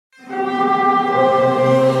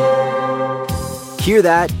Hear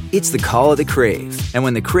that? It's the call of the Crave. And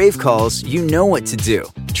when the Crave calls, you know what to do.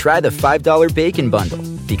 Try the $5 Bacon Bundle.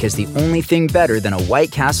 Because the only thing better than a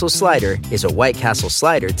White Castle slider is a White Castle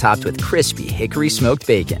slider topped with crispy hickory smoked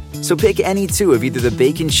bacon. So pick any two of either the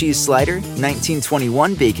Bacon Cheese Slider,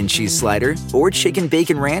 1921 Bacon Cheese Slider, or Chicken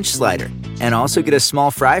Bacon Ranch Slider. And also get a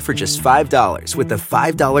small fry for just $5 with the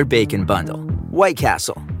 $5 Bacon Bundle. White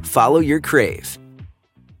Castle. Follow your crave.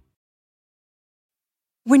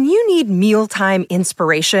 When you need mealtime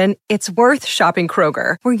inspiration, it's worth shopping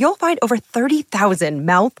Kroger, where you'll find over 30,000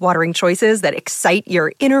 mouth-watering choices that excite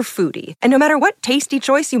your inner foodie. And no matter what tasty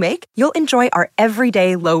choice you make, you'll enjoy our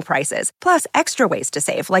everyday low prices, plus extra ways to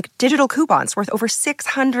save, like digital coupons worth over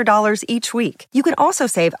 $600 each week. You can also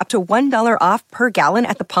save up to $1 off per gallon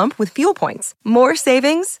at the pump with fuel points. More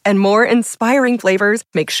savings and more inspiring flavors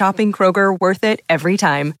make shopping Kroger worth it every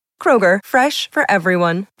time. Kroger, fresh for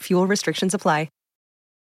everyone. Fuel restrictions apply.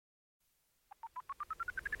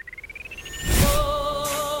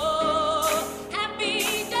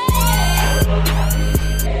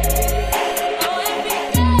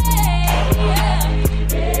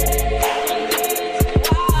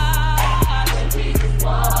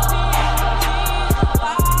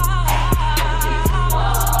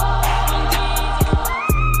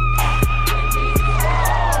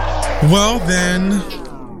 Well then,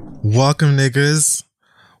 welcome niggas.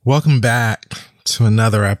 Welcome back to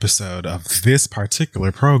another episode of this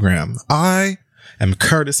particular program. I am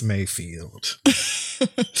Curtis Mayfield.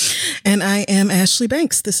 And I am Ashley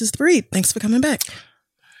Banks. This is The Breed. Thanks for coming back.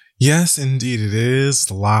 Yes, indeed it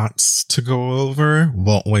is. Lots to go over.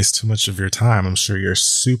 Won't waste too much of your time. I'm sure you're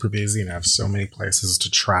super busy and have so many places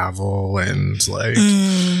to travel and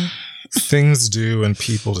things to do and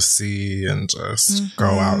people to see and just go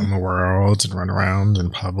out in the world and run around in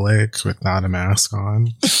public without a mask on.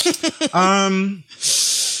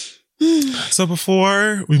 So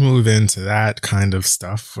before we move into that kind of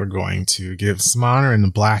stuff, we're going to give some honor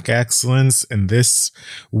and Black excellence. And this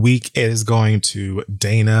week it is going to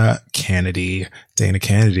Dana Kennedy. Dana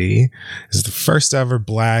Kennedy is the first ever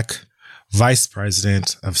Black vice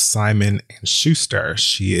president of Simon & Schuster.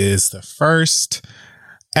 She is the first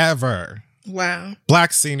ever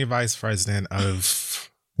Black senior vice president of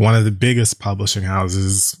one of the biggest publishing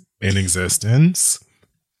houses in existence.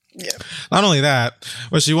 Yeah. Not only that,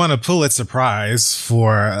 but she won a Pulitzer Prize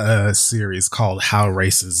for a series called How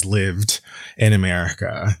Races Lived in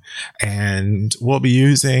America. And we'll be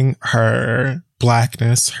using her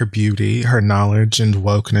Blackness, her beauty, her knowledge and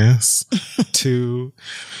wokeness to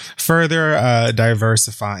further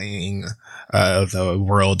diversifying the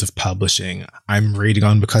world of publishing. I'm reading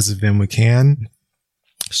on Because of Them We Can.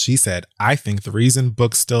 She said, I think the reason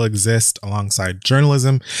books still exist alongside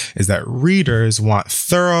journalism is that readers want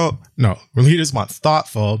thoughtful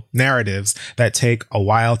narratives that take a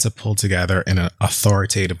while to pull together in an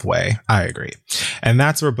authoritative way. I agree. And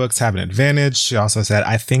that's where books have an advantage. She also said,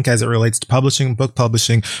 I think as it relates to publishing, book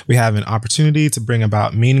publishing, we have an opportunity to bring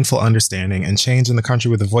about meaningful understanding and change in the country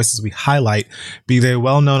with the voices we highlight, be they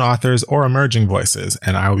well-known authors or emerging voices.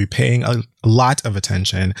 And I will be paying a lot of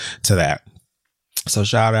attention to that. So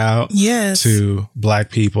shout out to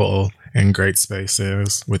Black people in great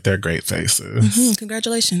spaces with their great faces.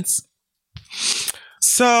 Congratulations.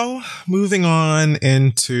 So moving on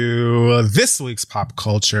into this week's pop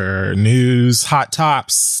culture news, hot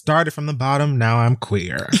tops. Started from the bottom, now I'm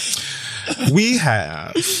queer. We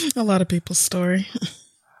have a lot of people's story.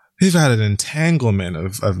 We've had an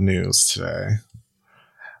entanglement of news today.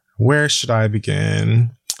 Where should I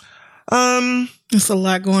begin? There's a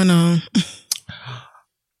lot going on.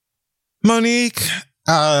 Monique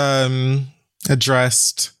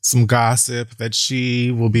addressed some gossip that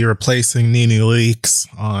she will be replacing Nene Leakes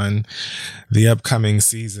on the upcoming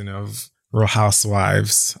season of Real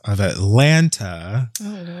Housewives of Atlanta.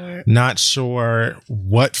 Oh, Lord. Not sure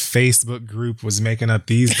what Facebook group was making up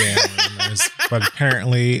these damn rumors, but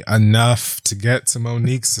apparently enough to get to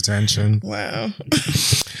Monique's attention. Wow.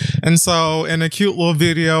 And so in a cute little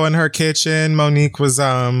video in her kitchen, Monique was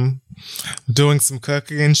doing some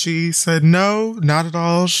cooking and she said no, not at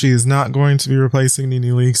all. She is not going to be replacing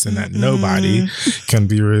Nene Leakes and that nobody can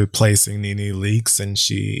be replacing Nene Leakes. And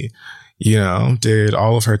she, did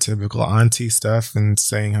all of her typical auntie stuff and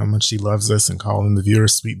saying how much she loves us and calling the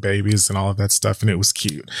viewers sweet babies and all of that stuff. And it was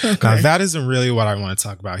cute. Okay. Now, that isn't really what I want to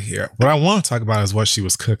talk about here. What I want to talk about is what she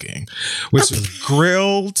was cooking, which is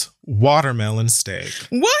grilled watermelon steak.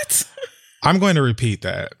 What? I'm going to repeat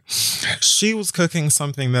that. She was cooking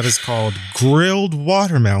something that is called grilled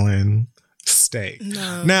watermelon steak.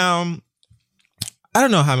 No. Now, I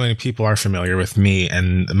don't know how many people are familiar with me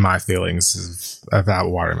and my feelings about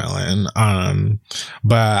watermelon.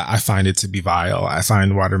 But I find it to be vile. I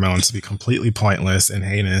find watermelon to be completely pointless and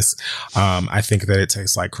heinous. I think that it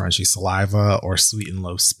tastes like crunchy saliva or sweet and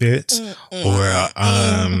low spit or,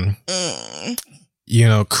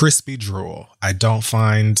 crispy drool. I don't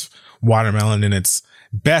find watermelon in its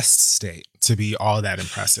best state to be all that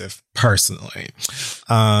impressive, personally.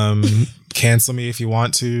 Cancel me if you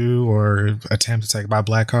want to, or attempt to take my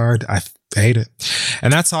black card. I hate it.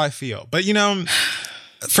 And that's how I feel. But,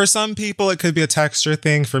 for some people, it could be a texture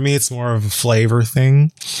thing. For me, it's more of a flavor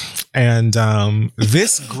thing. And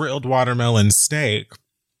this grilled watermelon steak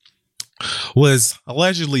was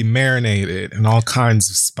allegedly marinated in all kinds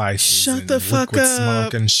of spices. Shut the fuck liquid up.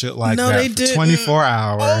 Smoke and shit like no, that they for didn't. 24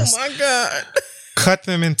 hours. Oh my God. Cut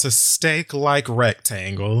them into steak-like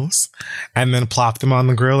rectangles and then plop them on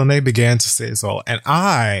the grill and they began to sizzle. And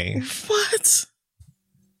I What?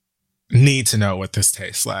 need to know what this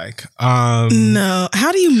tastes like. No.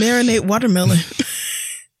 How do you marinate watermelon?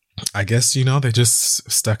 I guess, they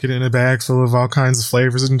just stuck it in a bag full of all kinds of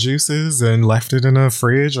flavors and juices and left it in a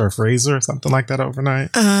fridge or freezer or something like that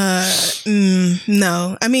overnight.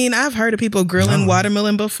 No. I mean, I've heard of people grilling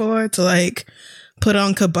watermelon before to put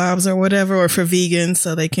on kebabs or whatever, or for vegans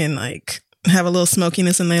so they can have a little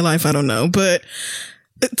smokiness in their life. I don't know. But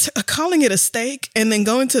calling it a steak and then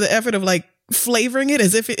going to the effort of flavoring it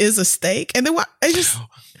as if it is a steak. And then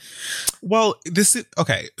Well, this is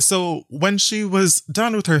okay. So when she was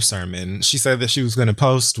done with her sermon, she said that she was going to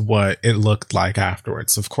post what it looked like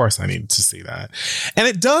afterwards. Of course, I needed to see that. And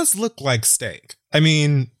it does look like steak. I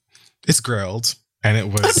mean, it's grilled and it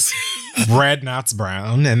was red, not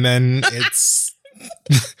brown. And then it's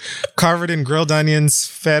covered in grilled onions,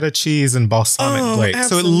 feta cheese, and balsamic glaze.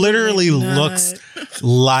 So it literally looks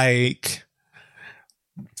like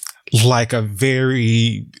a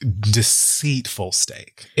very deceitful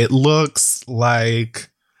steak. It looks like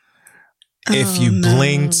if you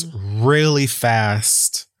blinked really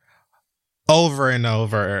fast over and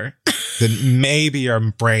over, then maybe your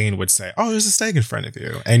brain would say, oh, there's a steak in front of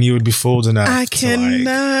you. And you would be fooled enough I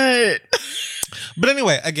cannot. But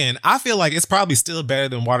anyway, again, I feel like it's probably still better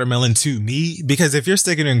than watermelon to me, because if you're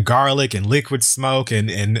sticking in garlic and liquid smoke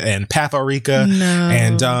and paprika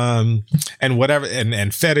and whatever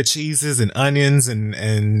and feta cheeses and onions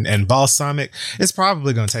and balsamic, it's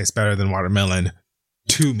probably going to taste better than watermelon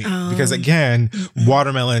to me, because again,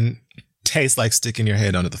 watermelon tastes like sticking your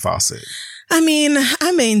head under the faucet. I mean,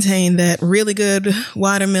 I maintain that really good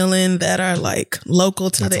watermelon that are local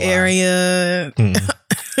to the area,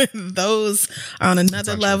 those are on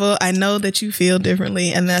another level. I know that you feel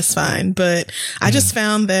differently and that's fine, but I just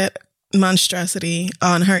found that monstrosity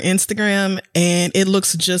on her Instagram and it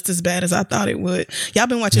looks just as bad as I thought it would. Y'all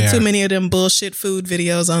been watching too many of them bullshit food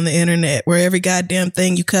videos on the internet where every goddamn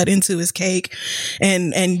thing you cut into is cake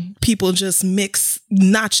and people just mix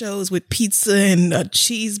nachos with pizza and a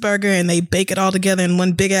cheeseburger and they bake it all together in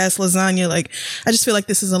one big ass lasagna. I just feel like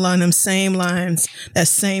this is along them same lines, that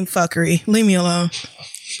same fuckery. Leave me alone.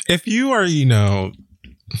 If you are,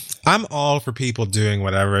 I'm all for people doing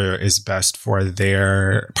whatever is best for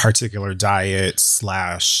their particular diet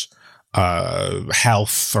 /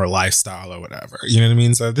 health or lifestyle or whatever. You know what I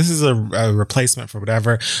mean? So this is a replacement for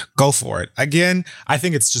whatever. Go for it. Again, I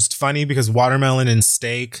think it's just funny because watermelon and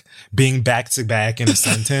steak being back to back in a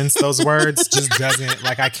sentence, those words just doesn't,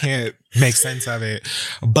 I can't make sense of it.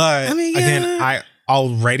 But again, I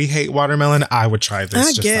already hate watermelon. I would try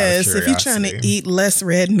this. I guess if you're trying to eat less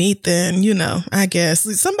red meat, then I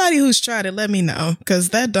guess somebody who's tried it, let me know,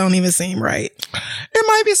 because that don't even seem right. It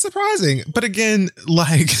might be surprising, but again,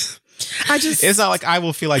 it's not like I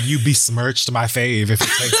will feel like you besmirched my fave if it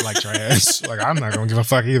tastes like trash. I'm not gonna give a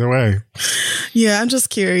fuck either way. Yeah, I'm just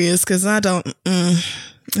curious because I don't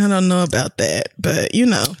know about that, but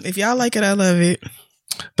if y'all like it, I love it.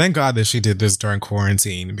 Thank God that she did this during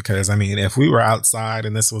quarantine, because if we were outside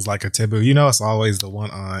and this was a taboo, it's always the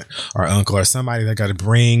one aunt or uncle or somebody that got to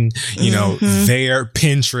bring, their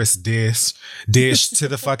Pinterest dish to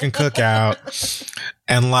the fucking cookout.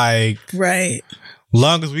 And right.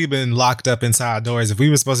 Long as we've been locked up inside doors, if we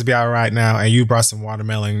were supposed to be out right now and you brought some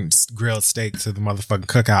watermelon grilled steak to the motherfucking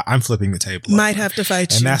cookout, I'm flipping the table. Might have to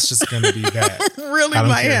fight you. And that's just going to be that. Really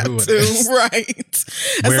might have to. Right.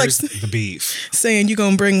 Where's the beef? Saying you're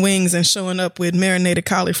going to bring wings and showing up with marinated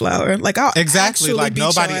cauliflower. I'll exactly.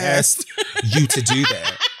 Nobody asked you to do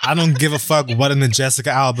that. I don't give a fuck what in the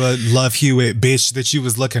Jessica Alba Love Hewitt bitch that you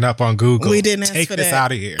was looking up on Google. We didn't ask Take for this that.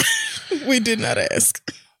 out of here. We did not ask.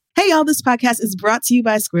 Hey, y'all, this podcast is brought to you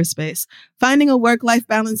by Squarespace. Finding a work-life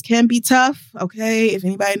balance can be tough, okay? If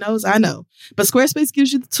anybody knows, I know. But Squarespace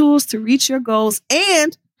gives you the tools to reach your goals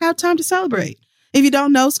and have time to celebrate. If you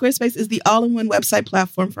don't know, Squarespace is the all-in-one website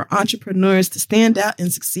platform for entrepreneurs to stand out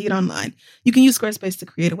and succeed online. You can use Squarespace to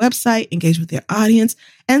create a website, engage with your audience,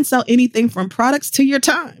 and sell anything from products to your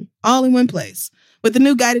time, all in one place. With the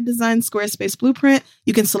new guided design Squarespace Blueprint,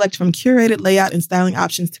 you can select from curated layout and styling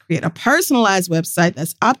options to create a personalized website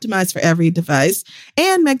that's optimized for every device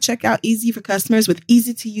and make checkout easy for customers with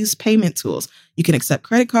easy-to-use payment tools. You can accept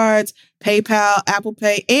credit cards, PayPal, Apple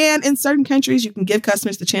Pay, and in certain countries, you can give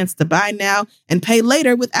customers the chance to buy now and pay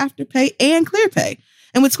later with Afterpay and ClearPay.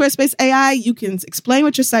 And with Squarespace AI, you can explain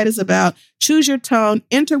what your site is about, choose your tone,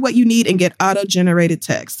 enter what you need, and get auto-generated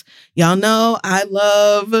text. Y'all know I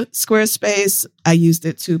love Squarespace. I used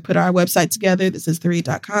it to put our website together. This is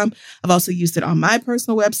theread.com. I've also used it on my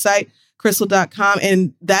personal website, crystal.com.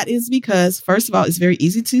 And that is because, first of all, it's very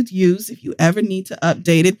easy to use if you ever need to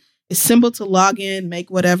update it. It's simple to log in,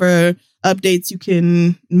 make whatever updates you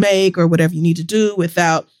can make or whatever you need to do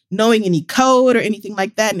without knowing any code or anything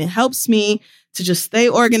like that. And it helps me to just stay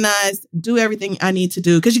organized, do everything I need to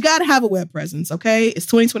do. Because you got to have a web presence, okay? It's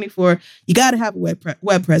 2024. You got to have a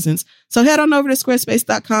web presence. So head on over to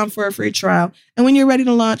squarespace.com for a free trial. And when you're ready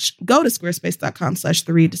to launch, go to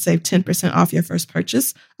squarespace.com/theread to save 10% off your first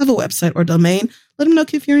purchase of a website or domain. Let them know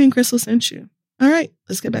Kid Fury and Crystal sent you. All right,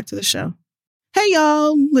 let's get back to the show. Hey,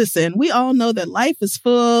 y'all, listen, we all know that life is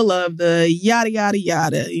full of the yada, yada,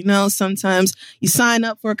 yada. You know, sometimes you sign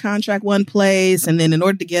up for a contract one place, and then in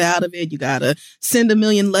order to get out of it, you got to send a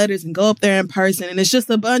million letters and go up there in person. And it's just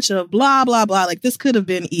a bunch of blah, blah, blah. Like, this could have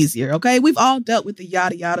been easier, okay? We've all dealt with the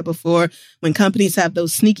yada, yada before when companies have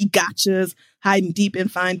those sneaky gotchas hiding deep in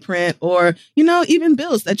fine print, or, you know, even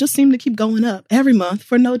bills that just seem to keep going up every month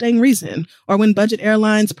for no dang reason. Or when budget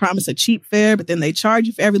airlines promise a cheap fare, but then they charge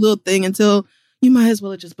you for every little thing until you might as well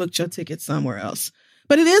have just booked your ticket somewhere else.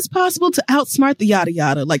 But it is possible to outsmart the yada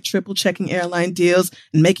yada, like triple checking airline deals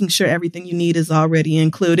and making sure everything you need is already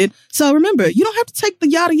included. So remember, you don't have to take the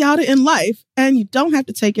yada yada in life, and you don't have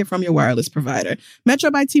to take it from your wireless provider. Metro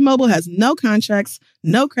by T-Mobile has no contracts,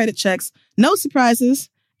 no credit checks, no surprises,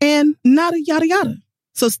 and not a yada yada.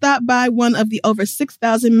 So stop by one of the over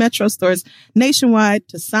 6,000 Metro stores nationwide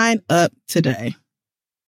to sign up today.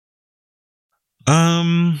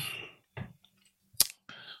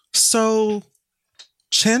 So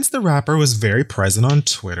Chance the Rapper was very present on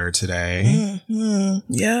Twitter today.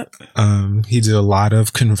 Mm-hmm. Yep. He did a lot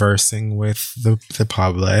of conversing with the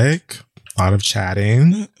public, a lot of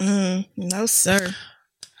chatting. Mm-mm. No, sir.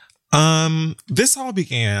 This all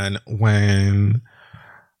began when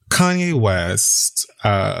Kanye West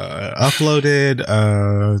uploaded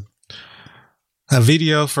a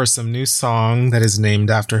video for some new song that is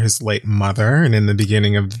named after his late mother. And in the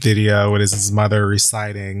beginning of the video, it is his mother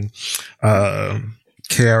reciting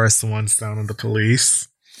KRS-One's Down on the Police.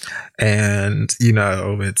 And, you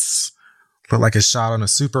know, it's like a shot on a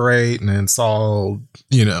Super 8, and it's all,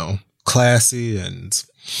 you know, classy and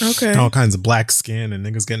all kinds of black skin and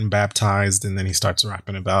niggas getting baptized. And then he starts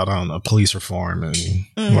rapping about, I don't know, police reform and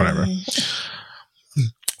whatever.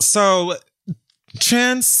 So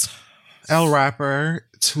Chance L Rapper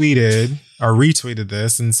tweeted or retweeted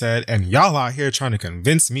this and said, "And y'all out here trying to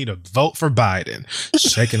convince me to vote for Biden."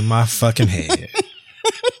 Shaking my fucking head.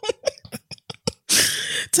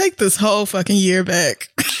 Take this whole fucking year back.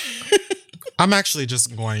 I'm actually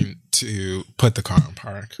just going to put the car in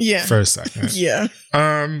park for a second. Yeah.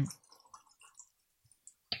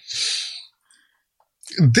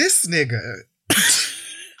 This nigga.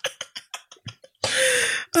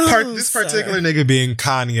 This particular nigga being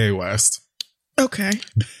Kanye West. Okay.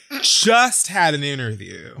 Just had an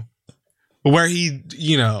interview where he,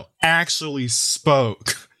 you know, actually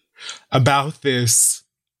spoke about this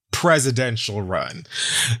presidential run.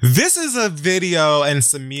 This is a video and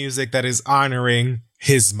some music that is honoring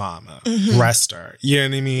his mama, rest her. You know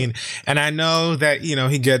what I mean? And I know that, you know,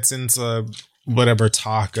 he gets into whatever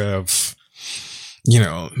talk of, you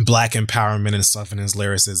know, black empowerment and stuff in his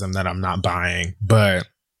lyricism that I'm not buying, but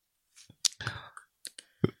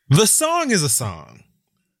the song is a song,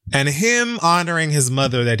 and him honoring his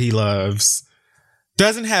mother that he loves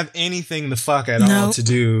doesn't have anything the fuck at all to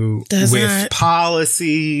do with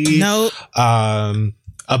policy,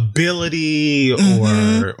 ability,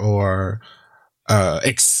 or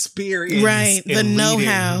experience, right? The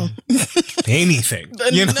know-how, anything,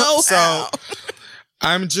 you know. Know-how. So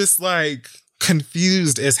I'm just like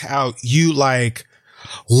confused as how you like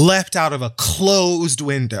leapt out of a closed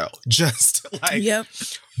window, just like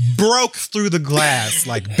broke through the glass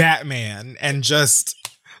like Batman, and just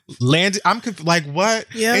landed. Like, what?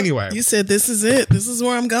 Yeah. Anyway, you said this is it. This is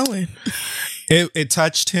where I'm going. It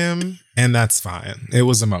touched him, and that's fine. It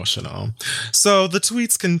was emotional. So the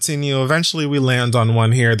tweets continue. Eventually, we land on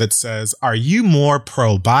one here that says, "Are you more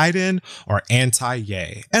pro-Biden or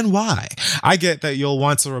anti-Ye? And why?" I get that you'll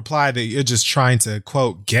want to reply that you're just trying to,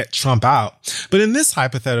 quote, get Trump out. But in this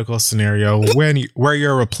hypothetical scenario, where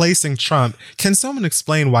you're replacing Trump, can someone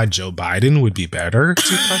explain why Joe Biden would be better?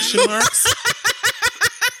 2 question marks.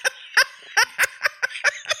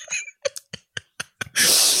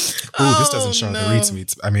 Ooh, this doesn't show the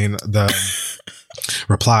retweets. I mean, the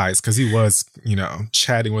replies, because he was,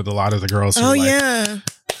 chatting with a lot of the girls who were like, yeah.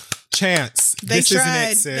 Chance, They this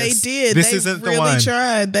tried. isn't it, sis. They did. This they isn't really the one.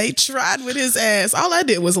 tried. They tried with his ass. All I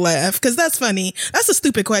did was laugh, because that's funny. That's a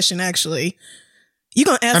stupid question, actually. You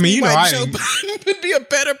gonna ask me why Joe Biden would be a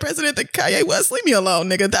better president than Kanye West? Leave me alone,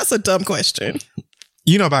 nigga. That's a dumb question.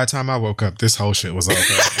 By the time I woke up, this whole shit was over.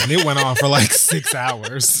 And it went on for like 6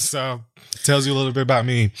 hours. So tells you a little bit about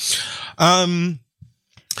me.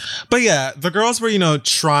 But yeah, the girls were,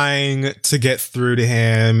 trying to get through to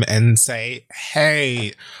him and say,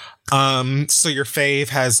 hey, so your fave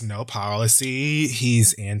has no policy.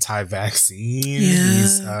 He's anti-vaccine. Yeah.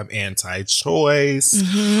 He's anti-choice.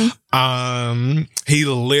 Mm-hmm. He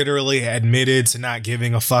literally admitted to not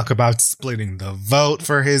giving a fuck about splitting the vote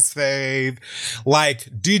for his fave. Like,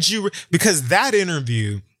 because that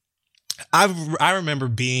interview, I remember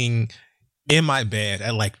being in my bed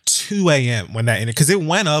at like 2 a.m. when that ended, because it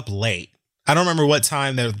went up late. I don't remember what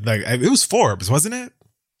time it was Forbes, wasn't it?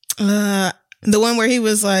 The one where he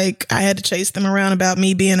was like, I had to chase them around about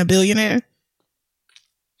me being a billionaire.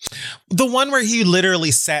 The one where he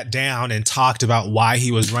literally sat down and talked about why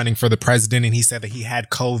he was running for the president, and he said that he had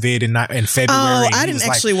COVID in February. Oh, I didn't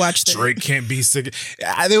actually watch that. Drake can't be sick.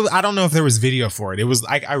 I don't know if there was video for it. It was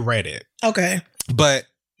I read it. Okay. But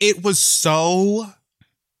it was so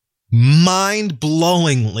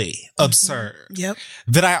mind-blowingly absurd. Yep.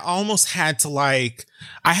 That I almost had to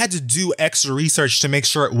I had to do extra research to make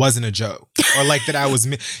sure it wasn't a joke, or that I was,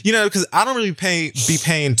 because I don't really be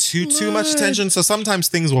paying too much attention. So sometimes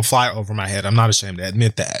things will fly over my head. I'm not ashamed to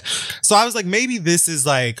admit that. So I was like, maybe this is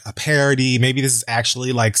a parody. Maybe this is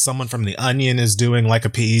actually someone from The Onion is doing a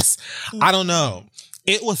piece. I don't know.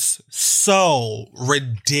 It was so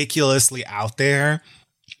ridiculously out there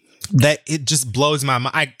that it just blows my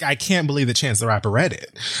mind. I can't believe that Chance the Rapper read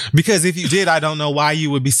it. Because if you did, I don't know why you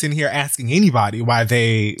would be sitting here asking anybody why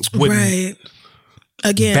they wouldn't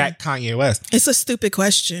Again, back Kanye West. It's a stupid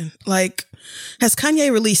question. Has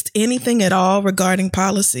Kanye released anything at all regarding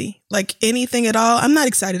policy? Anything at all? I'm not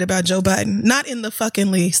excited about Joe Biden. Not in the fucking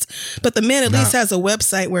least. But the man at least has a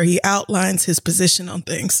website where he outlines his position on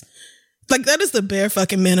things. That is the bare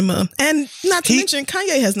fucking minimum. And not to mention,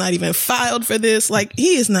 Kanye has not even filed for this.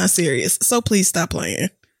 He is not serious. So please stop playing.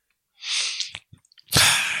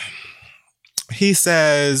 He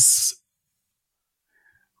says,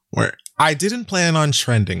 I didn't plan on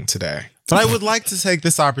trending today, but I would like to take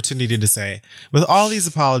this opportunity to say, with all these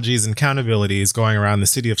apologies and accountabilities going around, the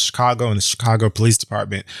city of Chicago and the Chicago Police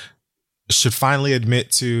Department should finally admit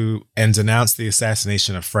to and denounce the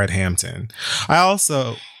assassination of Fred Hampton. I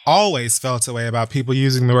also always felt a way about people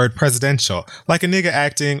using the word presidential, like a nigga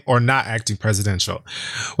acting or not acting presidential.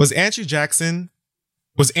 Was Andrew Jackson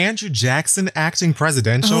acting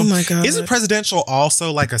presidential? Oh my God. Isn't presidential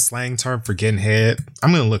also a slang term for getting head? I'm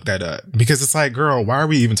going to look that up, because it's girl, why are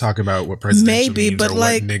we even talking about what presidential means, but or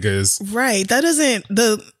what niggas? Right. That isn't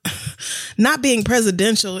not being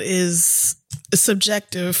presidential is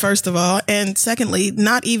subjective, first of all. And secondly,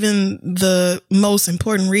 not even the most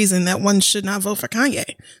important reason that one should not vote for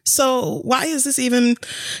Kanye. So why is this even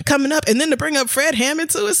coming up? And then to bring up Fred Hammond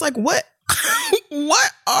too, it's what?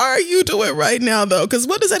 What are you doing right now, though? Because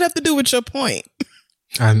what does that have to do with your point?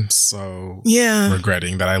 I'm so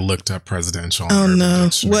regretting that I looked up presidential. Oh no.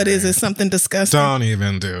 What is it? Something disgusting? Don't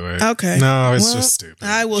even do it. Okay. No, it's just stupid.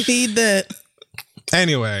 I will heed that.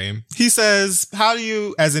 Anyway, he says, how do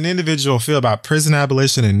you as an individual feel about prison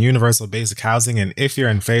abolition and universal basic housing? And if you're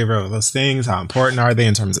in favor of those things, how important are they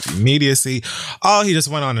in terms of immediacy? Oh, he just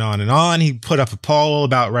went on and on and on. He put up a poll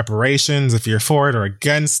about reparations, if you're for it or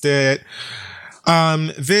against it.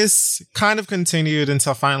 This kind of continued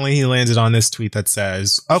until finally he landed on this tweet that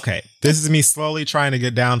says, okay, this is me slowly trying to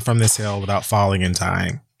get down from this hill without falling and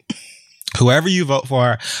dying. Whoever you vote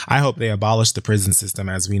for, I hope they abolish the prison system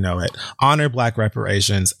as we know it, honor Black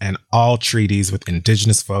reparations and all treaties with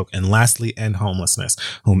indigenous folk, and lastly, end homelessness.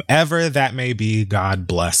 Whomever that may be, God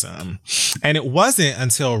bless him. And it wasn't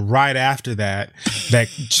until right after that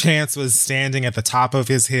Chance was standing at the top of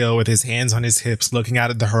his hill with his hands on his hips looking out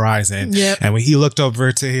at the horizon. Yep. And when he looked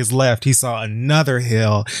over to his left, he saw another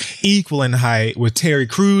hill equal in height with Terry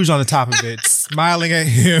Crews on the top of it, smiling at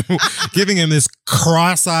him, giving him this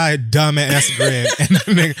cross-eyed dumbass grin.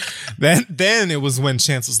 And then it was when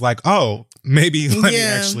Chance was like, oh, maybe let me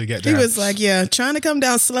actually get down. He was like, trying to come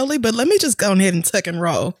down slowly, but let me just go ahead and tuck and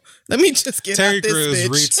roll. Let me just get Terry out this Crews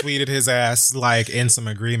bitch. retweeted his ass like in some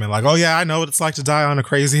agreement, like, oh yeah, I know what it's like to die on a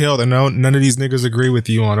crazy hill that none of these niggas agree with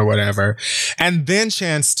you on or whatever. And then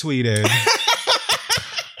Chance tweeted,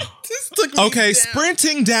 okay,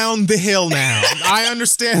 sprinting down the hill now. I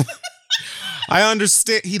understand.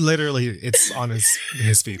 He literally, it's on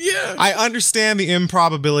his feet. Yeah. I understand the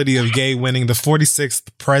improbability of Ye winning the 46th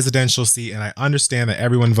presidential seat, and I understand that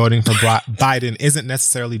everyone voting for Biden isn't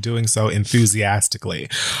necessarily doing so enthusiastically.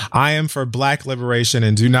 I am for Black liberation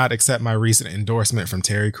and do not accept my recent endorsement from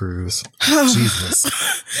Terry Crews. Jesus.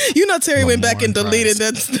 Terry went back and deleted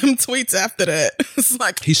them tweets after that. It's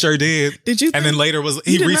like, he sure did. Did you? And then later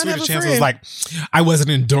he retweeted Chance and was like, I wasn't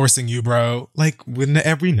endorsing you, bro. Like, we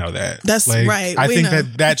know that. That's like, right. I think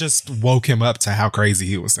that just woke him up to how crazy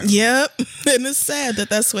he was sounding. Yep. And it's sad that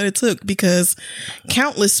that's what it took, because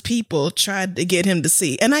countless people tried to get him to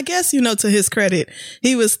see. And I guess, to his credit,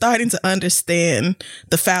 he was starting to understand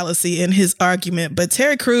the fallacy in his argument. But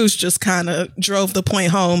Terry Crews just kind of drove the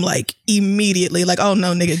point home like immediately. Like, oh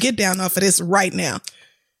no, nigga, get down off of this right now.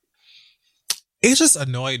 It just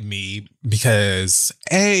annoyed me because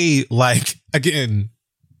again,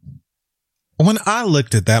 when I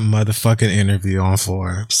looked at that motherfucking interview on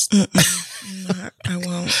Forbes, I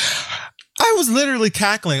won't. I was literally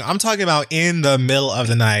cackling. I'm talking about in the middle of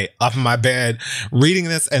the night, up in my bed, reading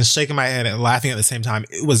this and shaking my head and laughing at the same time.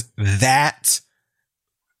 It was that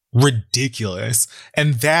ridiculous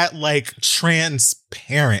and that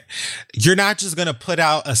transparent. You're not just gonna put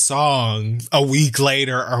out a song a week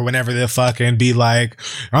later or whenever the fuck and be like,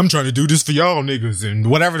 I'm trying to do this for y'all niggas and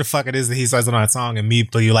whatever the fuck it is that he says on that song, and me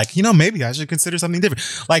be like, maybe I should consider something different.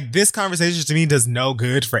 Like, this conversation to me does no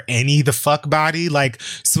good for any the fuck body. Like,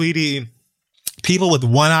 sweetie, people with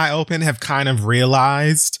one eye open have kind of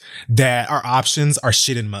realized that our options are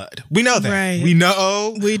shit and mud. We know that. Right. We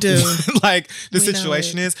know. We do. The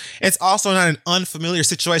situation is, it's also not an unfamiliar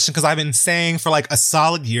situation, because I've been saying for a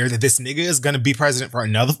solid year that this nigga is going to be president for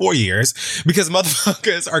another 4 years, because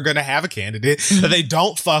motherfuckers are going to have a candidate that they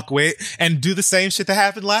don't fuck with and do the same shit that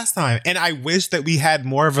happened last time. And I wish that we had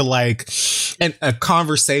more of a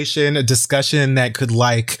conversation, a discussion that could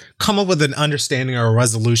come up with an understanding or a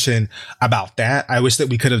resolution about that. I wish that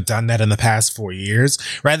we could have done that in the past 4 years,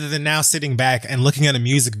 rather than now sitting back and looking at a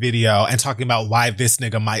music video and talking about why this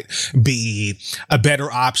nigga might be a better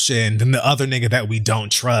option than the other nigga that we don't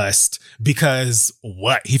trust. Because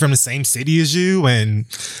he from the same city as you and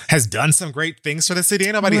has done some great things for the city.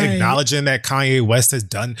 Ain't nobody acknowledging that Kanye West has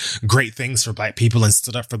done great things for Black people and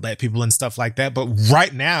stood up for Black people and stuff like that. But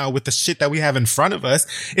right now, with the shit that we have in front of us,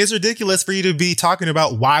 it's ridiculous for you to be talking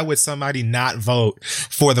about why would somebody not vote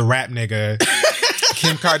for the rap nigga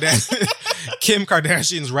Kim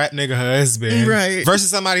Kardashian's rap nigga husband, right, versus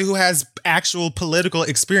somebody who has actual political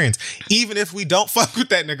experience, even if we don't fuck with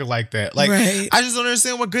that nigga like that. I just don't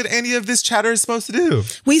understand what good any of this chatter is supposed to do.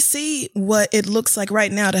 We see what it looks like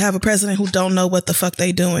right now to have a president who don't know what the fuck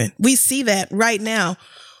they doing. We see that right now.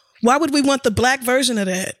 Why would we want the Black version of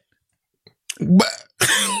that? What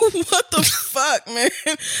the fuck, man?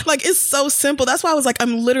 It's so simple. That's why I was like,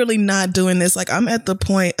 I'm literally not doing this. I'm at the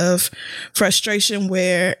point of frustration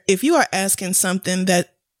where if you are asking something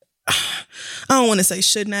that I don't want to say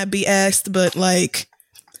should not be asked, but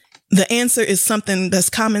the answer is something that's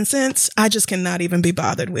common sense, I just cannot even be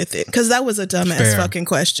bothered with it, because that was a dumbass fucking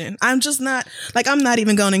question. I'm just not I'm not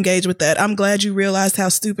even going to engage with that. I'm glad you realized how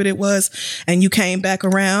stupid it was and you came back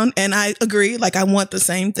around, and I agree. I want the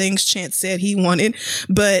same things Chance said he wanted,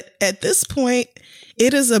 but at this point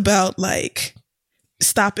it is about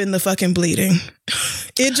stopping the fucking bleeding.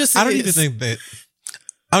 It just I don't even think that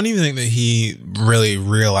he really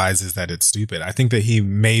realizes that it's stupid. I think that he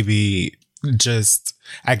maybe just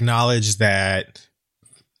acknowledged that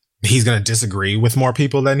he's going to disagree with more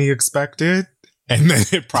people than he expected. And then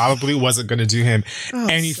it probably wasn't going to do him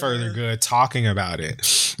any further good talking about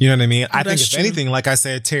it. You know what I mean? I think if anything, like I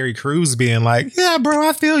said, Terry Crews being like, yeah, bro,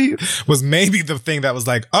 I feel you, was maybe the thing that was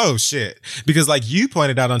like, oh shit. Because like you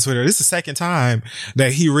pointed out on Twitter, this is the second time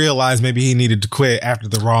that he realized maybe he needed to quit after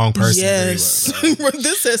the wrong person. Yes.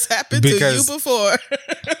 This has happened to you before.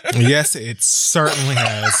 Yes, it certainly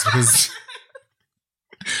has. Because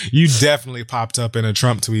you definitely popped up in a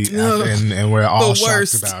Trump tweet and we're all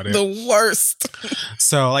shocked about it. The worst.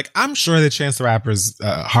 So, like, I'm sure that Chance the Rapper's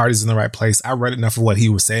heart is in the right place. I read enough of what he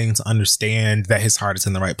was saying to understand that his heart is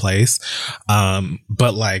in the right place.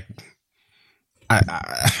 But, like,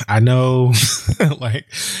 I know, like,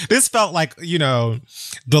 this felt like, you know,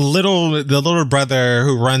 the little brother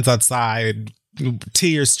who runs outside,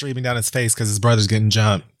 tears streaming down his face because his brother's getting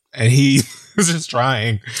jumped. And he was just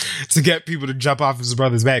trying to get people to jump off his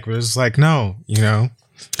brother's back. But it's just like, no, you know,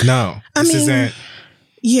 no. This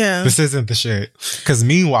isn't the shit. Because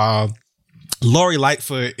meanwhile, Lori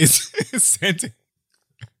Lightfoot is sending.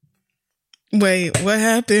 Wait, what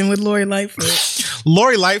happened with Lori Lightfoot?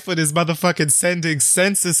 Lori Lightfoot is motherfucking sending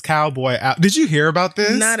Census Cowboy out. Did you hear about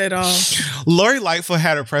this? Not at all. Lori Lightfoot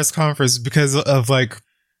had a press conference because of like,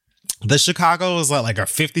 the Chicago was like a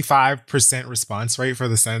 55% response rate for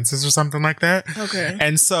the census or something like that. Okay.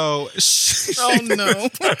 And so she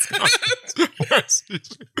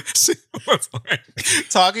was like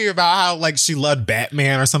talking about how like she loved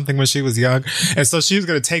Batman or something when she was young. And so she was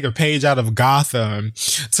going to take a page out of Gotham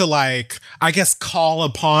to like, I guess, call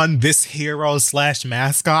upon this hero /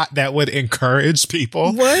 mascot that would encourage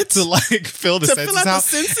people to like fill the census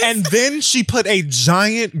out. And then she put a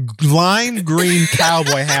giant lime green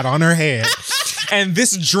cowboy hat on her head, and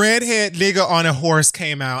this dreadhead nigga on a horse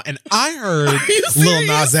came out, and I heard Lil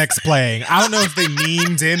Nas X playing. I don't know if they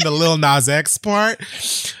memed in the Lil Nas X part,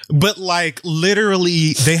 but like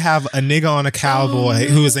literally they have a nigga on a cowboy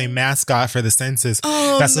who is a mascot for the census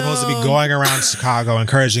that's supposed to be going around Chicago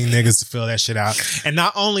encouraging niggas to fill that shit out. And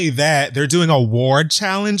not only that, they're doing a ward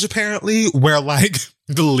challenge apparently where like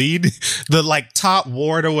the like top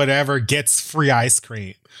ward or whatever gets free ice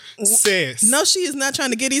cream. Sis. No, she is not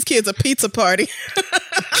trying to get these kids a pizza party.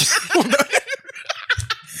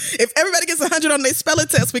 If everybody gets 100 on their spelling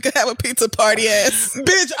test, we could have a pizza party ass.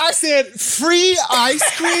 Bitch, I said free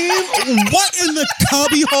ice cream? What in the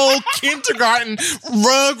cubbyhole kindergarten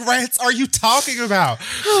rugrats are you talking about?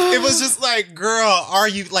 It was just like, girl, are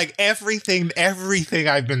you like everything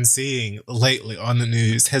I've been seeing lately on the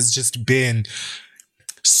news has just been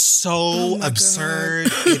so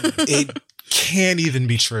absurd. It can't even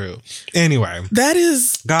be true. Anyway. That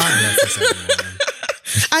is... God bless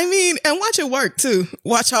us. I mean, and watch it work too.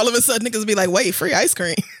 Watch all of a sudden niggas be like, wait, free ice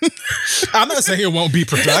cream. I'm not saying it won't be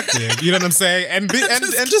productive. You know what I'm saying? And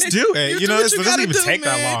just do it. You know, it doesn't even take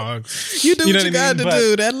that long. You do what you got to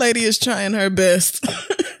do. That lady is trying her best.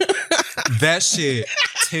 That shit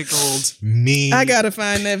tickled me. I gotta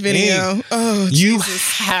find that video. Oh, you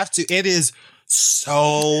Jesus. Have to. It is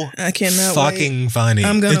so I cannot fucking wait. funny.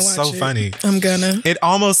 I'm gonna it's watch so it. funny. I'm gonna. It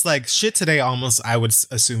almost like shit today almost I would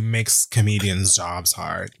assume makes comedians' jobs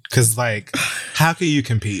hard. Cause like how can you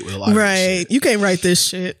compete with a lot of this shit? You can't write this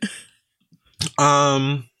shit.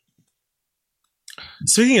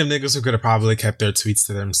 Speaking of niggas who could have probably kept their tweets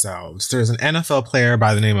to themselves, there's an NFL player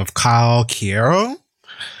by the name of Kyle Quiero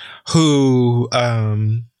who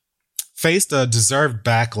faced a deserved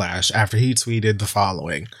backlash after he tweeted the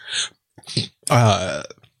following.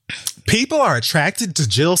 People are attracted to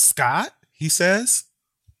Jill Scott, he says.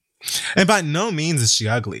 And by no means is she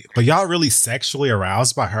ugly, but y'all really sexually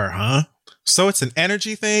aroused by her, huh? So it's an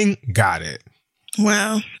energy thing? Got it.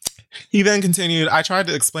 Wow. He then continued, I tried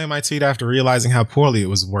to explain my tweet after realizing how poorly it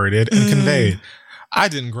was worded and conveyed. I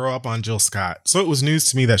didn't grow up on Jill Scott, so it was news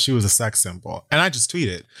to me that she was a sex symbol, and I just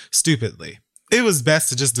tweeted, stupidly. It was best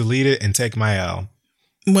to just delete it and take my L.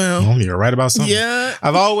 Well, you're right about something. Yeah.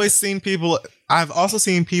 I've also seen people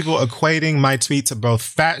equating my tweet to both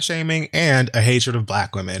fat shaming and a hatred of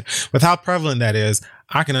black women. With how prevalent that is,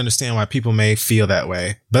 I can understand why people may feel that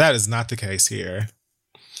way, but that is not the case here.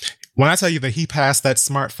 When I tell you that he passed that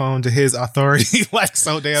smartphone to his authority, like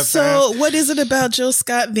so damn fast. So what is it about Jill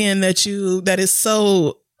Scott then that is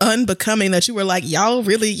so unbecoming that you were like, y'all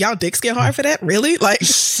dicks get hard for that? Really? Like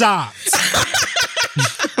shocked.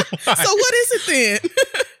 So what is it then?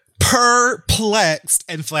 Perplexed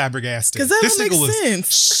and flabbergasted. Because that don't make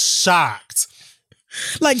sense. Shocked.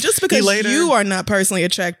 Like, just because you are not personally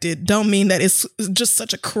attracted don't mean that it's just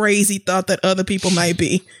such a crazy thought that other people might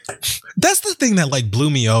be. That's the thing that like blew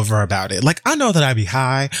me over about it. Like, I know that I be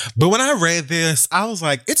high, but when I read this, I was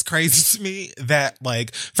like, it's crazy to me that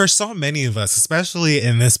like for so many of us, especially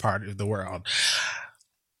in this part of the world,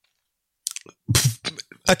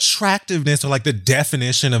 attractiveness or like the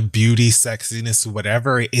definition of beauty, sexiness,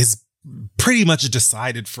 whatever is pretty much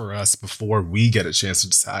decided for us before we get a chance to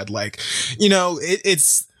decide. Like, you know,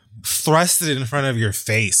 it's thrusted in front of your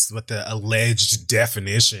face what the alleged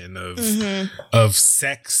definition of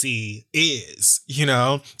sexy is, you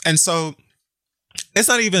know? And so it's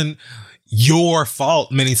not even your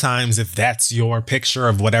fault many times if that's your picture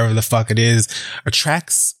of whatever the fuck it is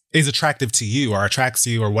attractive to you or attracts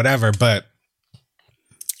you or whatever. But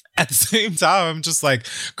at the same time, I'm just like,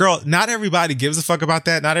 girl, not everybody gives a fuck about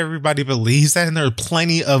that. Not everybody believes that. And there are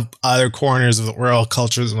plenty of other corners of the world,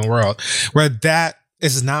 cultures in the world, where that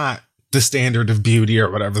is not the standard of beauty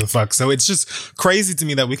or whatever the fuck. So it's just crazy to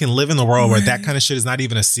me that we can live in the world where that kind of shit is not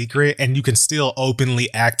even a secret, and you can still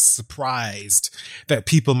openly act surprised that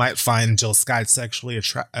people might find Jill Scott sexually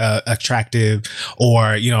attractive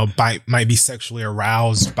or, you know, might be sexually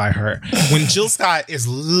aroused by her when Jill Scott is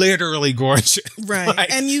literally gorgeous. Right.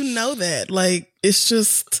 Like, and you know that. Like, it's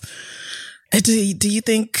just, do you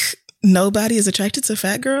think nobody is attracted to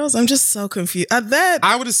fat girls? I'm just so confused.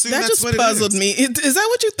 I would assume that that's just puzzled me. Is that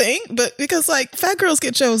what you think? But because like fat girls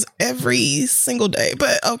get shows every single day.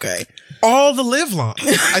 But okay, all the live long.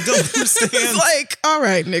 I don't understand. Like, all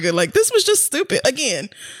right, nigga. Like, this was just stupid. Again,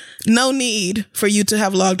 no need for you to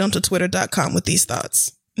have logged onto twitter.com with these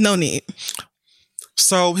thoughts. No need.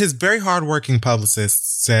 So his very hardworking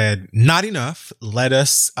publicist said, not enough. Let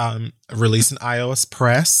us release an iOS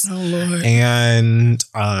press. Oh, Lord. And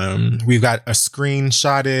we've got a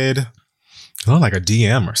screenshotted, like a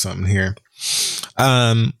DM or something here.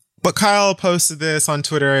 But Kyle posted this on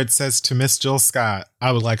Twitter. It says, to Miss Jill Scott,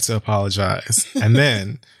 I would like to apologize. And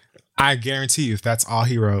then I guarantee you, if that's all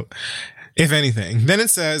he wrote, if anything. Then it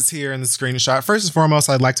says here in the screenshot, first and foremost,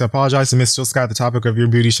 I'd like to apologize to Miss Jill Scott. The topic of your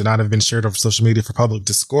beauty should not have been shared over social media for public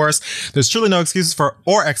discourse. There's truly no excuses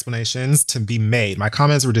or explanations to be made. My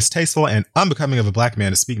comments were distasteful and unbecoming of a black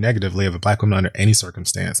man to speak negatively of a black woman under any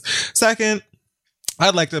circumstance. Second,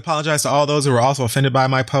 I'd like to apologize to all those who were also offended by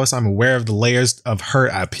my post. I'm aware of the layers of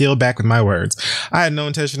hurt I peeled back with my words. I had no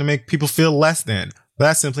intention to make people feel less than. But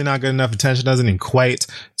that's simply not good enough. Attention doesn't equate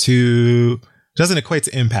to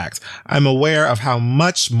impact. I'm aware of how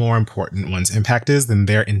much more important one's impact is than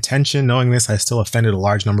their intention. Knowing this, I still offended a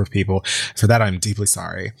large number of people. For that, I'm deeply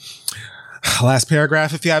sorry. Last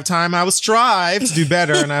paragraph, if you have time, I will strive to do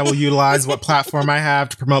better, and I will utilize what platform I have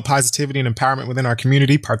to promote positivity and empowerment within our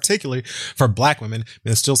community, particularly for Black women.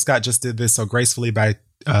 Ms. Jill Scott just did this so gracefully by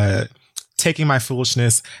taking my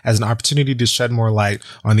foolishness as an opportunity to shed more light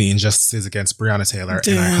on the injustices against Breonna Taylor.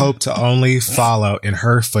 Damn. And I hope to only follow in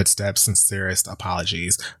her footsteps. Sincerest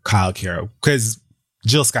apologies, Kyle Kiro. Because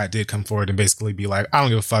Jill Scott did come forward and basically be like, I don't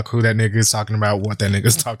give a fuck who that nigga is talking about, what that nigga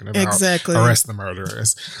is talking about. Exactly. Arrest the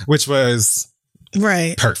murderers, which was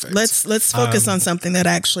right. Perfect. Let's focus on something that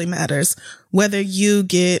actually matters. Whether you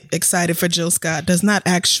get excited for Jill Scott does not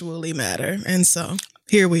actually matter. And so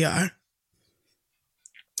here we are.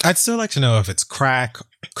 I'd still like to know if it's crack,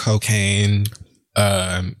 cocaine,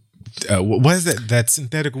 what is it? That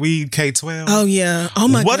synthetic weed, K12? Oh, yeah. Oh,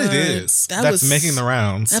 my God. What it is that's making the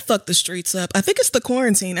rounds. That fucked the streets up. I think it's the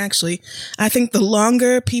quarantine, actually. I think the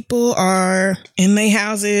longer people are in their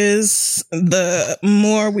houses, the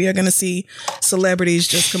more we are going to see celebrities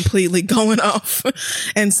just completely going off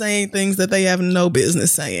and saying things that they have no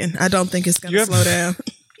business saying. I don't think it's going to slow down.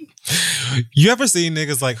 You ever seen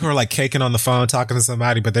niggas like who are like caking on the phone talking to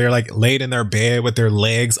somebody, but they're like laid in their bed with their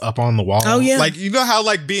legs up on the wall? Oh, yeah. Like, you know how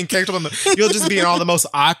like being caked on you'll just be in all the most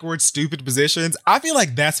awkward, stupid positions. I feel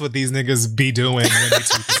like that's what these niggas be doing when they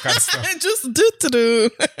tweet this kind of stuff. Just do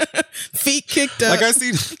feet kicked up. Like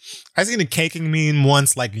I seen a caking meme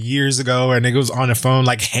once, like years ago, where a nigga was on the phone,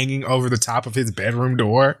 like hanging over the top of his bedroom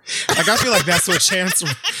door. Like, I feel like that's what Chance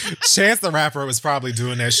the Rapper was probably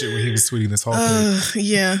doing that shit when he was tweeting this whole thing.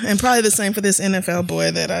 Yeah, and probably the same for this NFL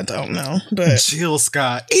boy that I don't know. But Jill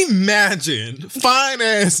Scott, imagine fine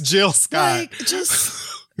ass Jill Scott. Like, just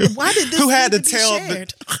why did this who had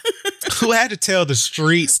to tell the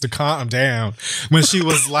streets to calm down when she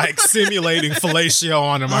was like simulating fellatio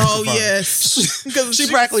on the microphone? Oh yes, because she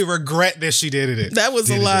practically regret that she did it. That was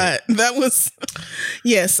a lot. That was,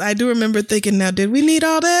 yes, I do remember thinking, now did we need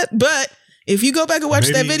all that? But if you go back and watch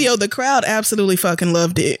that video, the crowd absolutely fucking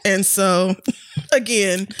loved it. And so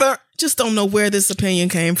again, just don't know where this opinion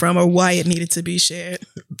came from or why it needed to be shared.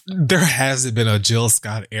 there hasn't been a Jill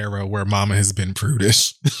Scott era where Mama has been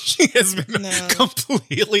prudish. She has been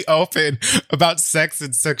completely open about sex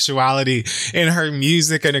and sexuality in her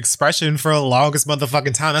music and expression for the longest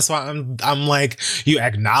motherfucking time. That's why I'm like, you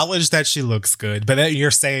acknowledge that she looks good, but then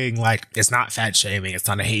you're saying like, it's not fat shaming. It's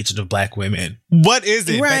not a hatred of black women. What is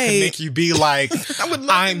it that can make you be like,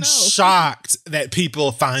 I'm shocked that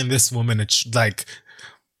people find this woman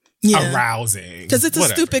arousing? Because it's a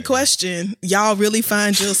stupid question. Y'all really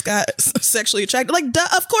find Jill Scott sexually attractive? Like, duh,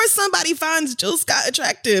 of course somebody finds Jill Scott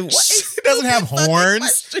attractive. What? She doesn't have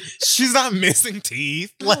horns. She's not missing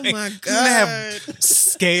teeth. Like, oh my God. She doesn't have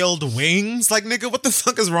scaled wings. Like, nigga, what the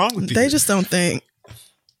fuck is wrong with you? They just don't think.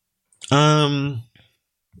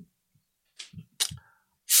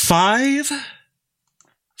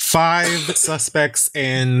 Five suspects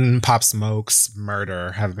in Pop Smoke's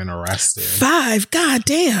murder have been arrested. 5? God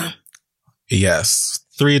damn. Yes.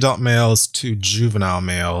 3 adult males, 2 juvenile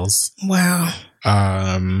males. Wow.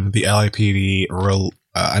 The LAPD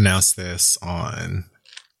announced this on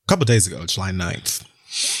a couple days ago, July 9th.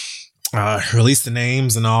 Released the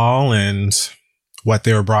names and all and what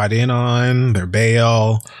they were brought in on. Their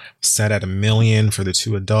bail set at $1 million for the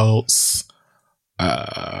 2 adults.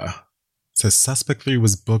 Says suspect 3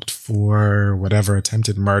 was booked for whatever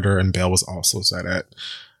attempted murder and bail was also set at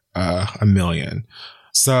 $1 million.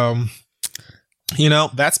 So, you know,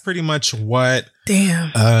 that's pretty much what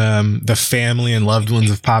the family and loved ones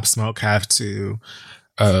of Pop Smoke have to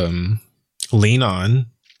lean on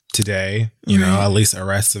today. You know, at least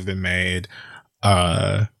arrests have been made.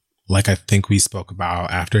 Like I think we spoke about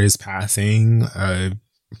after his passing,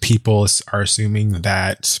 people are assuming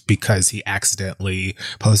that because he accidentally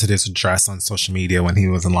posted his address on social media when he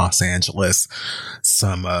was in Los Angeles,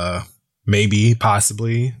 some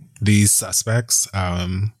possibly these suspects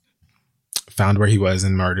found where he was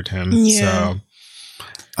and murdered him. Yeah.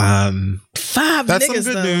 So 5 that's niggas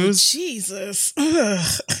some good though. news. Jesus.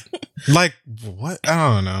 Ugh. Like what?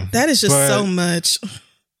 I don't know. That is just so much.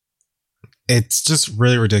 It's just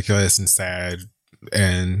really ridiculous and sad,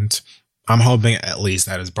 and I'm hoping at least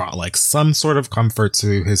that has brought like some sort of comfort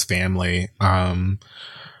to his family.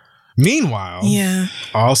 Meanwhile,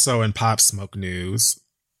 also in Pop Smoke news,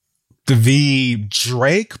 the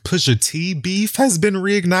Drake Pusha T beef has been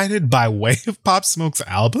reignited by way of Pop Smoke's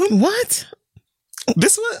album. What?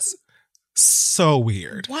 This was so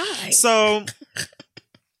weird. Why? So,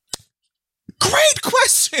 great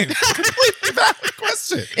question. Completely valid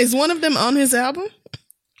question. Is one of them on his album?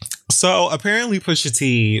 So apparently Pusha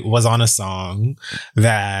T was on a song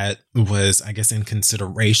that was, I guess, in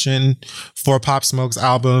consideration for Pop Smoke's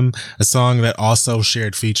album, a song that also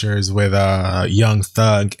shared features with Young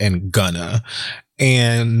Thug and Gunna.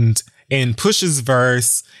 And in Push's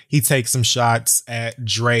verse, he takes some shots at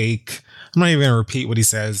Drake. I'm not even going to repeat what he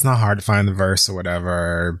says. It's not hard to find the verse or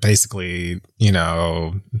whatever. Basically, you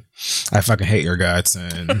know, I fucking hate your guts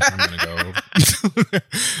and I'm going to go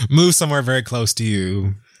move somewhere very close to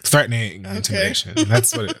you. Threatening intimidation.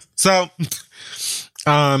 That's what it is. So,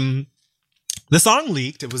 the song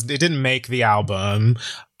leaked. It didn't make the album.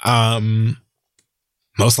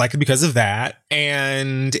 Most likely because of that.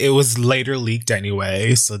 And it was later leaked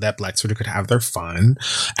anyway, so that Black Twitter could have their fun.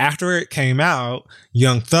 After it came out,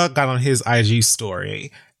 Young Thug got on his IG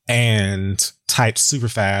story and typed super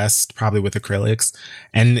fast, probably with acrylics.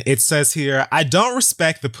 And it says here, I don't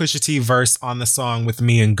respect the Pusha T verse on the song with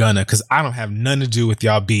me and Gunna because I don't have nothing to do with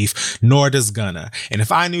y'all beef, nor does Gunna. And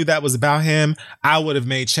if I knew that was about him, I would have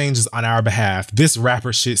made changes on our behalf. This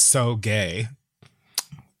rapper shit's so gay.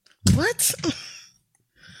 What?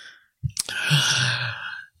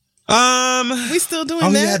 We still doing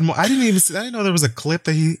that? He had more. I didn't know there was a clip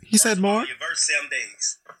that he said more. Your verse 7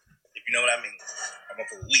 days, if you know what I mean. I'm going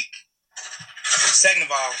for a week. Second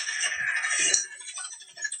of all,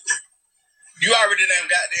 you already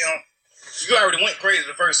went crazy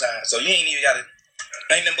the first time, so you ain't even got to,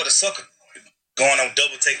 ain't nothing but a sucker going on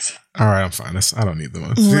double takes. All right, I'm fine. I don't need the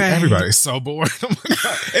one. Right. Everybody's so bored. Oh my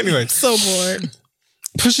God. Anyway. So bored.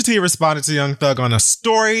 Pusha T responded to Young Thug on a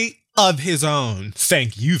story of his own.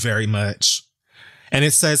 Thank you very much. And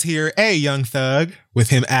it says here, hey, Young Thug,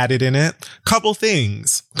 with him added in it. Couple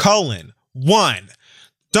things. : 1.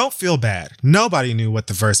 Don't feel bad. Nobody knew what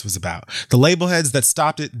the verse was about. The label heads that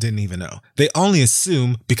stopped it didn't even know. They only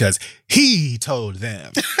assume because he told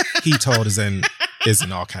them. He told is in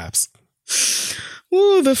all caps.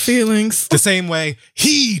 Ooh, the feelings. The same way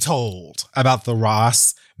he told about the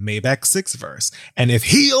Ross Maybach 6 verse. And if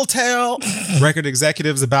he'll tell record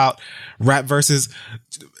executives about rap verses,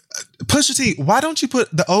 Pusha T, why don't you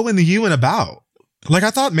put the O and the U in about? Like,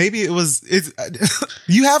 I thought maybe it's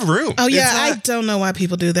you have room. Oh, yeah. I don't know why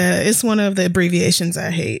people do that. It's one of the abbreviations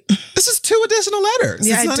I hate. It's just 2 additional letters.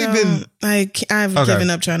 Yeah, it's I've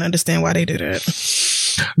given up trying to understand why they do that.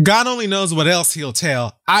 God only knows what else he'll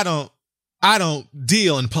tell. I don't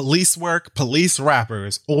deal in police work, police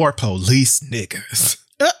rappers, or police niggas.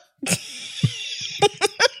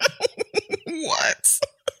 What?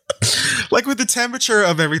 Like, with the temperature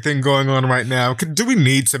of everything going on right now, do we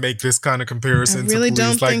need to make this kind of comparison? I really to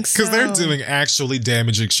police? don't think so. Because they're doing actually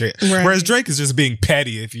damaging shit. Right. Whereas Drake is just being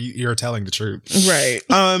petty if you're telling the truth. Right.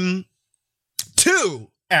 2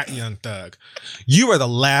 at Young Thug. You are the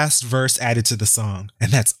last verse added to the song,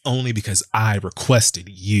 and that's only because I requested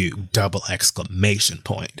you!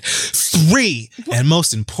 3, and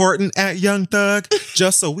most important at Young Thug,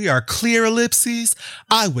 just so we are clear, ellipses,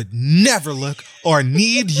 I would never look or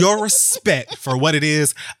need your respect for what it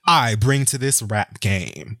is I bring to this rap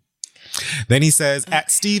game. Then he says,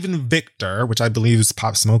 at Steven Victor, which I believe is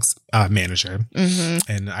Pop Smoke's manager,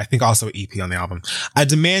 and I think also an EP on the album, I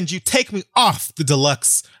demand you take me off the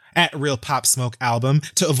deluxe at Real Pop Smoke album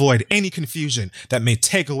to avoid any confusion that may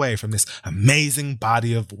take away from this amazing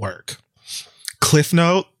body of work. Cliff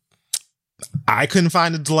note, I couldn't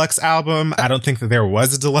find a deluxe album. I don't think that there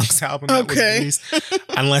was a deluxe album that was released,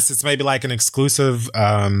 unless it's maybe like an exclusive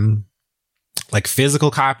like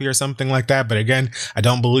physical copy or something like that. But again, I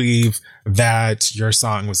don't believe that your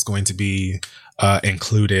song was going to be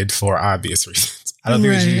included for obvious reasons. I don't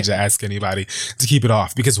think that you need to ask anybody to keep it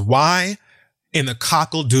off, because why in the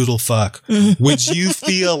cockle doodle fuck would you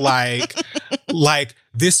feel like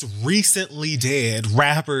this recently dead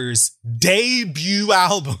rapper's debut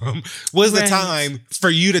album was the time for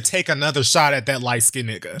you to take another shot at that light-skinned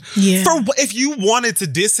nigga? Yeah. If you wanted to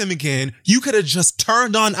diss him again, you could have just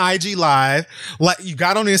turned on IG Live, like you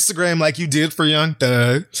got on Instagram like you did for Young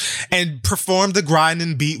Thug, and performed the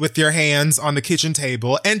grinding beat with your hands on the kitchen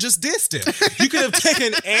table and just dissed him. You could have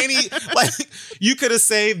taken you could have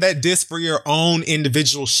saved that diss for your own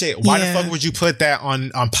individual shit. Why the fuck would you put that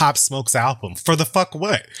on Pop Smoke's album? For the fuck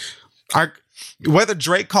what? Whether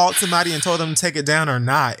Drake called somebody and told them to take it down or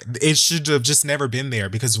not, it should have just never been there,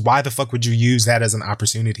 because why the fuck would you use that as an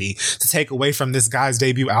opportunity to take away from this guy's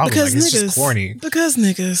debut album? Because it's just corny. Because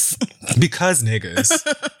niggas. Because niggas.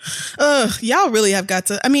 Y'all really have got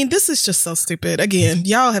to, I mean, this is just so stupid. Again,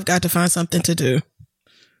 y'all have got to find something to do.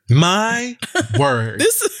 My word.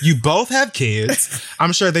 You both have kids.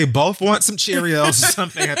 I'm sure they both want some Cheerios or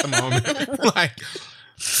something at the moment. Like,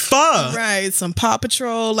 fuck. Right. Some Paw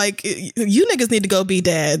Patrol. Like, you niggas need to go be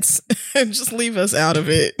dads and just leave us out of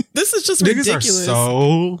it. This is just ridiculous. Niggas are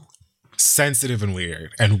so sensitive and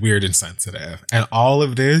weird and sensitive. And all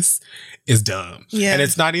of this is dumb. Yeah. And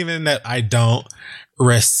it's not even that I don't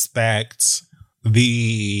respect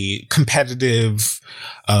the competitive,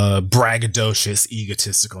 braggadocious,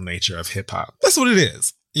 egotistical nature of hip hop. That's what it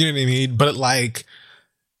is. You know what I mean? But like,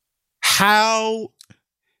 how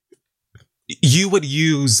you would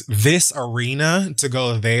use this arena to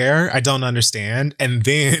go there, I don't understand. And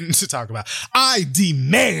then to talk about, I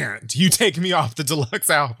demand you take me off the deluxe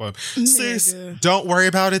album. Nigga. Sis, don't worry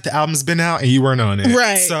about it. The album's been out and you weren't on it.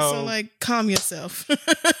 Right. So like, calm yourself.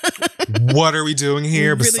 What are we doing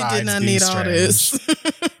here really besides did not being need all this.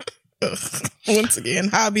 Once again,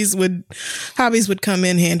 hobbies would come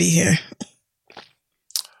in handy here.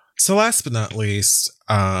 So last but not least,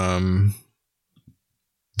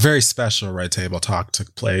 very special Red Table Talk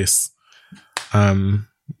took place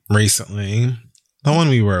recently. The one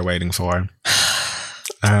we were waiting for.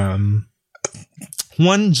 One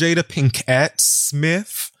Jada Pinkett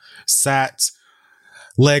Smith sat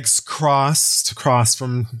legs crossed across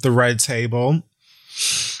from the red table.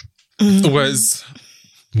 Was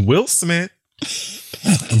Will Smith.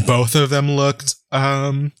 Both of them looked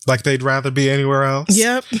like they'd rather be anywhere else.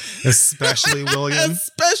 Yep. Especially William.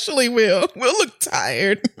 Especially Will. Will looked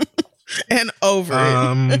tired and over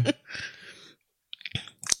it.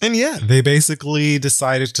 And yeah, they basically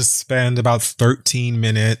decided to spend about 13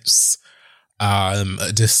 minutes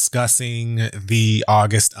discussing the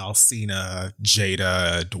August Alsina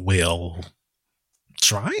Jada Will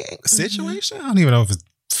triangle situation. I don't even know if it's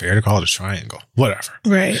fair to call it a triangle. Whatever.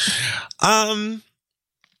 Right.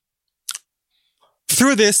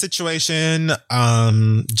 Through this situation,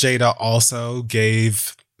 Jada also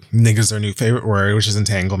gave niggas their new favorite word, which is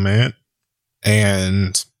entanglement.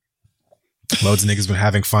 And loads of niggas been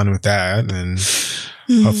having fun with that, and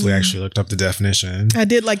hopefully actually looked up the definition. I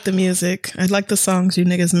did like the music. I like the songs you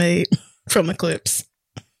niggas made from the clips.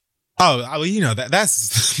 Oh, well, you know, that's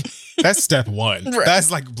step one. Right. That's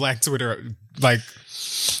like Black Twitter, like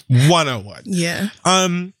 101. Yeah.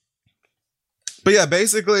 But yeah,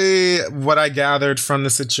 basically what I gathered from the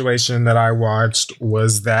situation that I watched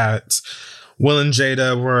was that Will and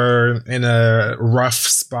Jada were in a rough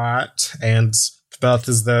spot and felt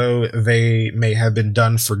as though they may have been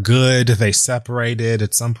done for good. They separated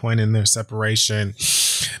at some point in their separation.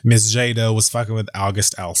 Miss Jada was fucking with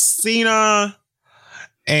August Alsina.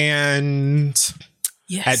 And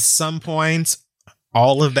at some point,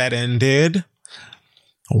 all of that ended.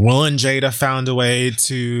 Will and Jada found a way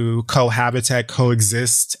to cohabitate,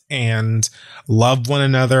 coexist, and love one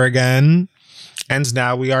another again. And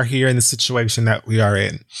now we are here in the situation that we are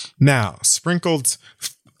in. Now, sprinkled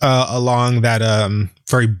along that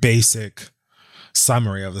very basic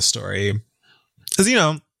summary of the story is, you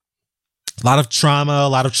know, a lot of trauma, a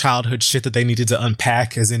lot of childhood shit that they needed to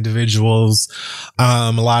unpack as individuals,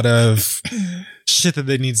 a lot of shit that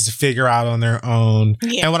they needed to figure out on their own.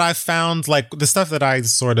 Yeah. And what I found, like, the stuff that I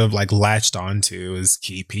sort of like latched onto as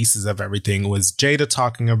key pieces of everything was Jada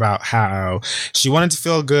talking about how she wanted to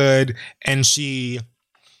feel good and she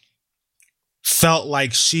felt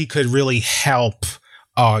like she could really help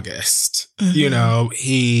August. Mm-hmm. You know,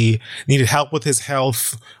 he needed help with his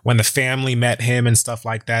health when the family met him and stuff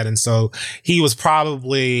like that. And so he was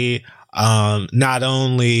probably not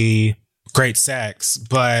only great sex,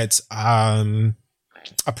 but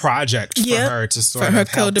a project for her to sort of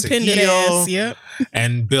help to heal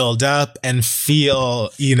and build up and feel,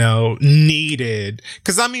 you know, needed.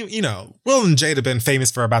 Because, I mean, you know, Will and Jada have been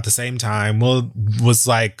famous for about the same time. Will was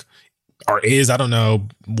like, or is, I don't know,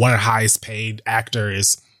 one of the highest paid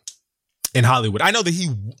actors in Hollywood. I know that he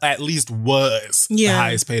at least was the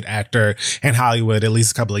highest paid actor in Hollywood at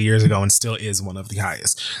least a couple of years ago and still is one of the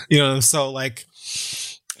highest. You know, so like,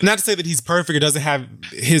 not to say that he's perfect or doesn't have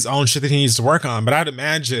his own shit that he needs to work on, but I'd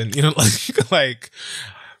imagine, you know, like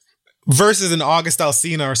versus an August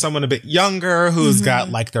Alsina or someone a bit younger who's got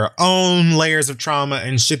like their own layers of trauma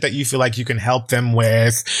and shit that you feel like you can help them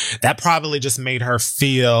with, that probably just made her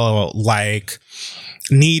feel like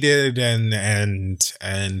needed and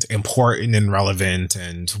important and relevant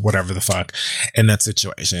and whatever the fuck in that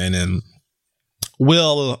situation. And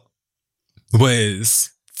Will was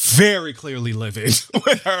very clearly livid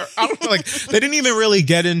with her. I don't know, like, they didn't even really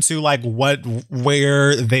get into like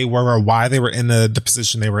where they were or why they were in the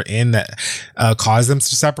position they were in that caused them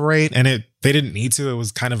to separate. And they didn't need to. It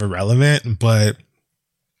was kind of irrelevant, but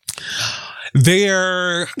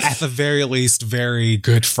they're at the very least very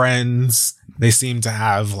good friends. They seem to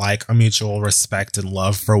have like a mutual respect and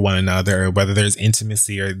love for one another. Whether there's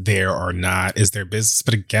intimacy there or not is their business.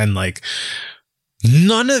 But again, like,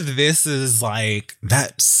 none of this is like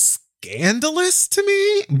that scandalous to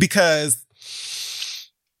me because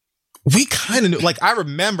we kind of knew, like, I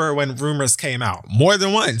remember when rumors came out more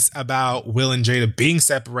than once about Will and Jada being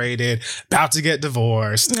separated, about to get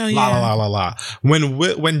divorced, la. When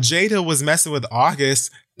Jada was messing with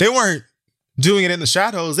August, they weren't doing it in the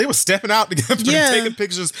shadows. They were stepping out together and taking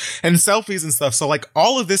pictures and selfies and stuff. So like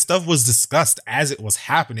all of this stuff was discussed as it was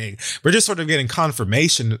happening. We're just sort of getting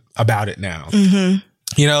confirmation about it now.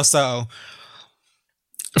 Mm-hmm. You know, so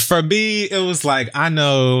for me, it was like, I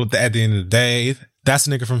know that at the end of the day, that's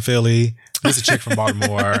a nigga from Philly. This is a chick from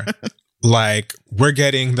Baltimore. Like, we're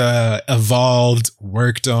getting the evolved,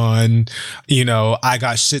 worked on, you know, I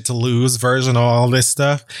got shit to lose version of all this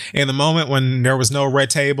stuff. In the moment when there was no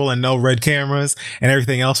red table and no red cameras and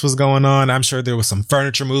everything else was going on, I'm sure there was some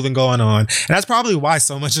furniture moving going on. And that's probably why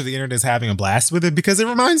so much of the internet is having a blast with it, because it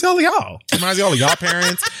reminds all of y'all. It reminds y'all of y'all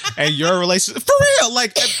parents and your relationship. For real.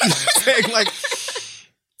 Like, like,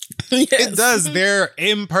 it does. They're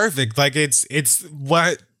imperfect. Like, it's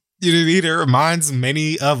what, you know, it reminds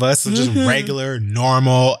many of us of just regular,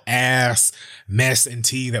 normal ass mess and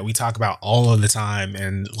tea that we talk about all of the time,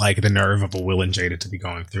 and like the nerve of a Will and Jada to be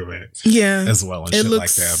going through it, as well, and it shit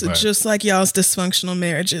looks like that. But just like y'all's dysfunctional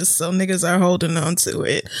marriages, so niggas are holding on to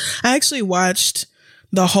it. I actually watched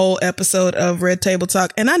the whole episode of Red Table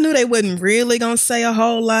Talk, and I knew they wasn't really gonna say a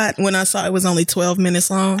whole lot when I saw it was only 12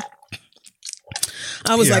 minutes long.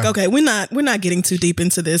 I was like, okay, we're not getting too deep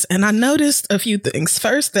into this. And I noticed a few things.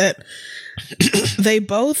 First, that they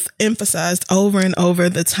both emphasized over and over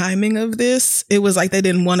the timing of this. It was like they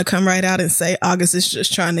didn't want to come right out and say August is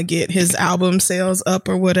just trying to get his album sales up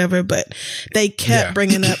or whatever, but they kept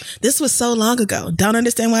bringing up, this was so long ago. Don't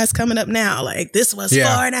understand why it's coming up now. Like, this was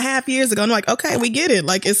 4.5 years ago. I'm like, okay, we get it.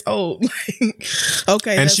 Like, it's old.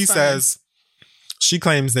 Okay. And she says, she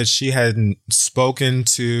claims that she hadn't spoken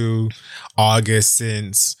to August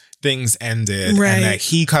since things ended, and that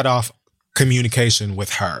he cut off communication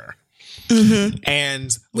with her. Mm-hmm.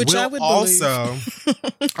 And which I would also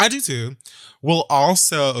I do too. Will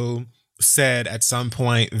also said at some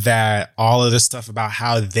point that all of this stuff about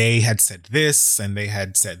how they had said this and they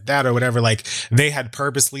had said that or whatever, like they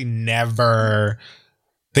purposely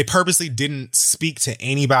didn't speak to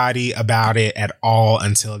anybody about it at all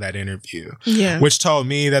until that interview. Yeah. Which told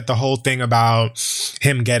me that the whole thing about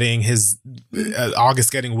him getting his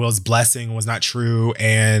August getting Will's blessing was not true,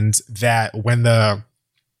 and that when the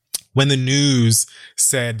news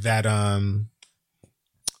said that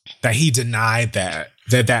that he denied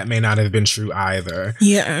that may not have been true either.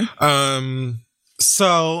 Yeah.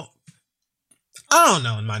 So I don't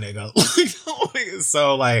know, my nigga.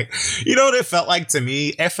 So, like, you know what it felt like to me?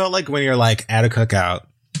 It felt like when you're, like, at a cookout,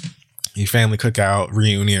 your family cookout,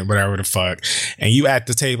 reunion, whatever the fuck, and you at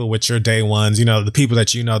the table with your day ones, you know, the people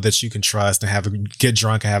that you know that you can trust and get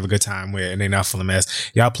drunk and have a good time with, and they not full of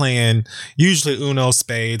mess. Y'all playing usually Uno,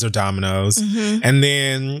 spades, or dominoes. Mm-hmm. And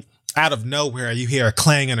then out of nowhere, you hear a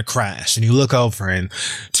clang and a crash, and you look over, and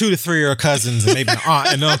 2 to 3 of your cousins and maybe an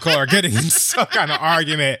aunt and uncle are getting in some kind of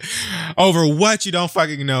argument over what you don't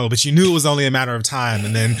fucking know, but you knew it was only a matter of time.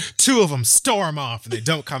 And then 2 of them storm off and they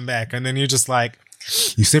don't come back. And then you're just like,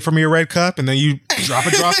 you sip from your red cup and then you drop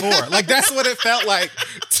a drop more. Like, that's what it felt like.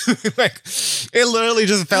 Like, it literally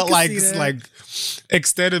just felt like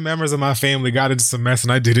extended members of my family got into some mess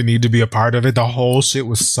and I didn't need to be a part of it. The whole shit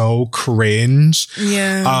was so cringe.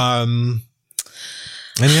 Yeah. And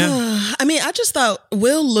yeah. I mean, I just thought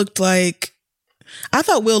Will looked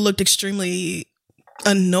extremely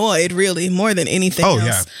annoyed, really, more than anything else.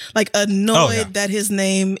 Yeah. Like, annoyed that his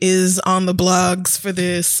name is on the blogs for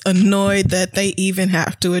this, annoyed that they even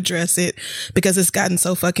have to address it because it's gotten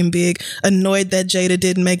so fucking big, annoyed that Jada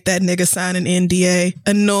didn't make that nigga sign an NDA,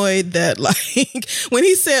 annoyed that, like, when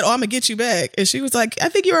he said, oh, I'm gonna get you back, and she was like, I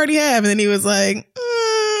think you already have, and then he was like,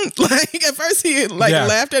 like, at first he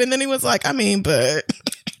laughed at it, and then he was like, I mean, but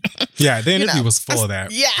yeah, the interview was full of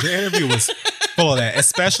that. Yeah. The interview was full of that,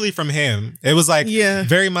 especially from him. It was like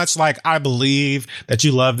very much like, I believe that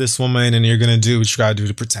you love this woman and you're going to do what you got to do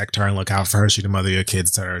to protect her and look out for her. She's the mother of your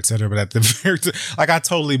kids, et cetera. But at the very like, I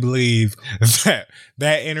totally believe that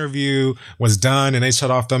interview was done and they shut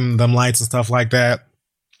off them lights and stuff like that.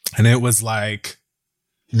 And it was like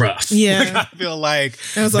rough. Yeah. Like, I feel like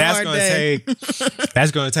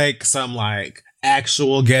that's going to take some like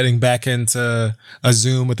actual getting back into a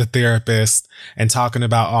Zoom with a therapist and talking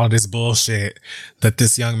about all this bullshit that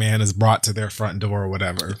this young man has brought to their front door or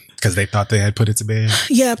whatever, because they thought they had put it to bed.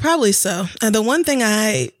 Yeah, probably so. And the one thing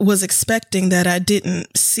I was expecting that I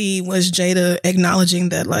didn't see was Jada acknowledging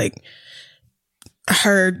that, like,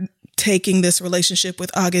 her taking this relationship with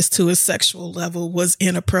August to a sexual level was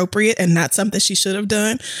inappropriate and not something she should have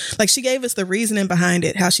done. Like, she gave us the reasoning behind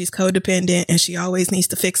it, how she's codependent and she always needs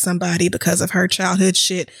to fix somebody because of her childhood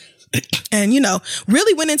shit. And, you know,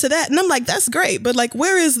 really went into that. And I'm like, that's great. But, like,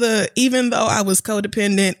 where is even though I was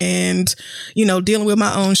codependent and, you know, dealing with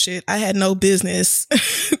my own shit, I had no business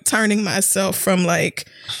turning myself from, like,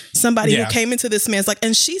 somebody who came into this man's, like,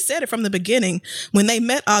 and she said it from the beginning. When they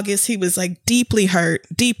met August, he was, like, deeply hurt,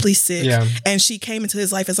 deeply sick. Yeah. And she came into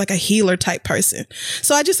his life as, like, a healer type person.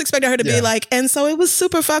 So I just expected her to be like, and so it was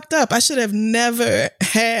super fucked up. I should have never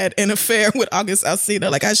had an affair with August Alsina.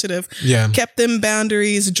 Like, I should have kept them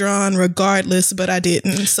boundaries drawn regardless, but I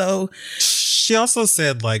didn't. So she also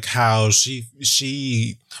said, like, how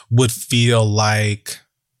she would feel like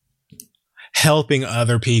helping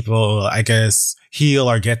other people, I guess, heal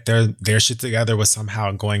or get their shit together was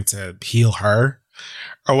somehow going to heal her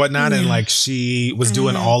or whatnot. And like, she was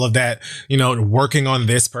doing all of that, you know, working on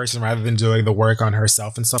this person rather than doing the work on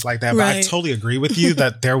herself and stuff like that. But I totally agree with you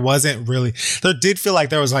that there did feel like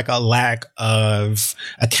there was like a lack of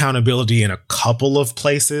accountability in a couple of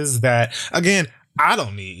places that, again, I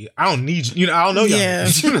don't need, you know, I don't know y'all.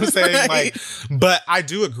 You know what I'm saying? Like, but I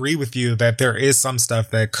do agree with you that there is some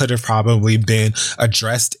stuff that could have probably been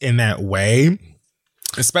addressed in that way.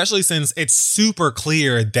 Especially since it's super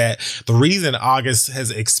clear that the reason August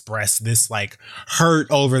has expressed this like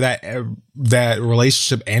hurt over that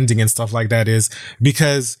relationship ending and stuff like that is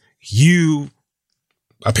because you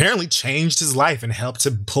apparently changed his life and helped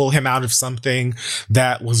to pull him out of something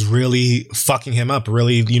that was really fucking him up,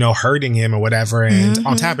 really, you know, hurting him or whatever. And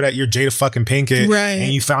on top of that, you're Jada fucking Pinkett,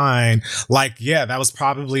 and you find like, that was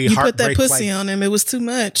probably you put that pussy on him. It was too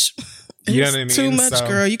much. You know what I mean? Too much,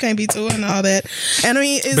 girl. You can't be doing all that. And I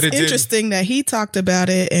mean, it's interesting that he talked about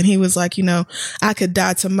it and he was like, you know, I could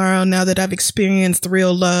die tomorrow now that I've experienced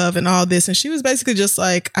real love and all this. And she was basically just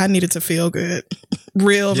like, I needed to feel good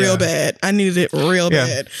real bad. I needed it real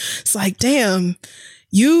bad. It's like, damn,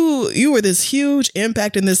 you were this huge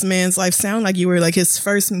impact in this man's life. Sound like you were like his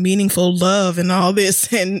first meaningful love and all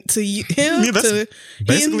this. And to him, to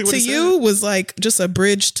you was like just a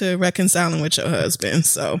bridge to reconciling with your husband.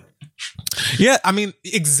 So. Yeah, I mean,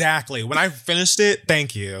 exactly. When I finished it,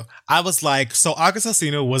 thank you. I was like, so August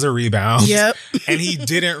Alsina was a rebound. Yep. And he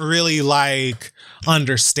didn't really like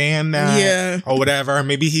understand that or whatever.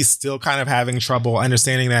 Maybe he's still kind of having trouble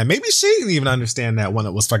understanding that. Maybe she didn't even understand that when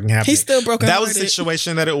it was fucking happening. He's still broken. That was the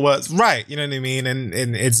situation that it was. Right. You know what I mean? And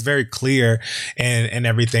it's very clear and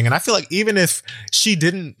everything. And I feel like even if she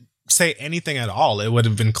didn't say anything at all, it would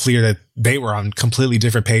have been clear that they were on completely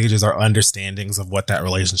different pages or understandings of what that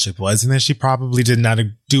relationship was. And then she probably did not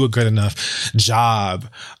do a good enough job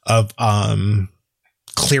of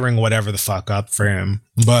clearing whatever the fuck up for him.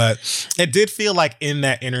 But it did feel like in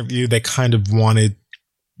that interview, they kind of wanted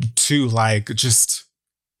to like just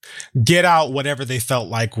get out whatever they felt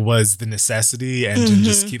like was the necessity and to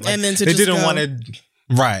just keep like, and then to they just didn't go. want to,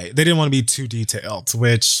 right. They didn't want to be too detailed,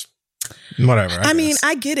 which whatever. I mean,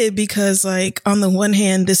 I get it because like on the one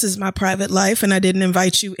hand, this is my private life and I didn't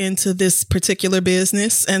invite you into this particular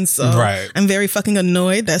business. And so I'm very fucking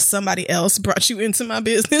annoyed that somebody else brought you into my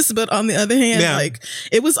business. But on the other hand, like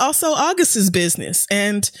it was also August's business.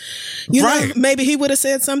 And you know, maybe he would have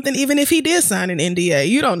said something even if he did sign an NDA.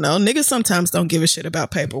 You don't know. Niggas sometimes don't give a shit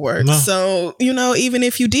about paperwork. No. So, you know, even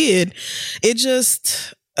if you did, it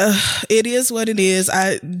just... it is what it is.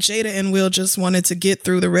 Jada and Will just wanted to get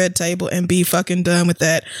through the red table and be fucking done with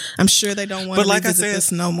that. I'm sure they don't want to revisit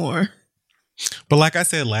this no more. But like I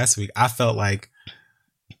said last week, I felt like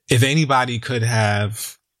if anybody could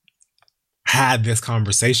have had this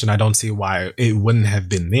conversation, I don't see why it wouldn't have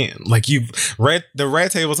been then. Like the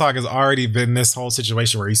red table talk has already been this whole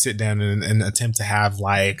situation where you sit down and attempt to have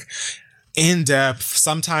like in-depth,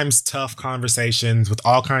 sometimes tough conversations with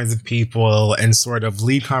all kinds of people and sort of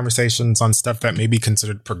lead conversations on stuff that may be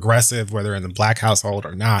considered progressive, whether in the Black household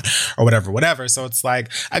or not, or whatever. So it's like,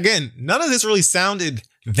 again, none of this really sounded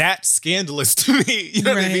that scandalous to me. You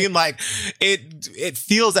know what I mean? Like it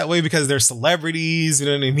feels that way because they're celebrities, you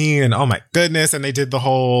know what I mean? And oh my goodness. And they did the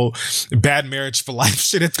whole bad marriage for life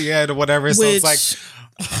shit at the end or whatever. So it's like...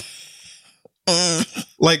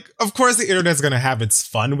 like, of course the internet's gonna have its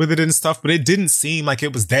fun with it and stuff, but it didn't seem like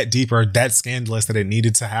it was that deep or that scandalous that it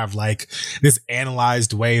needed to have like this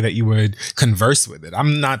analyzed way that you would converse with it.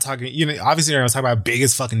 I'm not talking, you know, obviously I'm not talking about how big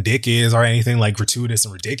his fucking dick is or anything like gratuitous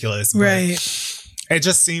and ridiculous, but it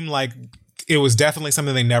just seemed like it was definitely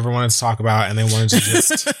something they never wanted to talk about, and they wanted to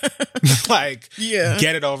just like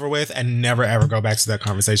get it over with and never ever go back to that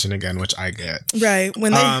conversation again, which I get. Right.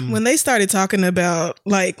 When they started talking about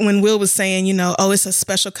like when Will was saying, you know, oh, it's a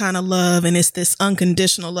special kind of love and it's this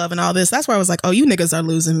unconditional love and all this, that's where I was like, oh, you niggas are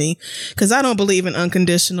losing me, because I don't believe in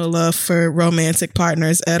unconditional love for romantic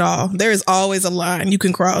partners at all. There is always a line you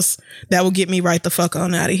can cross that will get me right the fuck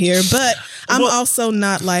on out of here. But I'm also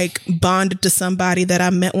not like bonded to somebody that I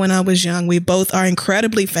met when I was young. We both are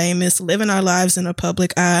incredibly famous, living our lives in a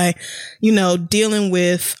public eye, you know, dealing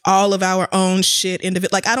with all of our own shit.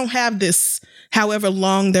 Like, I don't have this, however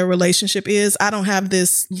long their relationship is, I don't have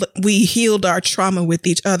this, we healed our trauma with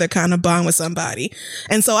each other kind of bond with somebody.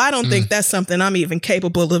 And so I don't think that's something I'm even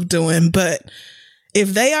capable of doing. But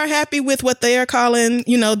if they are happy with what they are calling,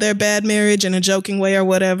 you know, their bad marriage in a joking way or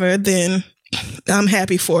whatever, then I'm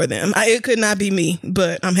happy for them. It could not be me,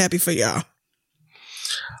 but I'm happy for y'all.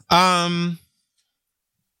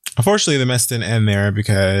 Unfortunately, the mess didn't end there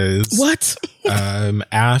because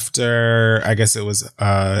after I guess it was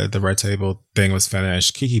the red table thing was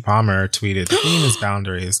finished, Keke Palmer tweeted, "The theme is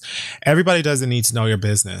boundaries. Everybody doesn't need to know your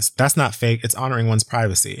business. That's not fake. It's honoring one's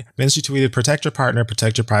privacy." Then she tweeted, "Protect your partner,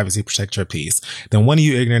 protect your privacy, protect your peace." Then one of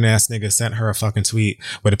you ignorant ass niggas sent her a fucking tweet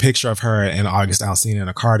with a picture of her and August Alsina in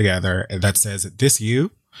a car together that says, "This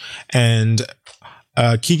you?" And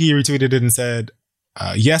Keke retweeted it and said,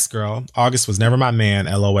 "Yes, girl. August was never my man.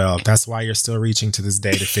 LOL. That's why you're still reaching to this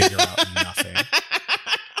day to figure out nothing."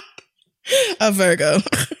 A Virgo.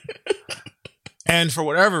 And for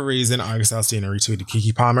whatever reason, August Alsina retweeted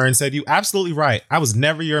Keke Palmer and said, "You absolutely right. I was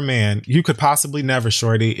never your man. You could possibly never,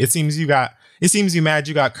 shorty. It seems you mad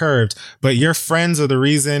you got curved, but your friends are the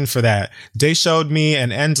reason for that. They showed me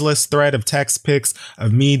an endless thread of text pics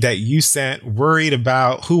of me that you sent, worried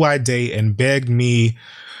about who I date, and begged me."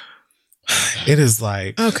 It is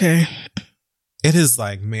like, okay. It is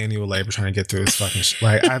like manual labor trying to get through this fucking shit.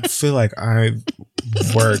 Like, I feel like I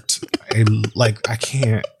worked I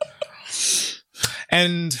can't.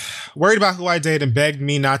 and worried about who I date and begged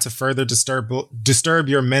me not to further disturb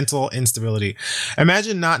your mental instability.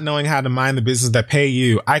 Imagine not knowing how to mind the business that pay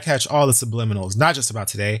you. I catch all the subliminals, not just about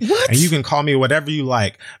today. What? And you can call me whatever you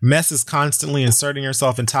like. Mess is constantly inserting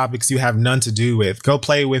yourself in topics you have none to do with. Go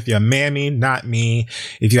play with your mammy, not me.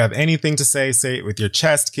 If you have anything to say it with your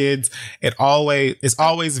chest, kids. It's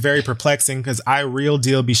always very perplexing because I real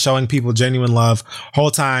deal be showing people genuine love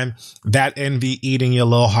whole time. That envy eating your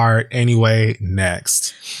little heart anyway.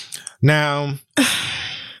 Next. Now,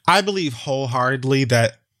 I believe wholeheartedly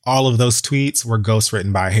that all of those tweets were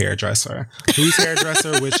ghostwritten by a hairdresser. Whose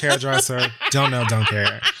hairdresser, which hairdresser, don't know, don't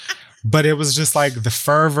care. But it was just like the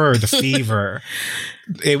fervor, the fever.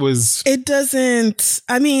 It doesn't,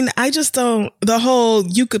 I mean, I just don't, the whole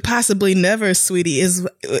you could possibly never, sweetie,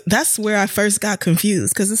 that's where I first got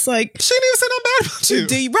confused. Cause it's like, she didn't even say nothing bad about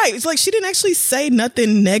you. Right. It's like, she didn't actually say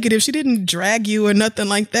nothing negative. She didn't drag you or nothing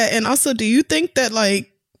like that. And also, do you think that like,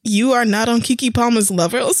 you are not on Keke Palmer's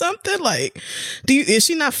lover or something? Like, is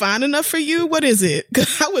she not fine enough for you? What is it?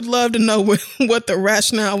 Because I would love to know what the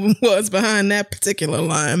rationale was behind that particular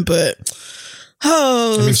line. But,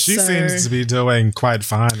 I mean, she seems to be doing quite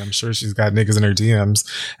fine. I'm sure she's got niggas in her DMs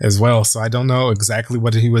as well. So I don't know exactly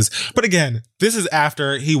what he was. But again, this is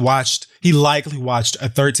after he likely watched a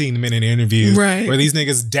 13-minute interview where these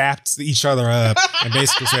niggas dapped each other up and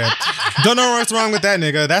basically said, don't know what's wrong with that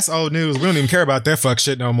nigga. That's old news. We don't even care about that fuck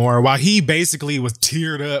shit no more. While he basically was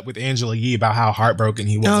teared up with Angela Yee about how heartbroken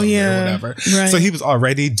he was or whatever. Right. So he was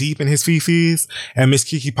already deep in his fifis. And Miss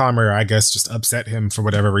Keke Palmer, I guess, just upset him for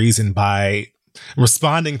whatever reason by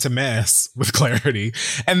responding to mess with clarity.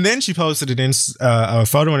 And then she posted a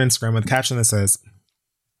photo on Instagram with a caption that says,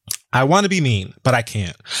 I want to be mean, but I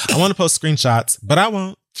can't. I want to post screenshots, but I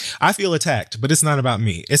won't. I feel attacked, but it's not about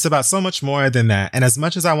me. It's about so much more than that. And as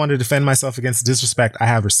much as I want to defend myself against the disrespect I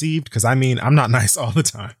have received, because I mean, I'm not nice all the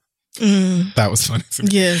time. That was funny to me.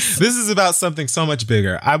 Yes. This is about something so much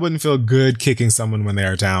bigger. I wouldn't feel good kicking someone when they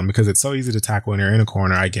are down because it's so easy to tackle when you're in a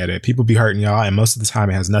corner. I get it. People be hurting y'all, and most of the time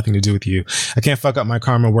it has nothing to do with you. I can't fuck up my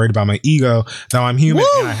karma worried about my ego, though I'm human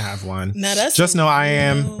and I have one. Now that's just know I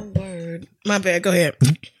am. Word. My bad. Go ahead.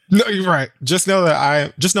 No, you're right. Just know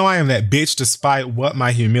I am that bitch despite what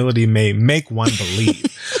my humility may make one believe.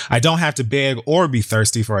 I don't have to beg or be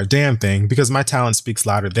thirsty for a damn thing because my talent speaks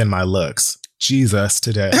louder than my looks. Jesus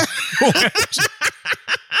today.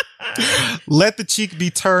 Let the cheek be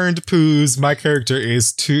turned, poos. My character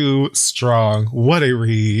is too strong. What a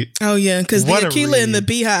read. Oh, yeah, because the Aquila and the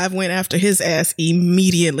Beehive went after his ass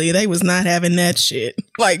immediately. They was not having that shit.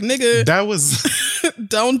 Like, nigga. That was...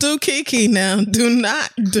 Don't do Keke now. Do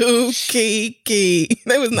not do Keke.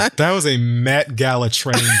 That was a Met Gala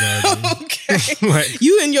train garden. Okay. Like,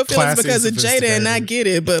 you and your feelings because of Jada, and I get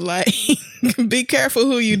it, but like, be careful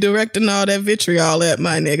who you directing all that vitriol at,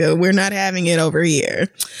 my nigga. We're not having it over here.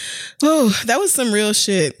 Oh, that was some real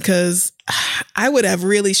shit, because I would have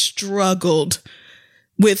really struggled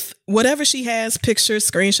with whatever she has, pictures,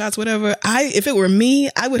 screenshots, whatever. If it were me,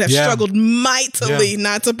 I would have struggled mightily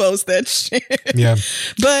not to post that shit. Yeah.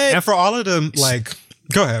 And for all of them, like,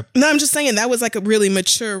 go ahead. No, I'm just saying that was like a really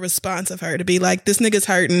mature response of her to be like, this nigga's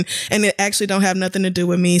hurting and it actually don't have nothing to do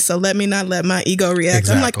with me. So let me not let my ego react.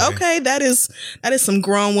 Exactly. I'm like, okay, that is some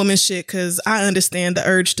grown woman shit. Cause I understand the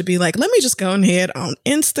urge to be like, let me just go ahead on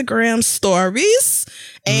Instagram stories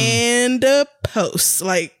and post,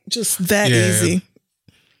 like just that easy.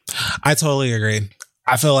 I totally agree.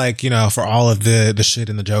 I feel like, you know, for all of the shit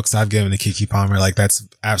and the jokes I've given to Keke Palmer, like that's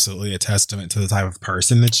absolutely a testament to the type of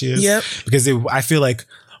person that she is. Yep. Because I feel like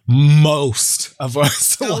most of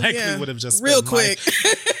us likely would have just real quick.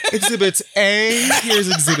 Like, Exhibit A, here's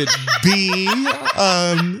Exhibit B.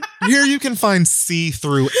 Here you can find C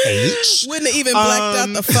through H. Wouldn't have even blacked out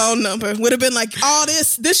the phone number. Would have been like, all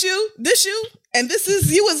this you, and this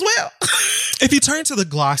is you as well. If you turn to the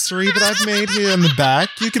glossary that I've made here in the back,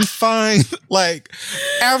 you can find like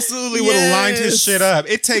absolutely would have lined his shit up.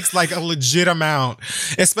 It takes like a legit amount,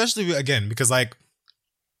 especially again, because like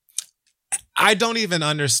I don't even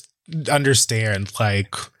understand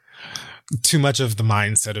like too much of the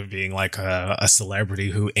mindset of being like a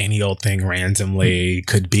celebrity who any old thing randomly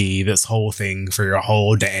could be this whole thing for your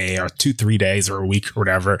whole day or 2-3 days or a week or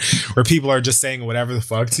whatever, where people are just saying whatever the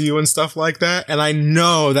fuck to you and stuff like that. And I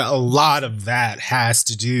know that a lot of that has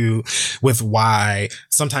to do with why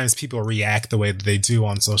sometimes people react the way that they do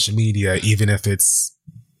on social media, even if it's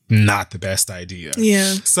not the best idea.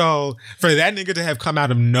 Yeah. So for that nigga to have come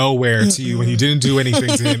out of nowhere to you when you didn't do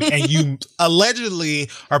anything to him, and you allegedly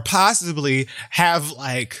or possibly have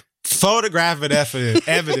like photographic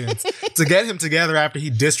evidence to get him together after he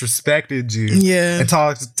disrespected you. Yeah. And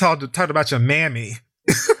talked about your mammy.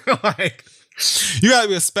 Like, you gotta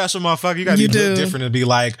be a special motherfucker. You gotta be different and be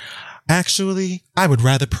like, actually, I would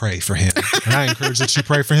rather pray for him. And I encourage that you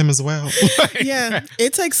pray for him as well. Like, yeah.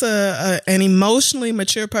 It takes an emotionally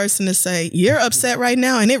mature person to say, you're upset right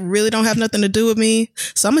now and it really don't have nothing to do with me.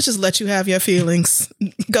 So I'm going to just let you have your feelings.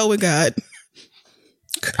 Go with God.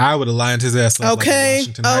 I would have lined his ass up. Okay.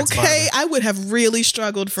 Like okay. I would have really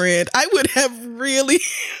struggled, Fred. I would have really.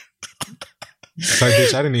 Like,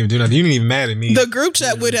 bitch, I didn't even do nothing. You didn't even mad at me. The group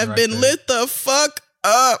chat would have been lit the fuck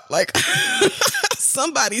up. Like,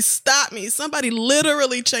 somebody stop me. Somebody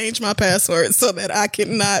literally changed my password so that I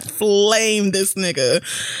cannot flame this nigga.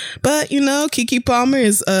 But, you know, Keke Palmer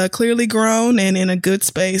is clearly grown and in a good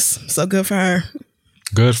space. So good for her.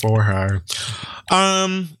 Good for her.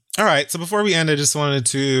 All right. So before we end, I just wanted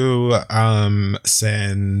to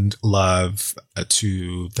send love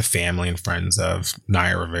to the family and friends of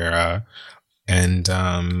Naya Rivera. And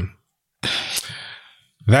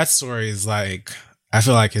that story is like, I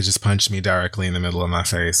feel like it just punched me directly in the middle of my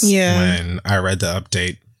face when I read the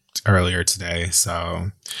update earlier today.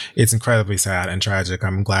 So it's incredibly sad and tragic.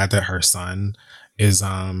 I'm glad that her son is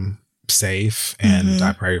safe, and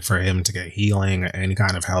I pray for him to get healing or any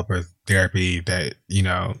kind of help or therapy that, you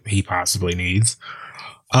know, he possibly needs.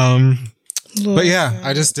 But yeah,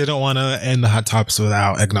 I just didn't want to end the Hot Topics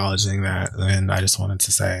without acknowledging that. And I just wanted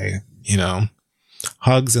to say, you know,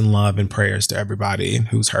 hugs and love and prayers to everybody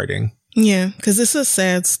who's hurting. Yeah, because it's a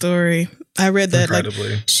sad story. I read that like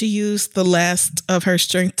she used the last of her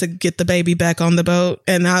strength to get the baby back on the boat,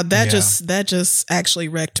 and now that just actually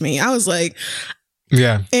wrecked me. I was like,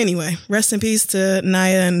 yeah. Anyway, rest in peace to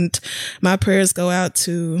Naya, and my prayers go out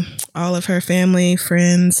to all of her family,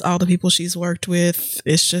 friends, all the people she's worked with.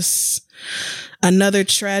 It's just another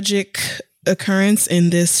tragic occurrence in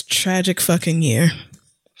this tragic fucking year.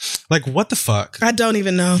 Like, what the fuck? I don't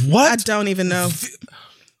even know. What? I don't even know.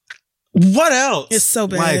 What else? It's so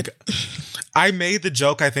bad. Like, I made the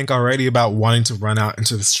joke, I think, already about wanting to run out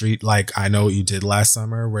into the street like I Know What You Did Last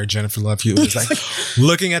Summer, where Jennifer Love Hewitt was like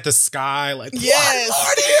looking at the sky like, yes,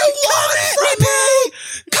 what do you want from me?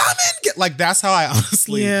 Come and get, like, that's how I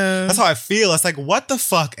honestly, that's how I feel. It's like, what the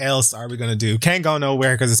fuck else are we gonna do? Can't go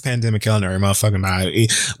nowhere because it's pandemic killing every motherfucking body.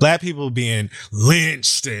 Black people being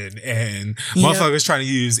lynched and motherfuckers trying to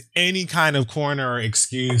use any kind of corner or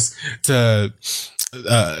excuse to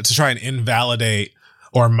try and invalidate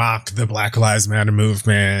or mock the Black Lives Matter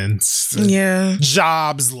movement. Yeah.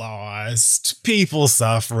 Jobs lost, people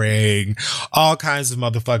suffering, all kinds of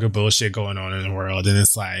motherfucking bullshit going on in the world. And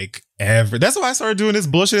it's like, that's why I started doing this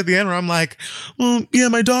bullshit at the end where I'm like, well, yeah,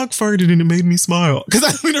 my dog farted and it made me smile. Because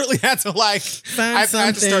I literally had to like, I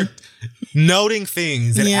had to start noting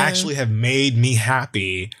things that actually have made me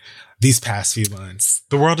happy these past few months.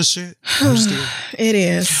 The world is shit. It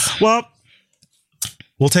is. Well,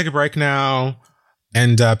 we'll take a break now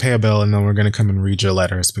and pay a bill, and then we're going to come and read your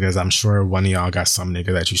letters because I'm sure one of y'all got some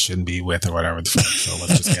nigga that you shouldn't be with or whatever the fuck. So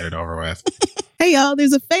let's just get it over with. Hey, y'all,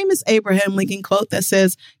 there's a famous Abraham Lincoln quote that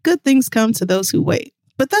says, good things come to those who wait.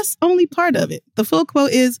 But that's only part of it. The full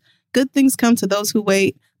quote is, good things come to those who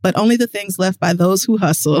wait, but only the things left by those who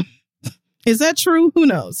hustle. Is that true? Who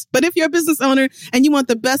knows? But if you're a business owner and you want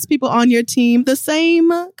the best people on your team, the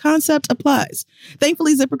same concept applies.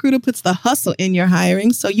 Thankfully, ZipRecruiter puts the hustle in your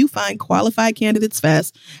hiring so you find qualified candidates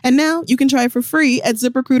fast. And now you can try it for free at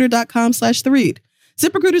ZipRecruiter.com/theread.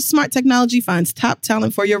 ZipRecruiter's smart technology finds top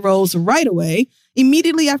talent for your roles right away.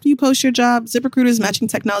 Immediately after you post your job, ZipRecruiter's matching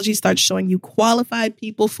technology starts showing you qualified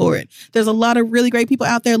people for it. There's a lot of really great people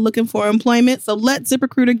out there looking for employment, so let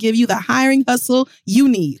ZipRecruiter give you the hiring hustle you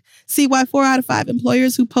need. See why 4 out of 5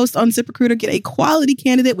 employers who post on ZipRecruiter get a quality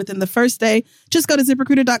candidate within the first day. Just go to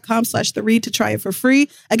ZipRecruiter.com/theread to try it for free.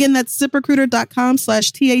 Again, that's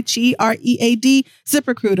ZipRecruiter.com/THEREAD.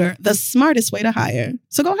 ZipRecruiter, the smartest way to hire.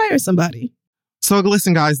 So go hire somebody. So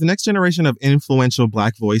listen, guys, the next generation of influential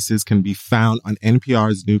Black voices can be found on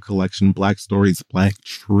NPR's new collection, Black Stories, Black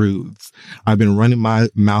Truths. I've been running my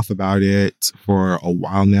mouth about it for a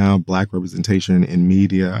while now. Black representation in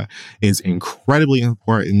media is incredibly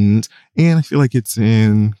important, and I feel like it's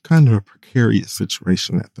in kind of a precarious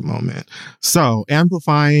situation at the moment. So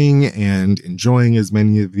amplifying and enjoying as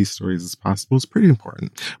many of these stories as possible is pretty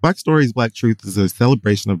important. Black Stories, Black Truth is a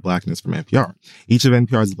celebration of Blackness from NPR. Each of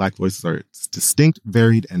NPR's Black voices are distinct,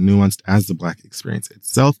 varied, and nuanced as the Black experience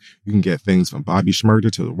itself. You can get things from Bobby Shmurda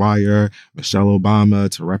to The Wire, Michelle Obama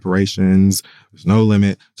to reparations. There's no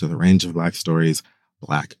limit to the range of Black stories,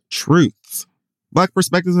 Black truths. Black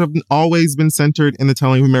perspectives have always been centered in the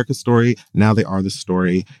telling of America's story. Now they are the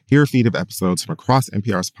story. Hear a feed of episodes from across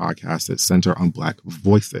NPR's podcasts that center on Black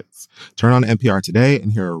voices. Turn on NPR today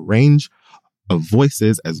and hear a range of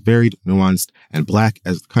voices as varied, nuanced, and Black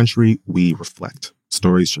as the country we reflect.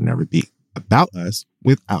 Stories should never be about us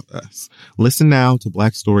without us. Listen now to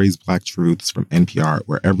Black Stories, Black Truths from NPR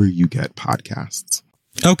wherever you get podcasts.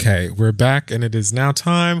 Okay, we're back, and it is now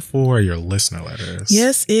time for your listener letters.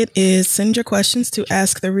 Yes, it is. Send your questions to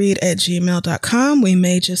asktheread@gmail.com. We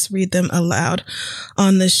may just read them aloud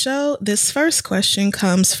on the show. This first question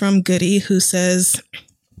comes from Goody, who says,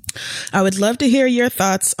 I would love to hear your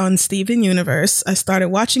thoughts on Steven Universe. I started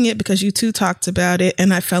watching it because you two talked about it,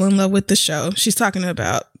 and I fell in love with the show.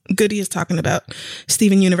 Goody is talking about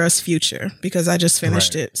Steven Universe Future because I just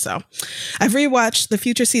finished it. So I've rewatched the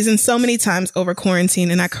Future season so many times over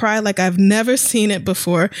quarantine, and I cry like I've never seen it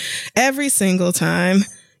before every single time.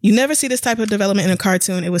 You never see this type of development in a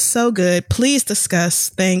cartoon. It was so good. Please discuss.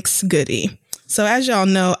 Thanks, Goody. So as y'all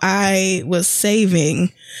know, I was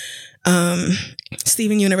saving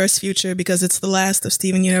Steven Universe Future because it's the last of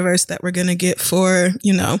Steven Universe that we're going to get for,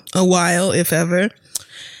 a while, if ever.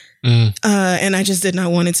 And I just did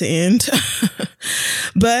not want it to end.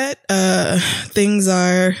 But things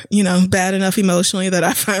are, bad enough emotionally that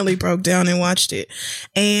I finally broke down and watched it.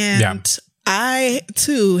 And I,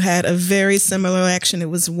 too, had a very similar reaction. It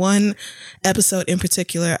was one episode in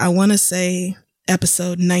particular. I want to say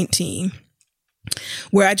episode 19.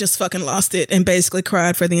 Where I just fucking lost it and basically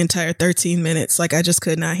cried for the entire 13 minutes. Like, I just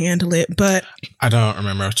could not handle it. But I don't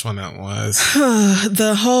remember which one that was.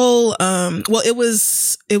 The whole, it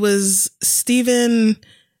was Steven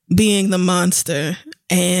being the monster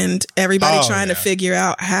and everybody trying to figure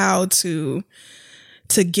out how to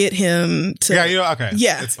get him to. Yeah, okay.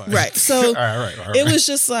 Yeah, it's fine. Right. So all right. It was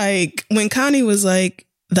just like when Connie was like,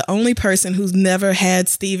 the only person who's never had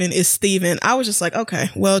Steven is Steven. I was just like, okay,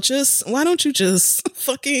 well, why don't you just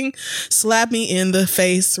fucking slap me in the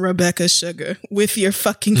face, Rebecca Sugar, with your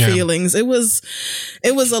fucking feelings. It was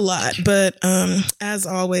a lot, but as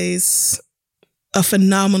always, a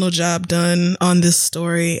phenomenal job done on this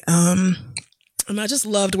story. And I just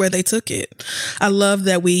loved where they took it. I love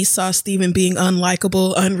that we saw Steven being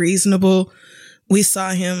unlikable, unreasonable. We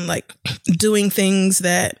saw him like doing things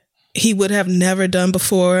that he would have never done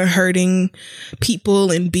before, hurting people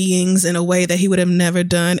and beings in a way that he would have never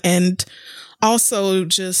done. And also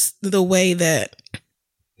just the way that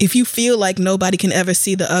if you feel like nobody can ever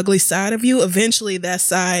see the ugly side of you, eventually that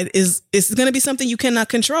side is going to be something you cannot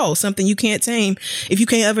control, something you can't tame if you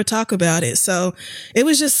can't ever talk about it. So it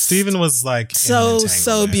was just Steven was like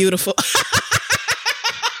so beautiful.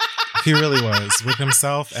 He really was, with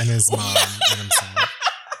himself and his mom and himself.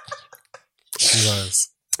 He was.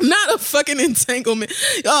 Not a fucking entanglement.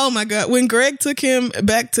 Oh my God. When Greg took him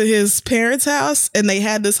back to his parents' house and they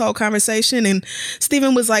had this whole conversation and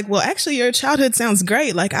Steven was like, well, actually your childhood sounds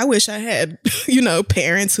great. Like, I wish I had,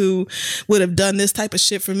 parents who would have done this type of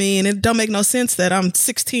shit for me. And it don't make no sense that I'm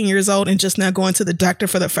 16 years old and just now going to the doctor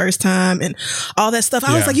for the first time and all that stuff.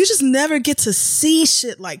 I was like, you just never get to see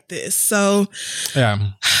shit like this. So,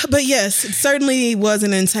 but yes, it certainly was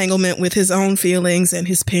an entanglement with his own feelings and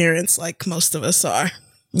his parents, like most of us are.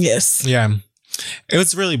 Yes. Yeah. It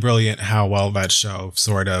was really brilliant how well that show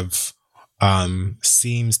sort of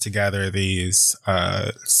seams together these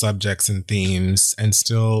subjects and themes and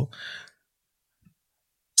still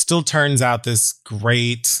turns out this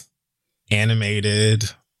great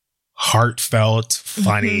animated, heartfelt,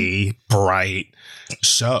 funny, bright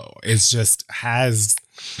show. It just has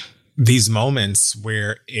these moments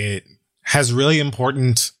where it has really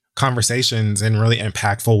important conversations in really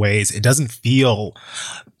impactful ways. It doesn't feel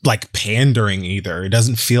like pandering either. It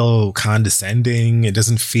doesn't feel condescending. It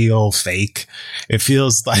doesn't feel fake. It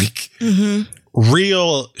feels like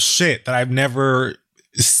real shit that I've never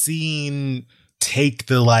seen take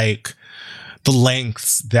the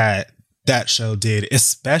lengths that show did,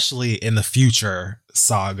 especially in the Future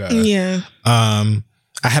saga. Yeah. I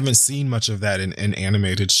haven't seen much of that in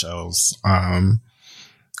animated shows.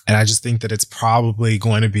 And I just think that it's probably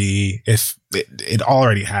going to be, if it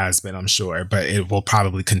already has been, I'm sure, but it will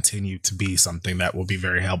probably continue to be something that will be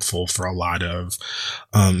very helpful for a lot of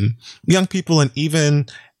young people and even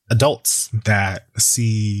adults that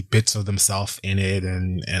see bits of themselves in it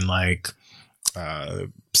and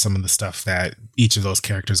some of the stuff that each of those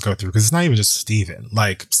characters go through. Because it's not even just Steven.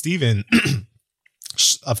 Like, Steven,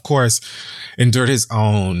 of course, endured his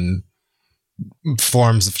own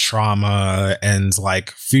forms of trauma, and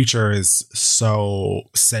Future is so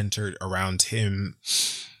centered around him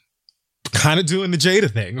kind of doing the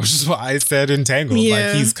Jada thing, which is what I said in Tangled. Yeah.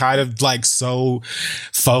 Like, he's kind of like so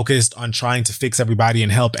focused on trying to fix everybody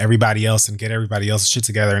and help everybody else and get everybody else's shit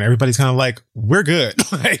together. And everybody's kind of like, we're good.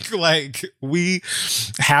 like we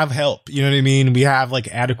have help. You know what I mean? We have like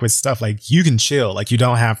adequate stuff. Like, you can chill. Like, you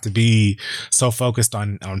don't have to be so focused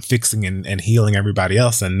on fixing and healing everybody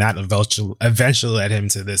else. And that eventually led him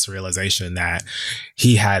to this realization that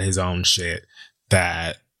he had his own shit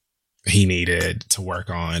that he needed to work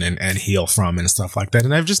on and heal from and stuff like that.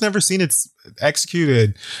 And I've just never seen it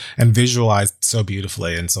executed and visualized so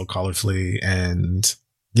beautifully and so colorfully. And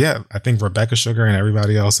yeah, I think Rebecca Sugar and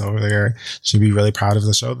everybody else over there should be really proud of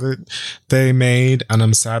the show that they made. And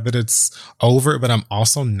I'm sad that it's over, but I'm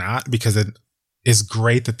also not, because it is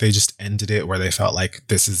great that they just ended it where they felt like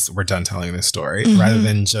we're done telling this story, rather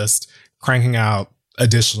than just cranking out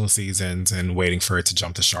additional seasons and waiting for it to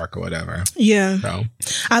jump the shark or whatever. Yeah. So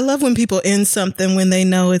I love when people end something when they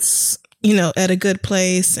know it's, at a good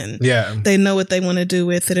place and they know what they want to do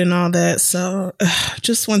with it and all that. So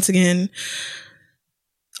just once again,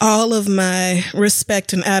 all of my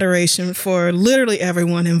respect and adoration for literally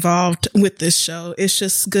everyone involved with this show. It's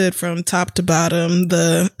just good from top to bottom.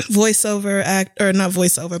 The the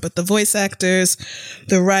voice actors,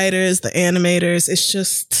 the writers, the animators. It's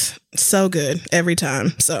just so good every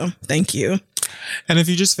time. So thank you. And if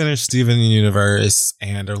you just finished Steven Universe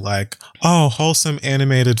and are like, oh, wholesome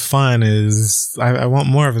animated fun I want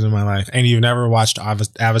more of it in my life, and you've never watched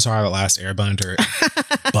Avatar: The Last Airbender,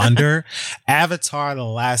 Avatar: The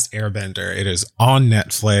Last Airbender, it is on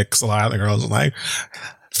Netflix. A lot of the girls are like,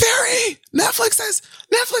 Fairy, Netflix has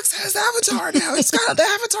Avatar now. It's got the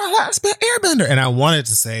Avatar: Last Airbender. And I wanted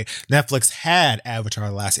to say Netflix had Avatar: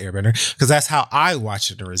 The Last Airbender because that's how I watched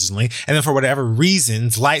it originally. And then for whatever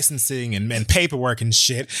reasons, licensing and paperwork and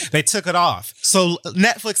shit, they took it off. So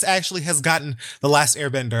Netflix actually has gotten The Last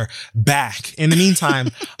Airbender back. In the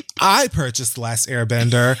meantime, I purchased The Last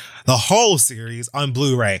Airbender, the whole series, on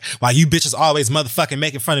Blu-ray, while you bitches always motherfucking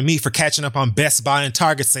making fun of me for catching up on Best Buy and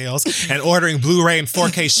Target sales and ordering Blu-ray and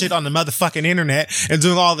 4K shit on the motherfucking internet and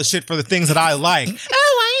doing all the shit for the things that I like. Oh,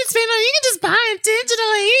 why you spend on? You can just buy it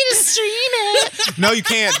digitally. You just stream it. No, you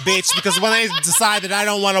can't, bitch, because when they decide that they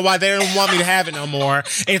don't want me to have it no more,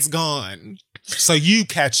 it's gone. So you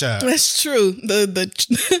catch up. That's true.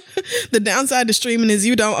 The downside to streaming is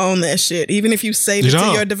you don't own that shit. Even if you save it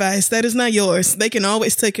to your device, that is not yours. They can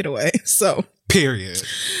always take it away. So period.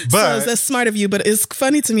 But so that's smart of you. But it's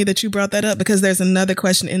funny to me that you brought that up because there's another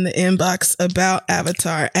question in the inbox about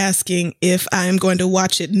Avatar asking if I am going to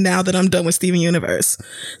watch it now that I'm done with Steven Universe.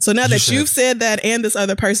 So now that you've said that and this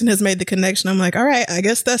other person has made the connection, I'm like, all right, I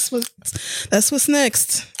guess that's what's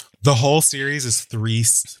next. The whole series is three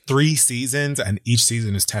seasons, and each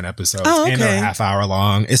season is 10 episodes. Oh, okay. And they're a half hour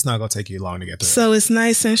long. It's not going to take you long to get through. So it's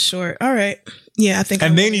nice and short. All right. Yeah, I think.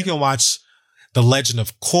 And then you can watch The Legend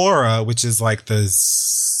of Korra, which is like the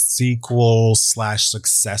sequel /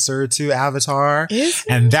 successor to Avatar. Is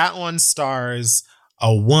it? And that one stars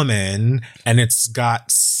a woman, and it's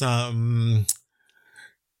got some,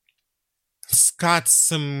 I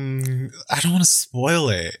don't want to spoil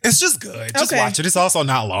it. It's just good. Just watch it. It's also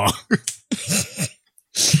not long.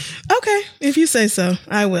 Okay. If you say so,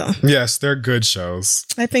 I will. Yes, they're good shows.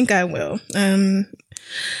 I think I will.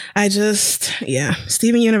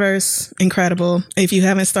 Steven Universe, incredible. If you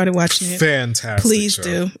haven't started watching it, fantastic. Please show.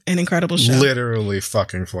 do. An incredible show. Literally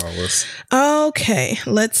fucking flawless. Okay,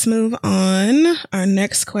 let's move on. Our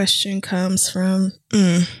next question comes from,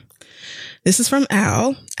 this is from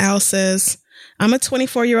Al. Al says, I'm a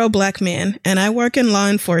 24-year-old black man and I work in law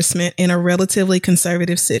enforcement in a relatively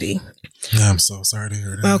conservative city. I'm so sorry to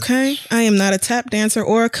hear that. Okay. I am not a tap dancer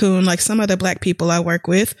or a coon like some other black people I work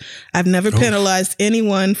with. I've never penalized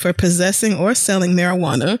anyone for possessing or selling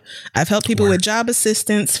marijuana. I've helped people with job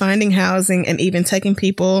assistance, finding housing, and even taking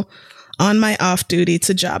people on my off duty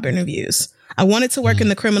to job interviews. I wanted to work in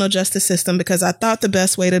the criminal justice system because I thought the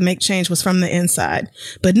best way to make change was from the inside.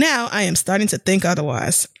 But now I am starting to think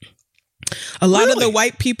otherwise. A lot of the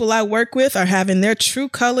white people I work with are having their true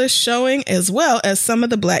colors showing, as well as some of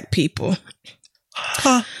the black people.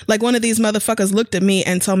 Huh. Like one of these motherfuckers looked at me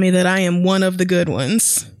and told me that I am one of the good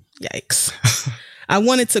ones. Yikes. I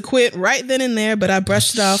wanted to quit right then and there, but I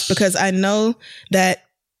brushed it off because I know that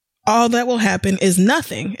all that will happen is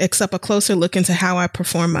nothing except a closer look into how I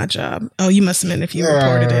perform my job. Oh, you must have meant if you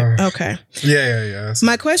reported it. Okay. Yeah.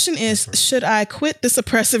 My question is, should I quit this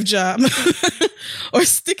oppressive job or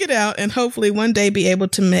stick it out and hopefully one day be able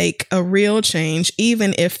to make a real change,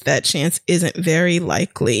 even if that chance isn't very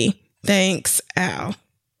likely? Thanks, Al.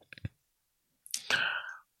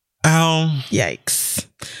 Al. Yikes.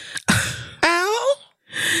 Al?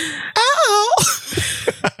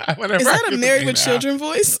 Whenever Is that a Married with Children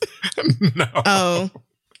voice? No. Oh.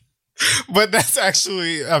 But that's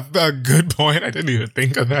actually a good point. I didn't even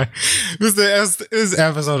think of that. It was this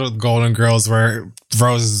episode of Golden Girls where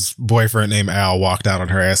Rose's boyfriend named Al walked out on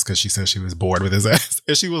her ass because she said she was bored with his ass.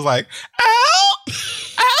 And she was like, Al!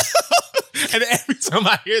 Al! And every time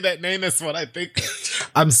I hear that name, that's what I think.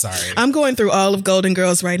 I'm sorry. I'm going through all of Golden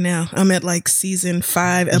Girls right now. I'm at like season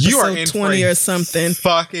 5, episode 20 or something.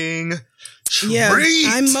 Fucking treat. Yeah,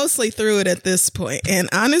 I'm mostly through it at this point. And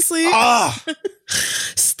honestly,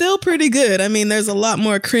 still pretty good. I mean, there's a lot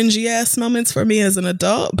more cringy ass moments for me as an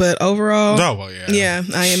adult, but overall, yeah,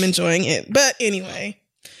 I am enjoying it. But anyway,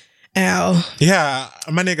 Al. Yeah,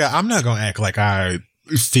 my nigga, I'm not going to act like I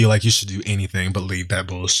feel like you should do anything but leave that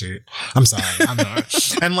bullshit. I'm sorry, I'm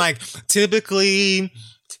not. And like, typically,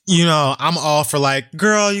 you know, I'm all for like,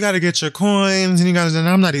 girl, you got to get your coins and you got to, and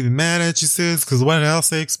I'm not even mad at you, sis, because what else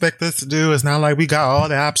they expect us to do? It's not like we got all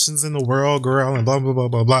the options in the world, girl, and blah, blah, blah,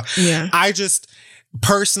 blah, blah. Yeah. I just,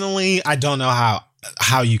 personally, I don't know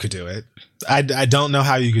how you could do it. I don't know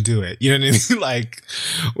how you could do it. You know what I mean? Like,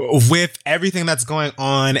 with everything that's going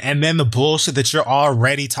on and then the bullshit that you're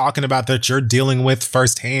already talking about that you're dealing with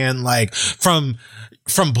firsthand, like from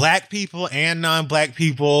black people and non-black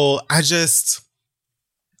people, I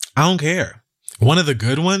don't care. One of the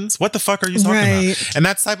good ones? What the fuck are you talking about? And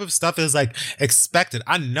that type of stuff is like expected.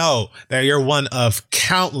 I know that you're one of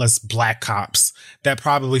countless black cops that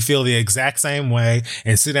probably feel the exact same way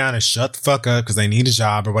and sit down and shut the fuck up because they need a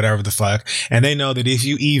job or whatever the fuck. And they know that if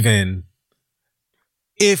you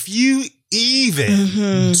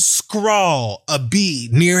even scrawl a B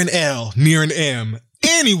near an L, near an M,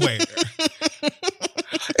 anywhere,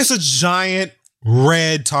 it's a giant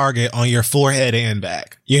red target on your forehead and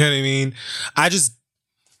back. You know what I mean? I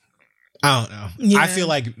don't know. Yeah. I feel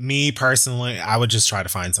like me personally, I would just try to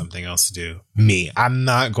find something else to do. I'm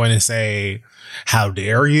not going to say, how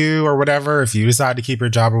dare you or whatever, if you decide to keep your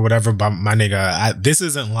job or whatever, but my nigga, this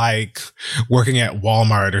isn't like working at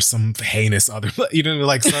Walmart or some heinous other, you know,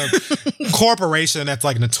 like some corporation that's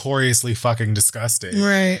like notoriously fucking disgusting.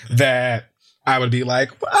 Right. That I would be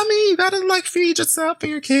like, well, I mean, you gotta like feed yourself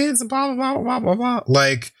and your kids and blah, blah, blah, blah, blah, blah.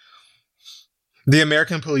 Like, the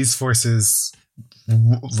American police force is,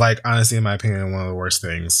 like, honestly, in my opinion, one of the worst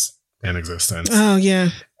things in existence. Oh, yeah.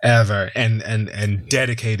 Ever. And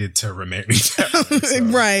dedicated to remaining that way, so.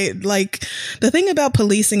 Right. Like, the thing about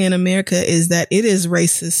policing in America is that it is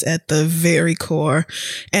racist at the very core.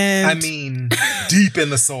 And I mean, deep in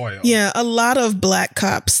the soil. Yeah. A lot of black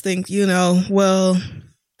cops think, you know, well,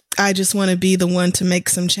 I just want to be the one to make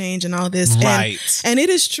some change and all this. Right. And it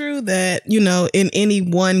is true that, you know, in any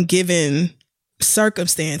one given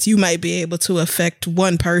circumstance, you might be able to affect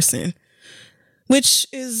one person, which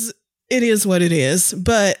is, it is what it is.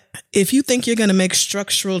 But if you think you're going to make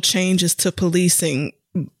structural changes to policing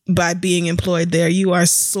by being employed there, you are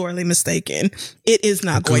sorely mistaken. It is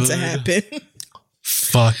not going to happen.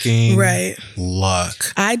 Fucking right.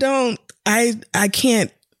 Luck. I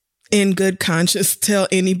can't in good conscience tell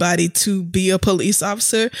anybody to be a police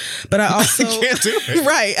officer, but I also can't do it.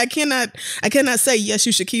 Right. I cannot say, yes,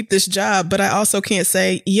 you should keep this job, but I also can't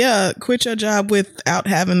say, yeah, quit your job without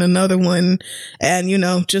having another one and, you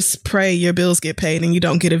know, just pray your bills get paid and you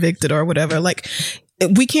don't get evicted or whatever. Like,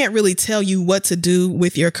 we can't really tell you what to do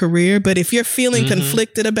with your career, but if you're feeling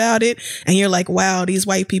conflicted about it and you're like, wow, these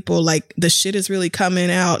white people, like, the shit is really coming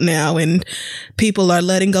out now and people are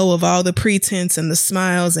letting go of all the pretense and the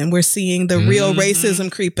smiles and we're seeing the real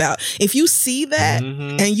racism creep out. If you see that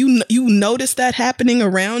and you notice that happening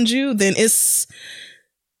around you, then it's,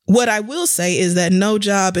 what I will say is that no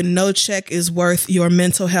job and no check is worth your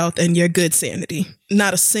mental health and your good sanity.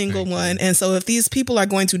 Not a single one. And so if these people are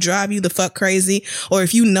going to drive you the fuck crazy, or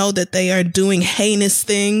if you know that they are doing heinous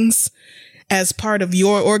things as part of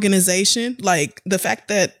your organization, like the fact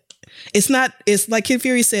that it's like Kid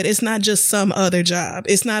Fury said, it's not just some other job.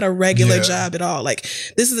 It's not a regular job at all. Like,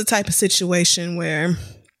 this is the type of situation where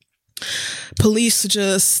police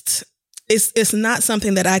just, it's not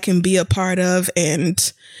something that I can be a part of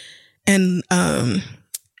and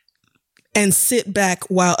sit back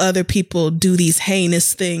while other people do these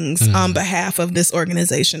heinous things on behalf of this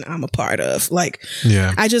organization I'm a part of. Like,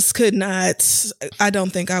 I just could not, I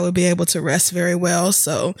don't think I would be able to rest very well.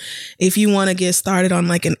 So if you want to get started on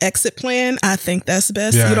like an exit plan, I think that's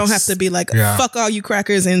best. You don't have to be like, fuck all you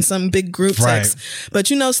crackers in some big group text, but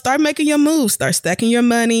you know, start making your moves, start stacking your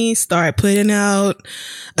money, start putting out,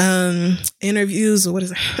 interviews or what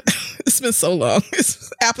is it? It's been so long.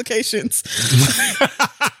 It's applications.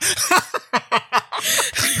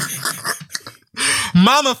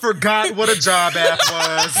 Mama forgot what a job app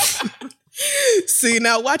was. See,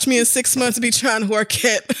 now watch me in 6 months be trying to work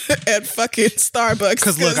at fucking Starbucks.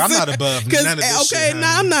 Because look, I'm not above none of this shit. Okay,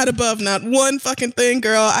 now I'm not above not one fucking thing,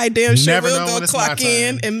 girl. I damn sure Never will know go clock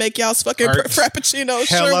in and make y'all's fucking frappuccino.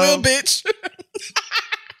 Hello? Sure will, bitch.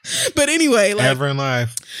 But anyway, like, ever in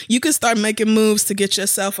life, you can start making moves to get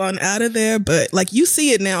yourself on out of there. But like, you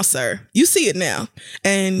see it now, sir. You see it now.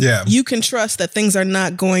 And you can trust that things are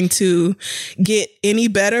not going to get any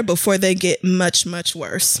better before they get much, much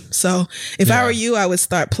worse. So if I were you, I would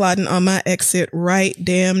start plotting on my exit right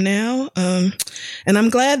damn now. And I'm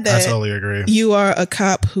glad that I totally agree. You are a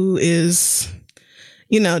cop who is,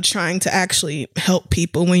 you know, trying to actually help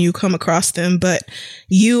people when you come across them. But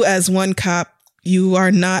you as one cop, you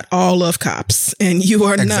are not all of cops, and you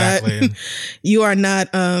are not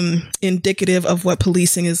indicative of what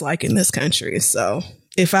policing is like in this country. So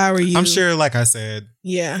if I were you, I'm sure, like I said,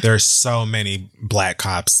 there's so many black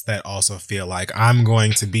cops that also feel like I'm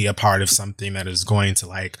going to be a part of something that is going to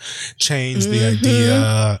like change the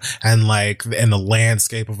idea and like in the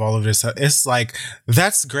landscape of all of this. It's like,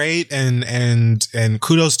 that's great. And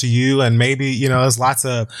kudos to you. And maybe, you know, there's lots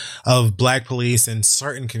of black police in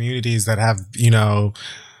certain communities that have, you know,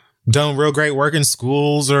 done real great work in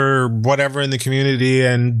schools or whatever in the community,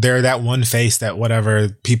 and they're that one face that whatever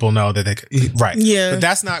people know that they right. Yeah. But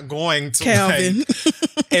that's not going to Calvin. Like,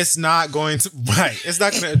 it's not going to it's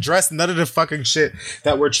not going to address none of the fucking shit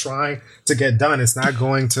that we're trying to get done. It's not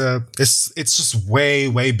going to it's just way,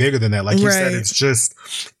 way bigger than that. Like you said, it's just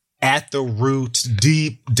at the root,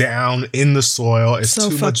 deep down in the soil. It's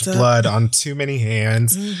so too much blood on too many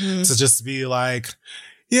hands to just be like,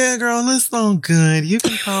 yeah, girl, this all good. You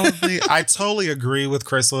can probably. I totally agree with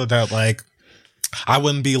Crystal that like I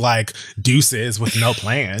wouldn't be like deuces with no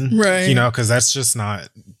plan, right? You know, because that's just not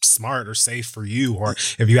smart or safe for you. Or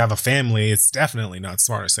if you have a family, it's definitely not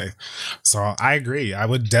smart or safe. So I agree. I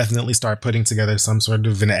would definitely start putting together some sort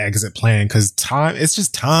of an exit plan, because it's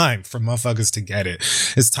just time for motherfuckers to get it.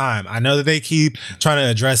 It's time. I know that they keep trying to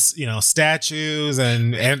address, you know, statues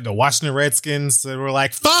and the Washington Redskins that were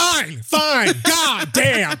like, fine, god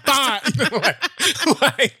damn, fine.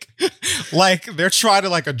 like they're trying to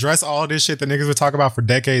like address all this shit that niggas would talk about for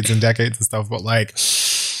decades and decades and stuff. But like,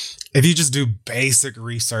 if you just do basic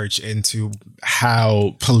research into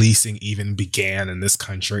how policing even began in this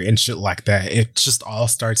country and shit like that, it just all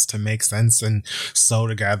starts to make sense and sew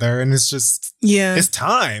together. And it's just, it's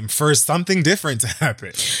time for something different to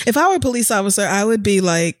happen. If I were a police officer, I would be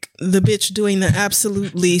like the bitch doing the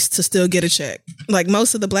absolute least to still get a check. Like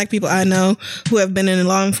most of the black people I know who have been in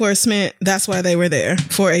law enforcement, that's why they were there,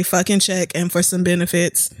 for a fucking check and for some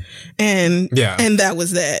benefits. And that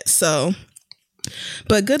was that. So,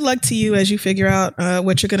 but good luck to you as you figure out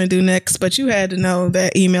what you're going to do next. But you had to know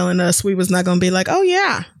that emailing us, we was not going to be like, oh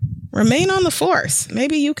yeah, remain on the force.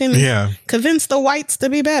 Maybe you can convince the whites to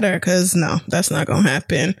be better. Because no, that's not going to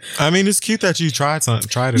happen. I mean, it's cute that you tried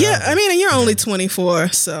it. Yeah, I mean, and you're only 24,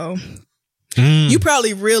 so you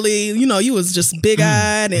probably really, you know, you was just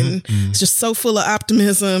big-eyed and just so full of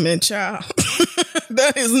optimism, and child,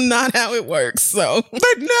 that is not how it works. So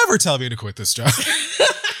they'd never tell me to quit this job.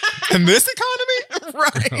 In this economy?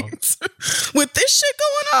 Right. With this shit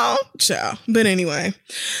going on? Ciao. But anyway.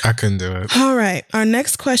 I couldn't do it. All right. Our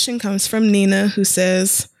next question comes from Nina, who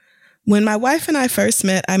says, when my wife and I first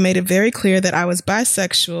met, I made it very clear that I was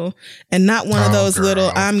bisexual and not one of those little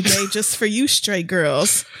I'm gay just for you straight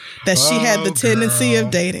girls that she had the tendency of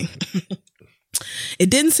dating. It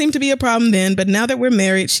didn't seem to be a problem then, but now that we're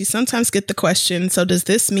married, she sometimes gets the question, so does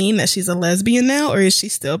this mean that she's a lesbian now, or is she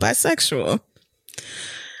still bisexual?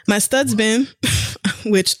 My studsman,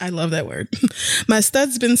 which I love that word. My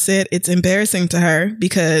studsman said it's embarrassing to her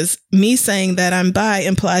because me saying that I'm bi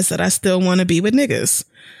implies that I still want to be with niggas.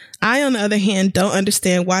 I, on the other hand, don't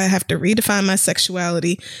understand why I have to redefine my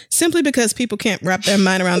sexuality simply because people can't wrap their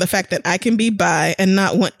mind around the fact that I can be bi and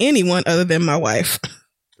not want anyone other than my wife.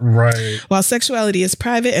 Right. While sexuality is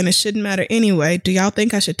private and it shouldn't matter anyway, do y'all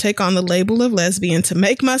think I should take on the label of lesbian to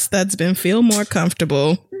make my studsman feel more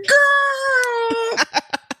comfortable? Girl!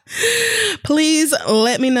 Please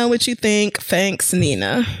let me know what you think. Thanks,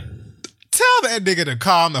 Nina. Tell that nigga to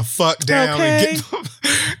calm the fuck down and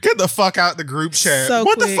get the fuck out the group chat. So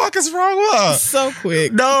what quick. The fuck is wrong with her? So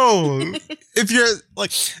quick. No. If you're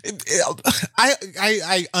like,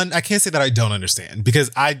 I can't say that I don't understand,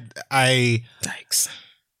 because I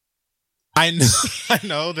I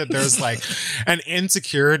know that there's like an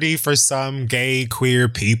insecurity for some gay, queer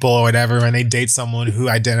people or whatever when they date someone who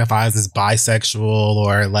identifies as bisexual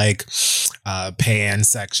or like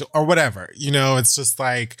pansexual or whatever. You know, it's just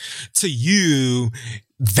like, to you,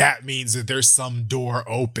 that means that there's some door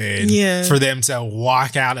open for them to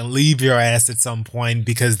walk out and leave your ass at some point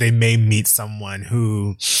because they may meet someone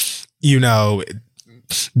who, you know,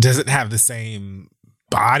 doesn't have the same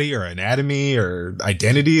body or anatomy or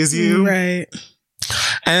identity as you. Right.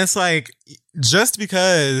 And it's like, just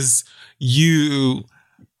because you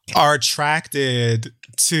are attracted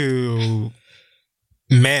to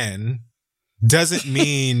men doesn't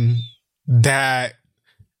mean that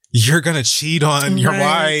you're going to cheat on your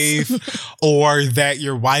wife, or that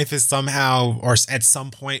your wife is somehow or at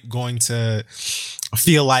some point going to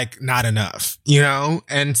feel like not enough, you know?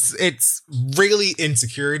 And it's really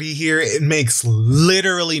insecurity here. It makes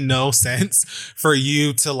literally no sense for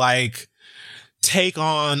you to like take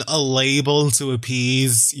on a label to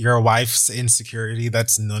appease your wife's insecurity.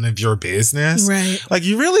 That's none of your business. Right. Like,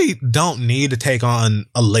 you really don't need to take on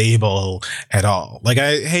a label at all. Like,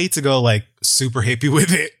 I hate to go like super hippie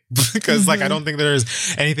with it because like, I don't think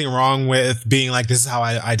there's anything wrong with being like, this is how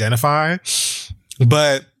I identify,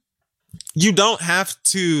 but you don't have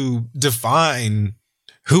to define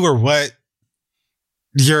who or what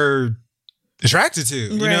you're attracted to.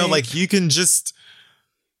 You know, like, you can just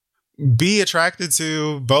be attracted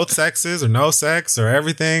to both sexes or no sex or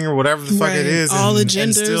everything or whatever the fuck it is. All the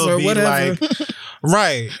genders or whatever.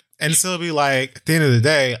 Right. And still be like, at the end of the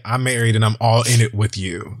day, I'm married and I'm all in it with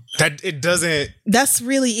you. That it doesn't. That's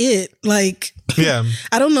really it. Like, yeah.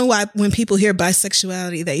 I don't know why when people hear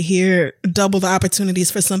bisexuality, they hear double the opportunities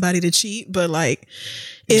for somebody to cheat. But like,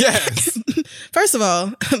 yes. First of all,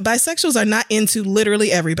 bisexuals are not into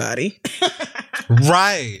literally everybody.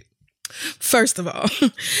 Right. First of all.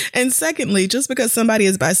 And secondly, just because somebody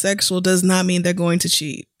is bisexual does not mean they're going to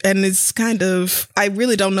cheat. And it's kind of, I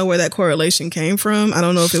really don't know where that correlation came from. I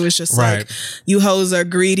don't know if it was just like, you hoes are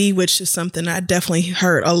greedy, which is something I definitely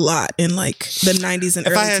heard a lot in like the 90s and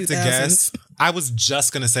early 2000s. If I had to guess, I was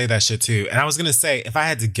just going to say that shit too. And I was going to say, if I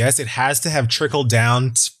had to guess, it has to have trickled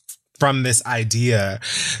down from this idea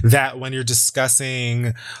that when you're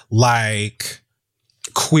discussing like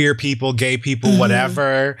queer people, gay people,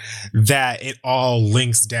 whatever, that it all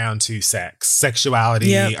links down to sex,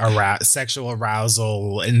 sexuality, sexual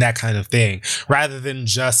arousal, and that kind of thing, rather than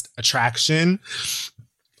just attraction.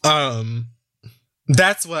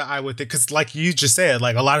 That's what I would think. Because like you just said,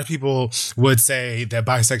 like a lot of people would say that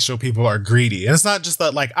bisexual people are greedy. And it's not just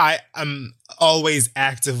that like I'm always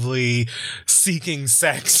actively seeking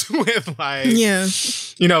sex with like,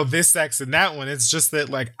 you know, this sex and that one. It's just that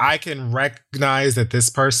like I can recognize that this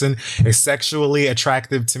person is sexually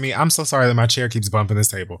attractive to me. I'm so sorry that my chair keeps bumping this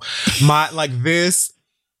table. My like this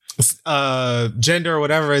gender or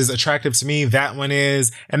whatever is attractive to me, that one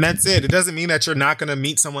is, and that's it. It doesn't mean that you're not going to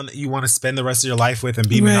meet someone that you want to spend the rest of your life with and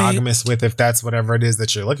be monogamous with if that's whatever it is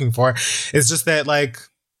that you're looking for. It's just that like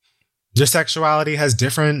your sexuality has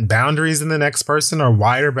different boundaries than the next person, or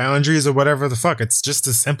wider boundaries, or whatever the fuck. It's just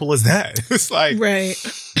as simple as that. It's like,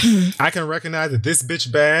 I can recognize that this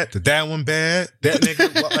bitch bad, that one bad, that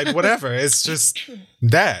nigga, like whatever. It's just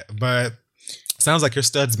that. But sounds like your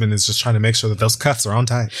studsman is just trying to make sure that those cuffs are on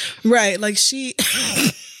tight. Right. Like she's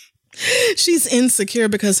insecure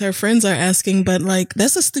because her friends are asking, but like,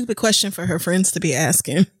 that's a stupid question for her friends to be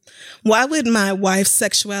asking. Why would my wife's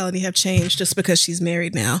sexuality have changed just because she's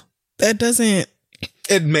married now? That doesn't.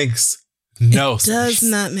 It makes no sense. It does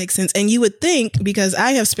not make sense. And you would think, because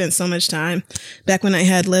I have spent so much time back when I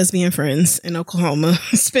had lesbian friends in Oklahoma,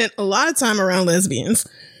 spent a lot of time around lesbians.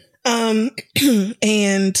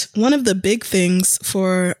 And one of the big things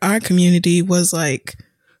for our community was like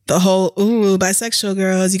the whole, bisexual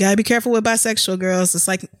girls, you gotta be careful with bisexual girls. It's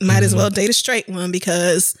like, might as well date a straight one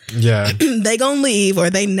because they gonna leave,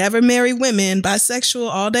 or they never marry women, bisexual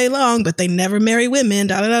all day long, but they never marry women,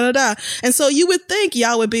 da da da da da. And so you would think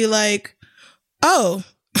y'all would be like, oh,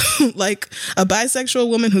 like a bisexual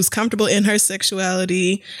woman who's comfortable in her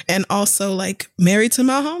sexuality and also like married to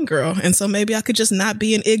my homegirl. And so maybe I could just not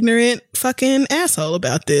be an ignorant fucking asshole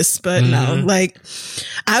about this. But no, like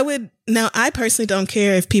I personally don't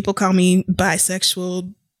care if people call me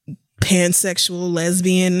bisexual, pansexual,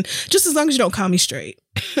 lesbian, just as long as you don't call me straight.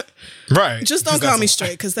 Right. Just don't call me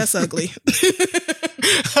straight, because that's ugly.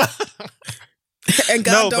 And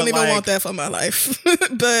God don't even want that for my life.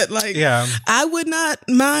 But like, I would not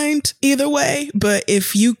mind either way. But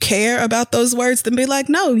if you care about those words, then be like,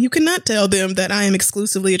 no, you cannot tell them that I am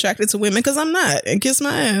exclusively attracted to women, because I'm not, and kiss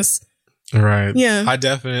my ass. Right. Yeah. I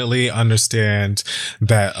definitely understand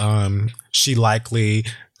that she likely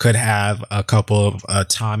could have a couple of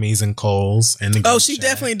Tommies and Coles in the she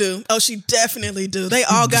definitely do. Oh, she definitely do. They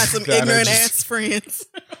all got some ignorant ass friends.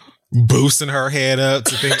 Boosting her head up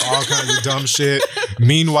to think all kinds of dumb shit.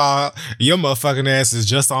 Meanwhile, your motherfucking ass is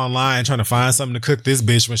just online trying to find something to cook this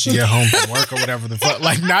bitch when she get home from work or whatever the fuck.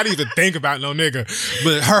 Like, not even think about no nigga.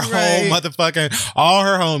 But her whole motherfucking, all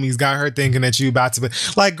her homies got her thinking that you about to be.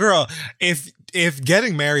 Like, girl, if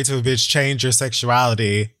getting married to a bitch changed your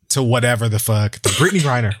sexuality to whatever the fuck, then Brittany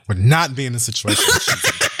Griner would not be in the situation she's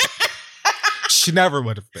in. She never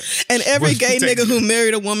would have been. And every gay nigga who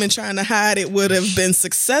married a woman trying to hide it would have been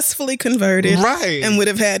successfully converted. Right. And would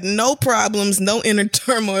have had no problems, no inner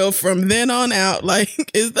turmoil from then on out. Like,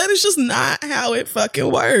 that is just not how it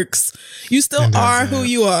fucking works. You still are who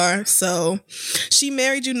you are. So she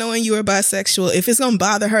married you knowing you were bisexual. If it's going to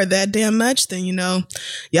bother her that damn much, then, y'all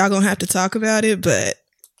going to have to talk about it. But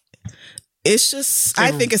it's just,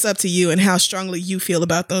 I think it's up to you and how strongly you feel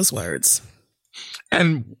about those words.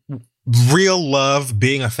 And real love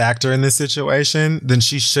being a factor in this situation, then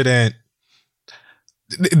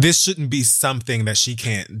this shouldn't be something that she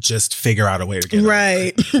can't just figure out a way to get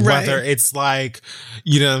right. over. Whether it's like,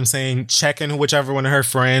 you know what I'm saying, checking whichever one of her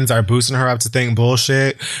friends are boosting her up to think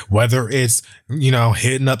bullshit, whether it's,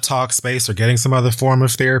 hitting up talk space or getting some other form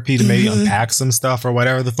of therapy to maybe unpack some stuff or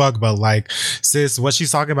whatever the fuck. But like, sis, what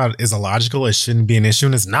she's talking about is illogical. It shouldn't be an issue,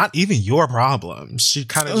 and it's not even your problem. She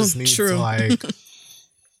kind of just needs to like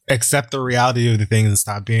accept the reality of the things and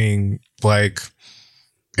stop being like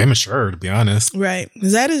immature, to be honest. Right.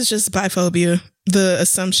 That is just biphobia. The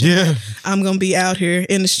assumption that I'm going to be out here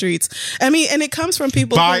in the streets. I mean, and it comes from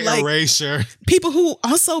people erasure. People who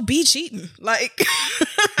also be cheating. Like,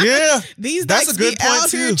 these that's a good be point out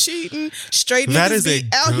too. Here cheating. Straight niggas be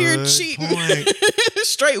out here cheating.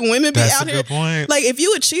 Straight women be out here. Good point. Like, if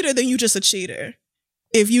you a cheater, then you just a cheater.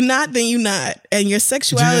 If you not, then you not. And your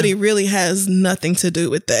sexuality really has nothing to do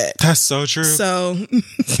with that. That's so true. So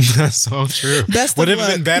that's so true. Would it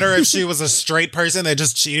have been better if she was a straight person that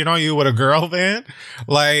just cheated on you with a girl then?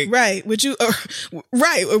 Like, right. Would you or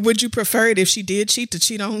would you prefer it if she did cheat to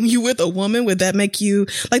cheat on you with a woman? Would that make you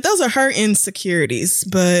like, those are her insecurities,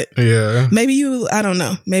 but maybe I don't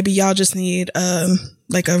know. Maybe y'all just need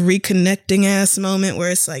like a reconnecting ass moment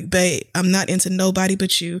where it's like, babe, I'm not into nobody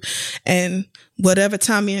but you. And whatever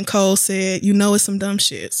Tommy and Cole said, it's some dumb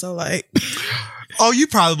shit. So like, oh, you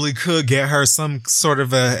probably could get her some sort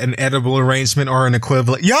of an edible arrangement or an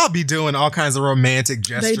equivalent. Y'all be doing all kinds of romantic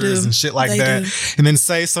gestures and shit like that. And then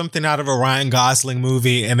say something out of a Ryan Gosling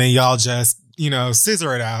movie, and then y'all just,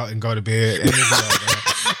 scissor it out and go to bed. And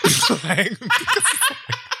then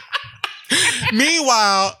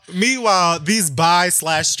Meanwhile, these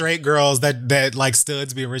bi/straight girls that like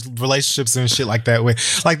studs be in relationships and shit like that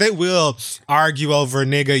with, like, they will argue over a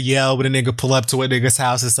nigga, yell when a nigga pull up to a nigga's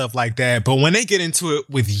house and stuff like that. But when they get into it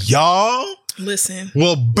with y'all, listen,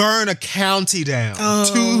 will burn a county down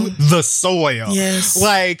to the soil. Yes,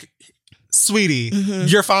 like, sweetie,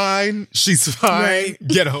 you're fine. She's fine. Right.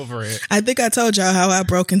 Get over it. I think I told y'all how I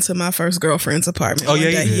broke into my first girlfriend's apartment. Oh, yeah,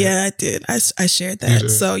 you did. Yeah, I did. I shared that.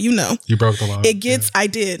 So, you broke the law. I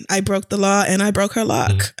did. I broke the law and I broke her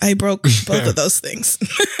lock. I broke both of those things.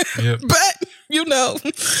 But,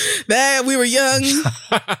 that we were young.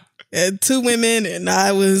 And 2 women, and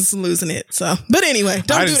I was losing it. So, but anyway, don't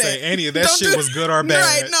do that. I didn't say any of that shit was good or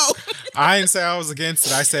bad. Right? No, I didn't say I was against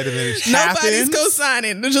it. I said if it happens, nobody's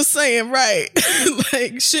co-signing. They're just saying, right?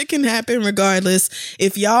 Like, shit can happen regardless.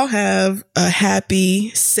 If y'all have a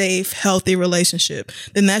happy, safe, healthy relationship,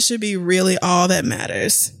 then that should be really all that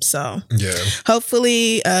matters. So,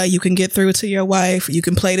 hopefully, you can get through to your wife. You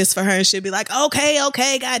can play this for her, and she'll be like,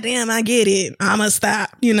 "Okay, goddamn, I get it. I'ma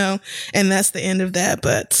stop," and that's the end of that.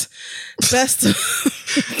 But best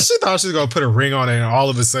she thought she was gonna put a ring on it, and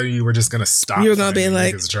all of a sudden you were just gonna stop. You were gonna be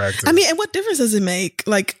like, I mean, and what difference does it make?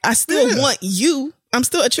 Like, I still want you. I'm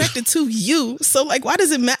still attracted to you. So like, why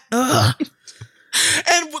does it matter?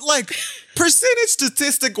 And like, percentage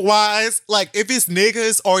statistic wise, like, if it's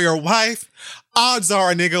niggas or your wife, odds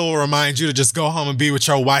are a nigga will remind you to just go home and be with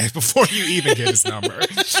your wife before you even get his number.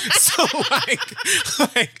 So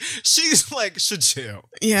like she's like, should chill.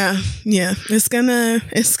 Yeah. It's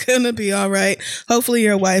gonna be all right. Hopefully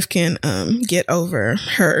your wife can get over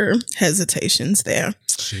her hesitations there.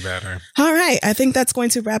 She better. All right. I think that's going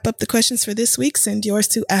to wrap up the questions for this week. Send yours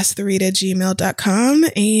to asktheread@gmail.com,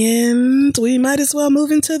 and we might as well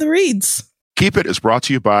move into the reads. Keep It is brought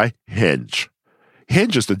to you by Hinge.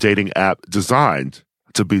 Hinge is the dating app designed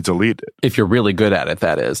to be deleted. If you're really good at it,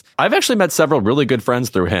 that is. I've actually met several really good friends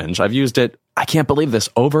through Hinge. I've used it, I can't believe this,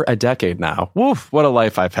 over a decade now. Woof, what a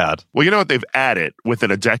life I've had. Well, you know what they've added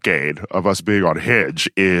within a decade of us being on Hinge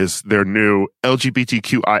is their new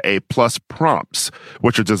LGBTQIA plus prompts,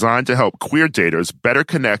 which are designed to help queer daters better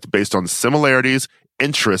connect based on similarities,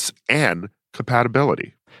 interests, and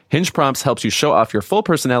compatibility. Hinge Prompts helps you show off your full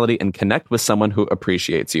personality and connect with someone who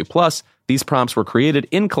appreciates you. Plus, these prompts were created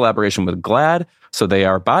in collaboration with GLAAD, so they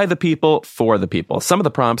are by the people, for the people. Some of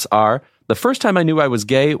the prompts are, the first time I knew I was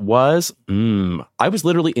gay was, I was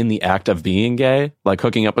literally in the act of being gay, like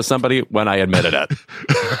hooking up with somebody when I admitted it.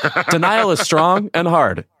 Denial is strong and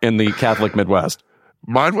hard in the Catholic Midwest.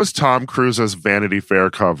 Mine was Tom Cruise's Vanity Fair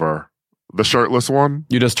cover, the shirtless one.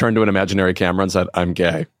 You just turned to an imaginary camera and said, I'm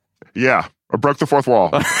gay. Yeah, I broke the fourth wall.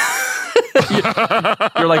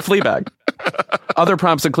 You're like Fleabag. Other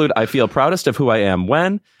prompts include, I feel proudest of who I am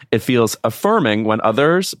when. It feels affirming when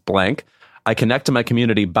others blank. I connect to my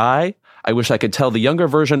community by. I wish I could tell the younger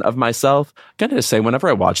version of myself. I'm going to say, whenever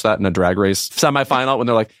I watch that in a Drag Race semifinal, when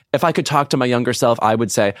they're like, if I could talk to my younger self, I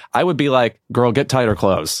would say, I would be like, girl, get tighter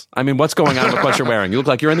clothes. I mean, what's going on with what you're wearing? You look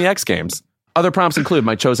like you're in the X Games. Other prompts include,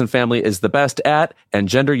 my chosen family is the best at, and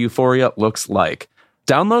gender euphoria looks like.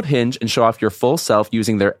 Download Hinge and show off your full self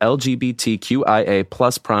using their LGBTQIA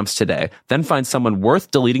plus prompts today. Then find someone worth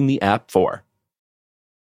deleting the app for.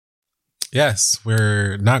 Yes,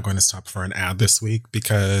 we're not going to stop for an ad this week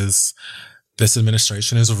because this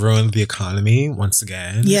administration has ruined the economy once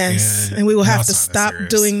again. Yes, and we will have to stop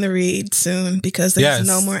doing the read soon because there's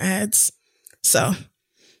no more ads. So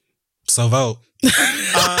vote.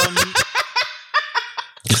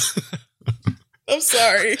 I'm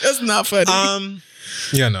sorry. That's not funny.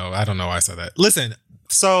 Yeah, no, I don't know why I said that. Listen,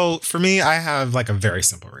 so for me, I have like a very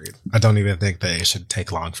simple read. I don't even think that it should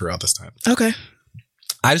take long for real this time. Okay.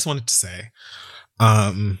 I just wanted to say,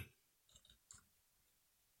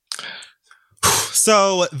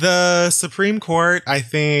 so the Supreme Court, I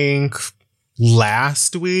think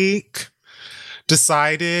last week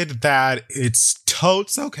decided that it's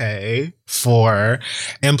totes okay for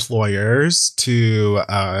employers to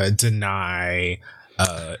deny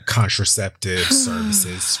contraceptive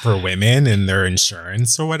services for women in their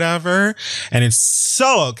insurance or whatever. And it's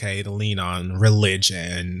so okay to lean on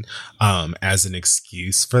religion as an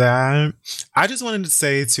excuse for that. I just wanted to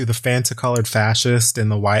say to the Fanta-colored fascist in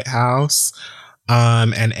the White House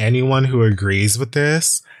and anyone who agrees with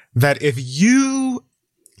this, that if you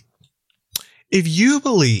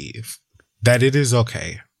believe that it is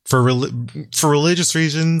okay for religious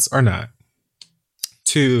reasons or not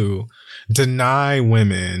to deny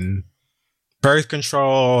women birth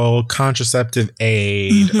control, contraceptive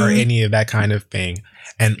aid, or any of that kind of thing,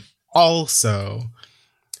 and also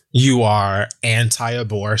you are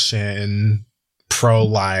anti-abortion,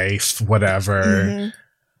 pro-life, whatever,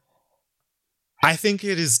 I think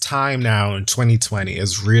it is time now in 2020,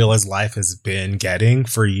 as real as life has been getting,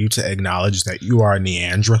 for you to acknowledge that you are a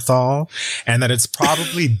Neanderthal and that it's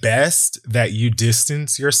probably best that you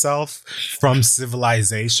distance yourself from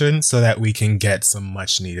civilization so that we can get some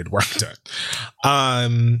much needed work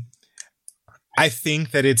done. I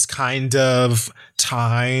think that it's kind of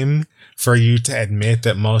time for you to admit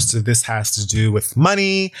that most of this has to do with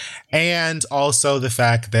money and also the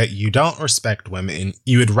fact that you don't respect women.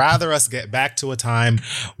 You would rather us get back to a time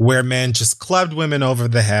where men just clubbed women over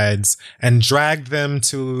the heads and dragged them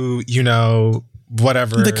to, you know,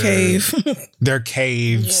 whatever. The cave. Their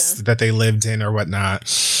caves that they lived in or whatnot.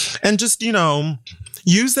 And just, you know,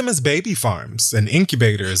 use them as baby farms and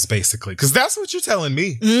incubators, basically, because that's what you're telling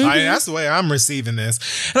me. That's the way I'm receiving this.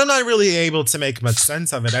 And I'm not really able to make much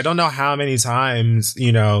sense of it. I don't know how many times,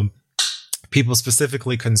 you know, people,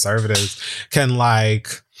 specifically conservatives, can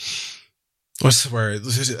like, what's the word?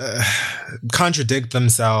 Contradict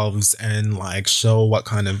themselves and like show what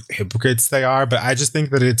kind of hypocrites they are. But I just think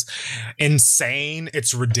that it's insane.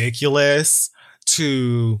 It's ridiculous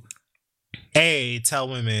to tell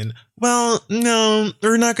women, well, no,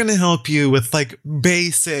 we're not going to help you with like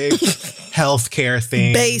basic healthcare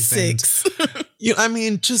things. Basics. I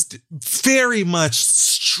mean, just very much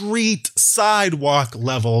street sidewalk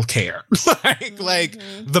level care. like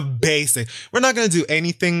the basic. We're not going to do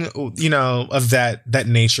anything, you know, of that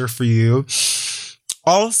nature for you.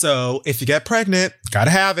 Also, if you get pregnant, gotta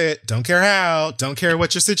have it. Don't care how. Don't care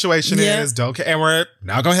what your situation is. Don't care. And we're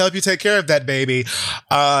not gonna help you take care of that baby.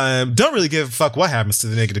 Don't really give a fuck what happens to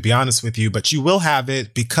the nigga, to be honest with you, but you will have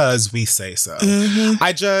it because we say so.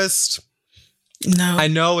 I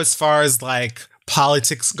know as far as like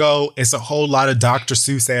politics go, it's a whole lot of Dr.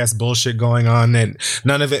 Seuss ass bullshit going on and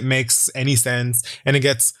none of it makes any sense. And it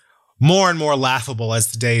gets more and more laughable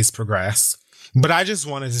as the days progress. But I just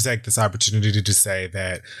wanted to take this opportunity to say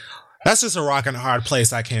that that's just a rock and a hard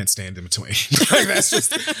place I can't stand in between. Like,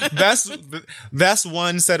 that's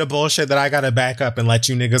one set of bullshit that I gotta back up and let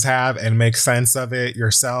you niggas have and make sense of it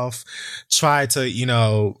yourself. Try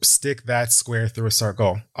to, stick that square through a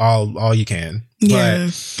circle all you can. Yeah.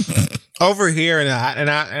 But over here,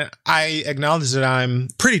 and I acknowledge that I'm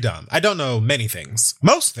pretty dumb. I don't know many things,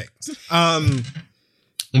 most things.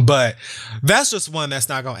 But that's just one that's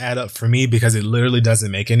not going to add up for me because it literally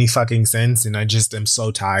doesn't make any fucking sense. And I just am so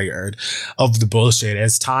tired of the bullshit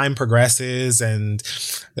as time progresses and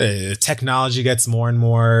technology gets more and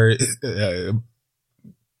more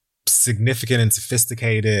significant and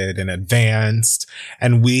sophisticated and advanced.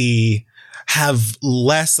 And we have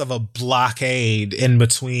less of a blockade in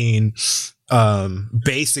between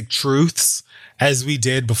basic truths as we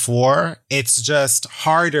did before. It's just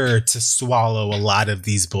harder to swallow a lot of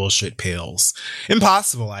these bullshit pills.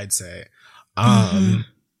 Impossible, I'd say. And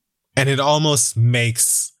it almost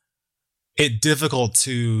makes it difficult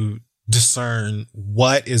to discern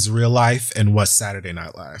what is real life and what's Saturday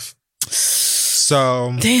Night Live.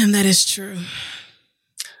 So damn, that is true.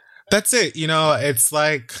 That's it. It's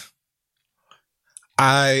like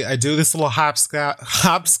I do this little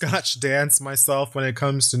hopscotch dance myself when it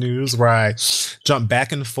comes to news, where I jump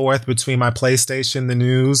back and forth between my PlayStation, the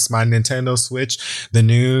news, my Nintendo Switch, the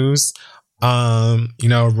news,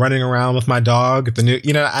 running around with my dog, the news,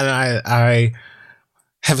 and I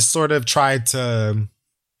have sort of tried to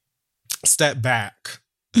step back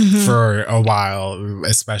for a while,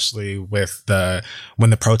 especially with when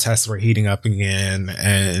the protests were heating up again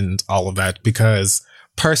and all of that, because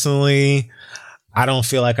personally, I don't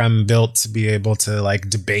feel like I'm built to be able to like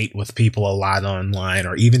debate with people a lot online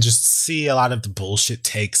or even just see a lot of the bullshit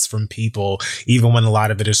takes from people, even when a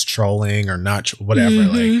lot of it is trolling or not, whatever.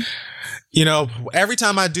 Like, every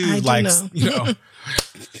time I do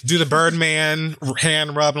do the Birdman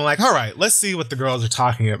hand rub, and I'm like, all right, let's see what the girls are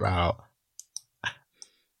talking about.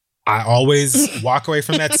 I always walk away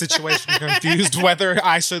from that situation confused whether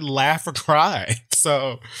I should laugh or cry.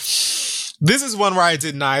 So this is one where I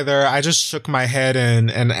did neither. I just shook my head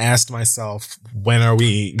and asked myself, when are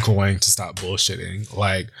we going to stop bullshitting?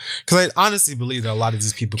 Like, because I honestly believe that a lot of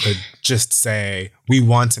these people could just say, we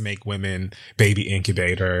want to make women baby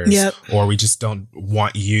incubators, or we just don't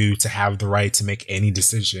want you to have the right to make any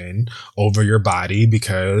decision over your body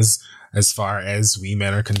because as far as we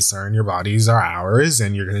men are concerned, your bodies are ours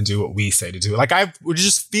and you're going to do what we say to do. Like, I would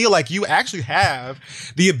just feel like you actually have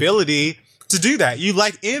the ability to do that. You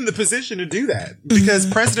in the position to do that because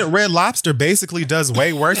President Red Lobster basically does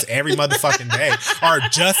way worse every motherfucking day, or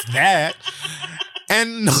just that,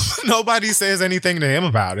 and nobody says anything to him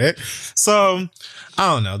about it. So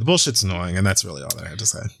I don't know. The bullshit's annoying, and that's really all that I had to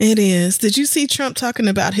say. It is. Did you see Trump talking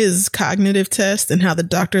about his cognitive test and how the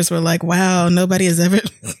doctors were like, "Wow, nobody has ever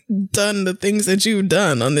done the things that you've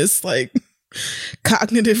done on this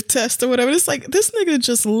cognitive test or whatever." It's like, this nigga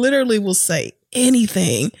just literally will say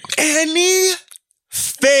anything.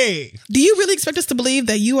 Do you really expect us to believe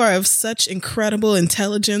that you are of such incredible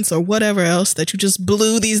intelligence or whatever else that you just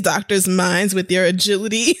blew these doctors' minds with your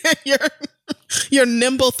agility and your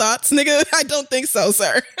nimble thoughts, nigga? I don't think so,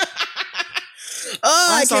 sir.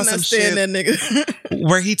 I cannot stand that nigga.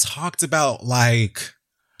 Where he talked about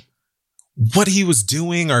what he was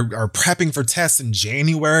doing or prepping for tests in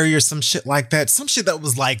January or some shit like that. Some shit that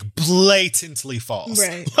was blatantly false.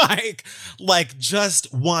 Right. Like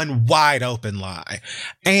just one wide open lie.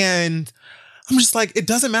 And I'm just like, it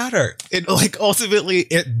doesn't matter. It ultimately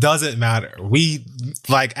it doesn't matter. We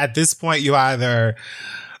at this point, you either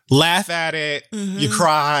laugh at it, you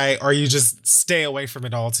cry, or you just stay away from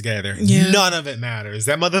it altogether. Yeah. None of it matters.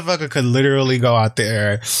 That motherfucker could literally go out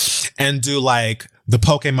there and do the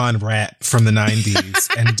Pokemon rap from the 90s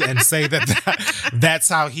and say that's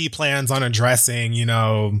how he plans on addressing,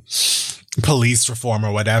 police reform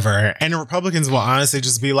or whatever. And the Republicans will honestly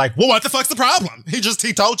just be like, well, what the fuck's the problem? He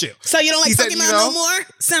told you. So you don't like Pokemon no more?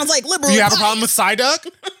 Sounds like liberal. Do you have a problem with Psyduck?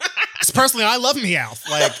 Because personally, I love Meowth.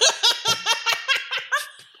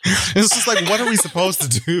 It's just what are we supposed to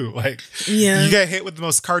do? You get hit with the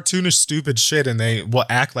most cartoonish, stupid shit and they will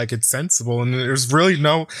act like it's sensible. And there's really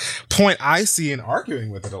no point I see in arguing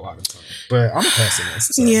with it a lot of times. But I'm a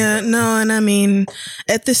pessimist. So. Yeah, no. And I mean,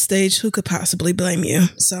 at this stage, who could possibly blame you?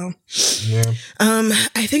 So, yeah.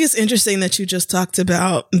 I think it's interesting that you just talked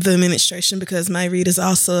about the administration because my read is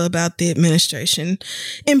also about the administration,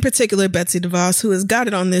 in particular, Betsy DeVos, who has got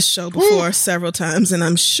it on this show before several times. And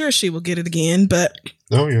I'm sure she will get it again. But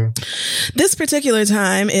Oh, yeah. This particular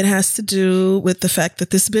time, it has to do with the fact that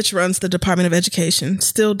this bitch runs the Department of Education.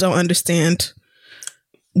 Still don't understand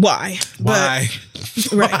why. Why?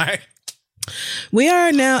 But, right. Why? We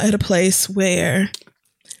are now at a place where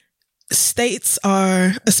states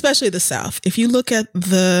are, especially the South, if you look at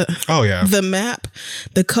the map,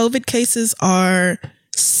 the COVID cases are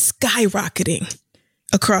skyrocketing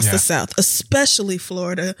across the South, especially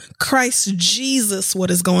Florida. Christ Jesus,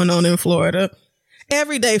 what is going on in Florida?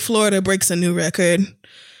 Every day Florida breaks a new record.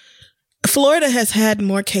 Florida has had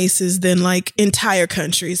more cases than like entire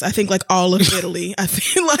countries. I think like all of Italy. I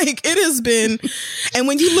feel like it has been. And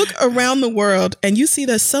when you look around the world and you see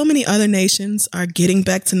that so many other nations are getting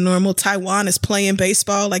back to normal. Taiwan is playing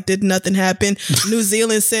baseball like did nothing happen. New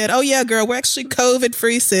Zealand said, oh yeah, girl, we're actually COVID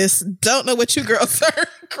free, sis. Don't know what you girls are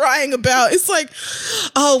crying about. It's like,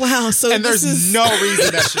 oh wow. So and there's no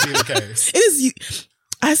reason that should be the case. It is.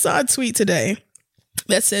 I saw a tweet today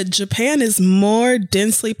that said Japan is more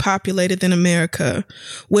densely populated than America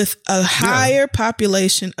with a higher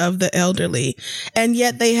population of the elderly. And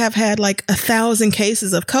yet they have had like 1,000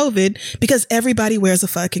 cases of COVID because everybody wears a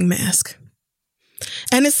fucking mask.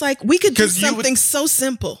 And it's like, we could do something so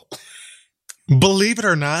simple. Believe it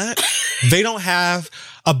or not, they don't have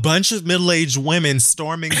a bunch of middle-aged women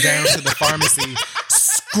storming down to the pharmacy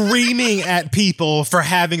screaming at people for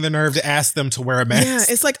having the nerve to ask them to wear a mask. Yeah,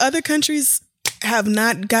 it's like other countries have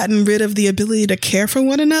not gotten rid of the ability to care for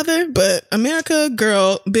one another, but America,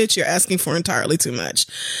 girl, bitch, you're asking for entirely too much.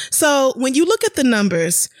 So when you look at the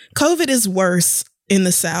numbers, COVID is worse in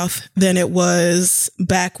the South than it was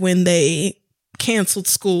back when they canceled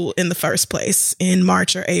school in the first place in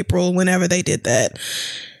March or April, whenever they did that.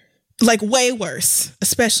 Like way worse,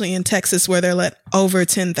 especially in Texas where they're at over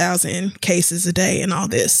 10,000 cases a day and all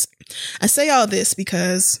this. I say all this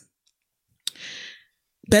because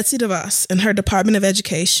Betsy DeVos and her Department of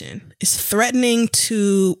Education is threatening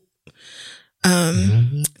to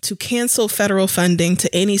cancel federal funding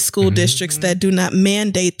to any school districts that do not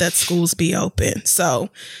mandate that schools be open.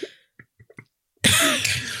 So,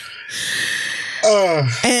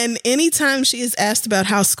 and anytime she is asked about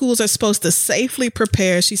how schools are supposed to safely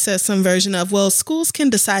prepare, she says some version of, well, schools can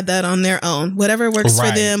decide that on their own, whatever works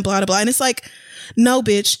for them, blah, blah, blah. And it's like, no,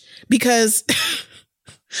 bitch, because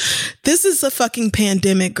this is a fucking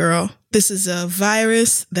pandemic, girl. This is a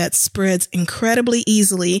virus that spreads incredibly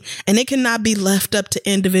easily, and it cannot be left up to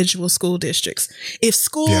individual school districts. If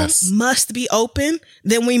schools must be open,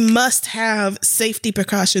 then we must have safety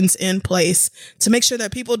precautions in place to make sure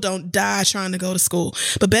that people don't die trying to go to school.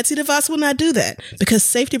 But Betsy DeVos will not do that because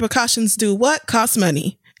safety precautions do what? Cost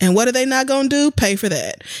money. And what are they not going to do? Pay for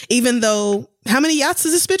that. Even though, how many yachts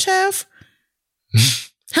does this bitch have?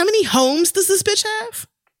 How many homes does this bitch have?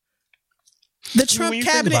 The Trump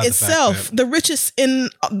cabinet itself, the richest in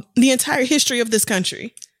the entire history of this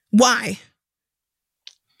country. Why?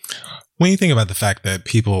 When you think about the fact that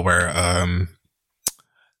people were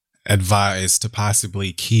advised to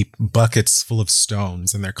possibly keep buckets full of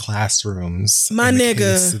stones in their classrooms. My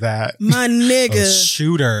nigga. That my nigga. A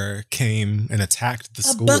shooter came and attacked the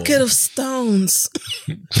school. A bucket of stones.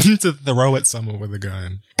 To throw at someone with a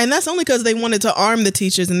gun. And that's only because they wanted to arm the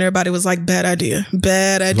teachers and everybody was like, bad idea.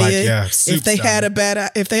 Bad idea. Like, yeah, if they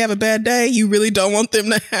have a bad day, you really don't want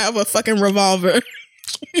them to have a fucking revolver.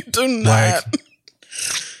 You do not.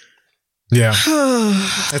 Yeah.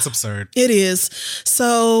 That's absurd. It is.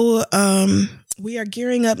 So we are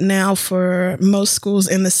gearing up now for most schools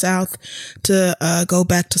in the South to go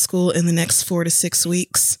back to school in the next 4 to 6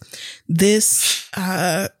 weeks. This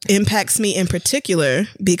impacts me in particular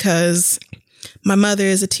because my mother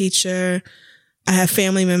is a teacher. I have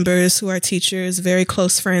family members who are teachers, very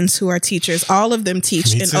close friends who are teachers. All of them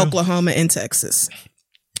teach in Oklahoma and Texas,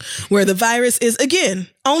 where the virus is, again,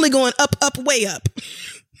 only going up, up, way up.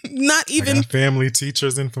 Not even family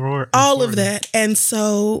teachers in Florida. All of that. And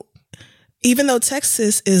so even though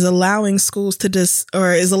Texas is allowing schools to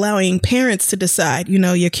is allowing parents to decide, you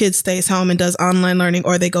know, your kid stays home and does online learning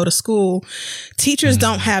or they go to school, teachers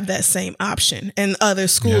don't have that same option, and other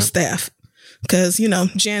school staff. Because, you know,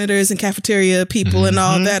 janitors and cafeteria people and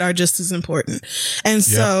all that are just as important. And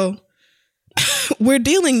so we're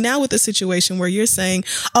dealing now with a situation where you're saying,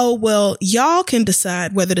 oh, well, y'all can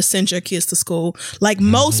decide whether to send your kids to school. Like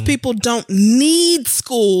most people don't need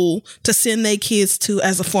school to send their kids to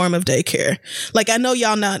as a form of daycare. Like, I know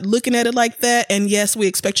y'all not looking at it like that. And yes, we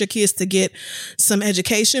expect your kids to get some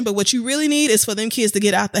education, but what you really need is for them kids to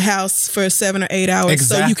get out the house for 7 or 8 hours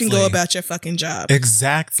so you can go about your fucking job.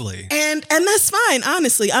 Exactly. And that's fine.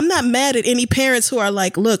 Honestly, I'm not mad at any parents who are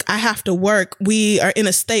like, look, I have to work. We are in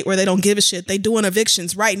a state where they don't give a shit. They doing doing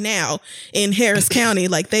evictions right now in Harris County.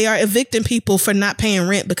 Like, they are evicting people for not paying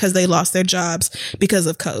rent because they lost their jobs because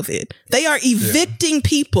of COVID. They are evicting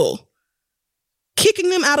people, kicking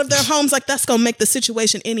them out of their homes like that's going to make the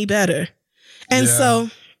situation any better. And so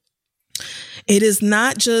it is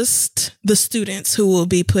not just the students who will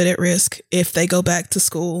be put at risk if they go back to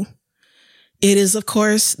school. It is, of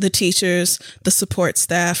course, the teachers, the support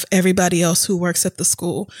staff, everybody else who works at the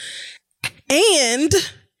school. And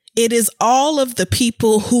it is all of the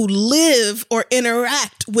people who live or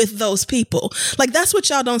interact with those people. Like, that's what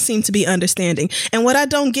y'all don't seem to be understanding. And what I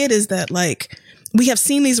don't get is that, like, we have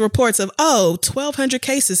seen these reports of, 1,200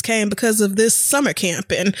 cases came because of this summer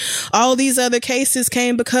camp. And all these other cases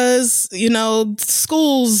came because,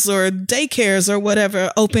 schools or daycares or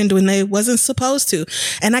whatever opened when they wasn't supposed to.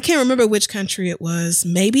 And I can't remember which country it was.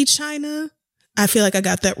 Maybe China. I feel like I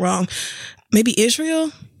got that wrong. Maybe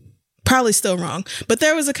Israel. Probably still wrong. But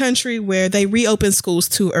there was a country where they reopened schools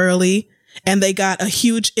too early. And they got a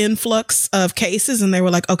huge influx of cases. And they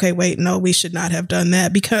were like, okay, wait, no, we should not have done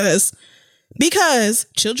that because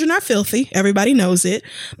children are filthy. Everybody knows it.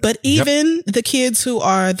 But even the kids who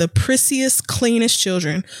are the prissiest, cleanest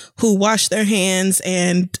children who wash their hands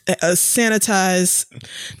and sanitize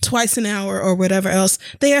twice an hour or whatever else,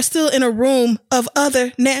 they are still in a room of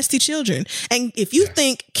other nasty children. And if you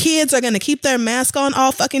think kids are going to keep their mask on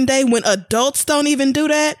all fucking day when adults don't even do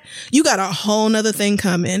that, you got a whole nother thing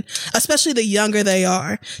coming, especially the younger they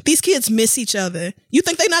are. These kids miss each other. You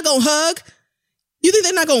think they're not going to hug? You think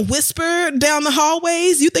they're not going to whisper down the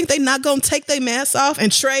hallways? You think they're not going to take their masks off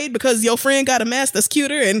and trade because your friend got a mask that's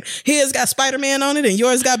cuter and his got Spider-Man on it and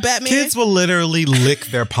yours got Batman? Kids will literally lick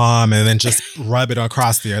their palm and then just rub it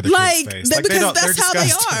across the other kid's face. Because that's how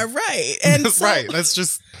they are, right? And so, right. That's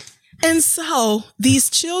just... And so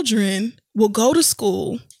these children will go to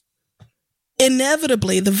school.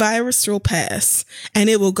 Inevitably, the virus will pass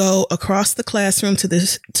and it will go across the classroom to the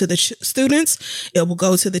students. It will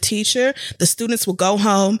go to the teacher. The students will go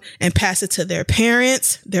home and pass it to their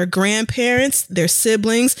parents, their grandparents, their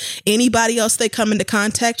siblings, anybody else they come into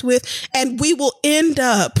contact with. And we will end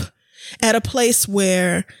up at a place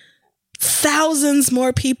where thousands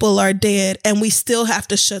more people are dead and we still have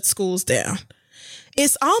to shut schools down.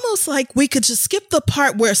 It's almost like we could just skip the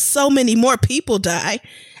part where so many more people die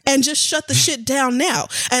and just shut the shit down now.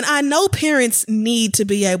 And I know parents need to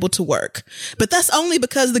be able to work, but that's only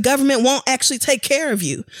because the government won't actually take care of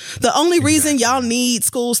you. The only reason y'all need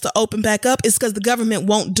schools to open back up is because the government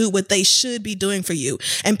won't do what they should be doing for you.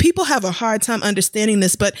 And people have a hard time understanding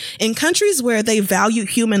this, but in countries where they value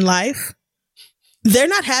human life, they're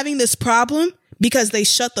not having this problem because they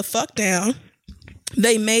shut the fuck down.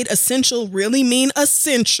 They made essential really mean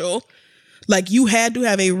essential. Like, you had to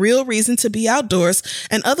have a real reason to be outdoors.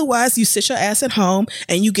 And otherwise, you sit your ass at home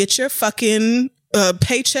and you get your fucking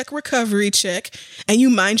paycheck recovery check and you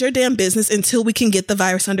mind your damn business until we can get the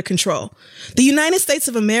virus under control. The United States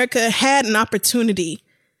of America had an opportunity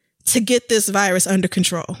to get this virus under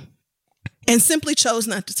control and simply chose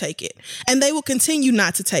not to take it. And they will continue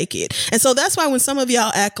not to take it. And so that's why when some of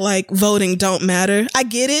y'all act like voting don't matter, I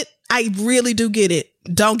get it. I really do get it.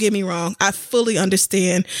 Don't get me wrong. I fully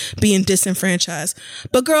understand being disenfranchised.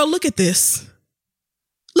 But girl, look at this.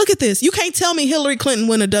 Look at this. You can't tell me Hillary Clinton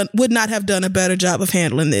would not have done a better job of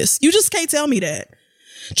handling this. You just can't tell me that.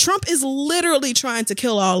 Trump is literally trying to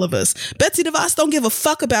kill all of us. Betsy DeVos don't give a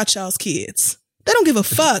fuck about y'all's kids. They don't give a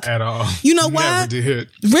fuck. At all. You know why? Never did.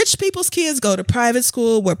 Rich people's kids go to private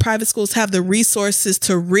school where private schools have the resources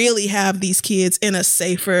to really have these kids in a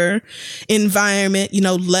safer environment,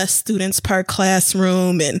 less students per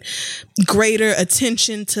classroom and greater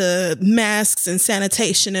attention to masks and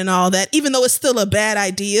sanitation and all that. Even though it's still a bad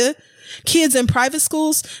idea, kids in private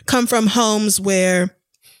schools come from homes where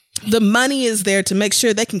the money is there to make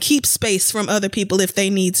sure they can keep space from other people if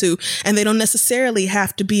they need to. And they don't necessarily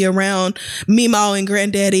have to be around Meemaw and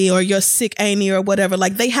Granddaddy or your sick auntie or whatever.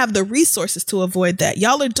 Like, they have the resources to avoid that.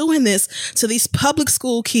 Y'all are doing this to these public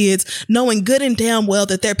school kids, knowing good and damn well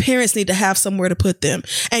that their parents need to have somewhere to put them.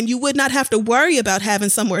 And you would not have to worry about having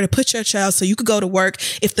somewhere to put your child so you could go to work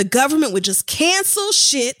if the government would just cancel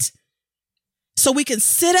shit so we can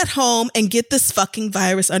sit at home and get this fucking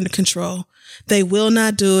virus under control. They will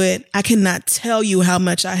not do it. I cannot tell you how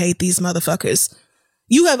much I hate these motherfuckers.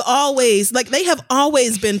 They have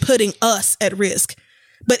always been putting us at risk,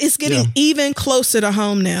 but it's getting even closer to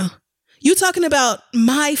home now. You talking about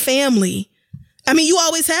my family. I mean, you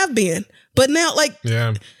always have been, but now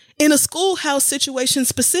in a schoolhouse situation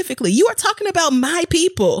specifically, you are talking about my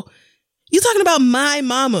people. You're talking about my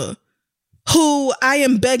mama who I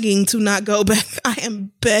am begging to not go back. I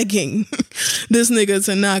am begging this nigga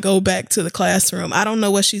to not go back to the classroom. I don't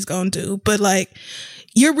know what she's going to do, but like,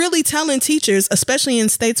 you're really telling teachers, especially in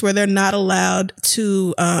states where they're not allowed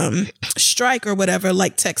to strike or whatever,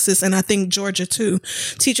 like Texas and I think Georgia too,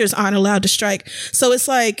 teachers aren't allowed to strike. So it's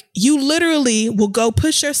like, you literally will go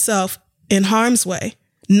push yourself in harm's way,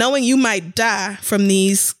 knowing you might die from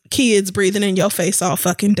these kids breathing in your face all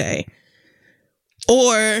fucking day,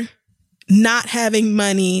 or not having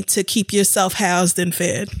money to keep yourself housed and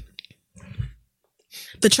fed.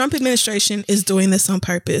 The Trump administration is doing this on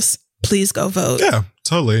purpose. Please go vote. Yeah,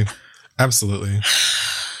 totally. Absolutely.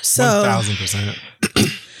 So 1,000%.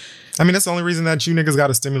 I mean, that's the only reason that you niggas got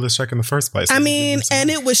a stimulus check in the first place. I mean, and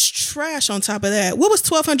it was trash on top of that. What was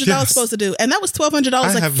 $1,200 supposed to do? And that was $1,200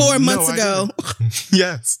 like 4 months ago.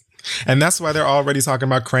 Yes. And that's why they're already talking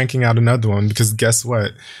about cranking out another one, because guess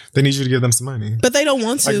what? They need you to give them some money. But they don't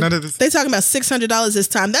want to. Like none of this. They're talking about $600 this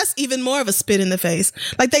time. That's even more of a spit in the face.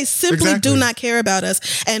 Like they simply do not care about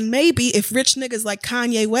us. And maybe if rich niggas like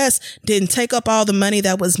Kanye West didn't take up all the money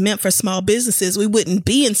that was meant for small businesses, we wouldn't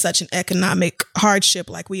be in such an economic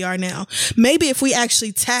hardship like we are now. Maybe if we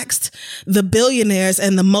actually taxed the billionaires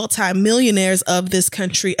and the multimillionaires of this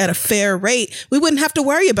country at a fair rate, we wouldn't have to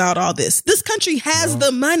worry about all this. This country has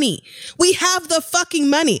the money. We have the fucking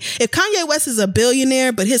money. If Kanye West is a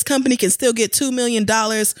billionaire, but his company can still get $2 million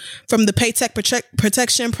from the Paycheck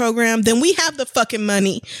Protection Program, then we have the fucking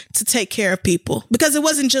money to take care of people, because it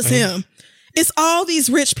wasn't just him. It's all these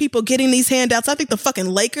rich people getting these handouts. I think the fucking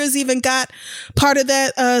Lakers even got part of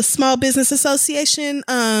that Small Business Association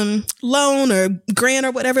loan or grant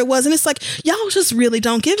or whatever it was. And it's like, y'all just really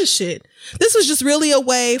don't give a shit. This was just really a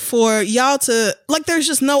way for y'all to, like, there's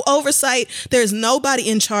just no oversight. There's nobody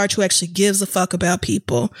in charge who actually gives a fuck about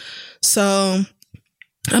people. So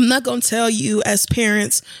I'm not going to tell you as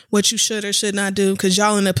parents what you should or should not do, because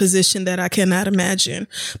y'all in a position that I cannot imagine.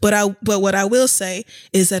 But what I will say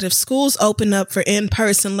is that if schools open up for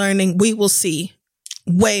in-person learning, we will see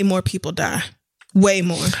way more people die. Way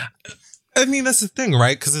more. I mean, that's the thing,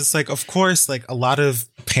 right? Because it's like, of course, like a lot of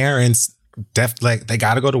parents like they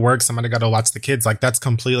gotta go to work, somebody gotta watch the kids, like that's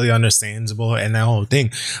completely understandable. And that whole thing,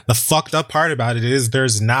 the fucked up part about it is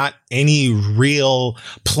there's not any real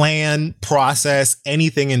plan, process,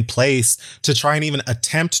 anything in place to try and even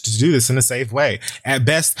attempt to do this in a safe way. At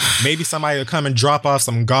best, maybe somebody will come and drop off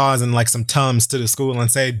some gauze and like some Tums to the school and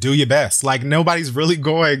say, do your best. Like nobody's really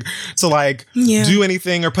going to like do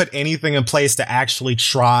anything or put anything in place to actually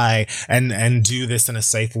try and do this in a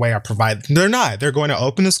safe way or provide. They're not. They're going to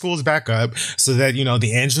open the schools back up so that, you know,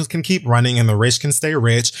 the engines can keep running and the rich can stay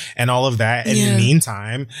rich and all of that. And in the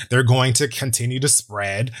meantime, they're going to continue to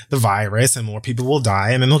spread the virus and more people will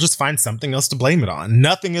die, and then they'll just find something else to blame it on.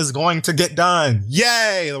 Nothing is going to get done.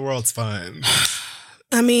 Yay, the world's fun.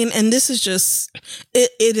 I mean, and this is just,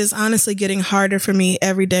 it is honestly getting harder for me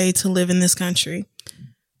every day to live in this country.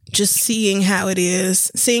 Just seeing how it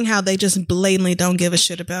is, seeing how they just blatantly don't give a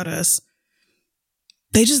shit about us.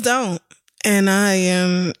 They just don't. And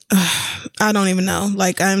I don't even know.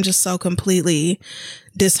 Like, I'm just so completely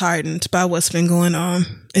disheartened by what's been going on.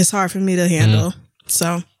 It's hard for me to handle.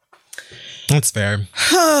 So. That's fair.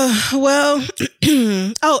 Well,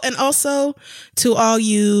 oh, and also to all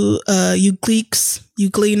you geeks, you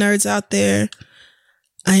Glee nerds out there,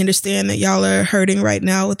 I understand that y'all are hurting right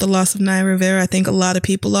now with the loss of Naya Rivera. I think a lot of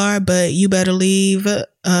people are, but you better leave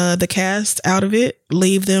the cast out of it.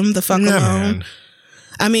 Leave them the fuck alone. Man.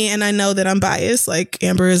 I mean, and I know that I'm biased, like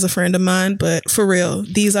Amber is a friend of mine, but for real,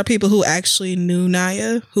 these are people who actually knew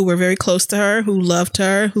Naya, who were very close to her, who loved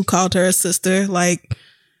her, who called her a sister. Like,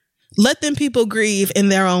 let them people grieve in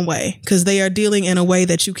their own way, because they are dealing in a way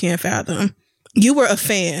that you can't fathom. You were a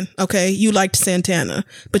fan, okay? You liked Santana,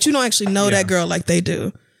 but you don't actually know that girl like they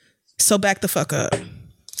do. So back the fuck up.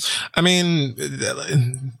 I mean,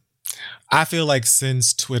 I feel like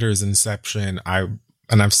since Twitter's inception,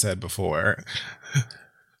 I've said before,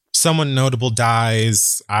 someone notable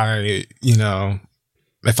dies,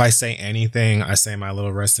 if I say anything, I say my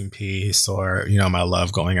little rest in peace or, you know, my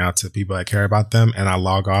love going out to people that care about them, and I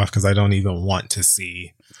log off because I don't even want to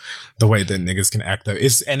see the way that niggas can act up.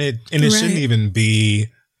 It shouldn't even be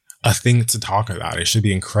a thing to talk about. It should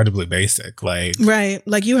be incredibly basic. Like, right.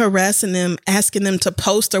 Like you harassing them, asking them to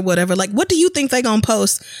post or whatever. Like, what do you think they gonna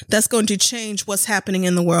post that's going to change what's happening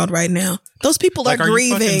in the world right now? Those people are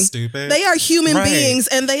grieving. They are human beings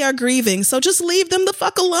and they are grieving. So just leave them the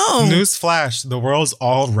fuck alone. Newsflash, the world's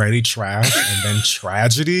already trash and then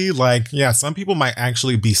tragedy. Like, yeah, some people might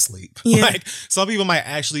actually be asleep. Yeah. Like, some people might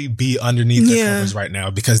actually be underneath their covers right now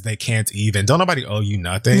because they can't even. Don't nobody owe you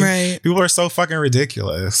nothing. Right. People are so fucking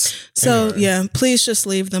ridiculous. So, Anyway. yeah, please just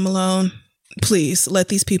leave them alone. Please let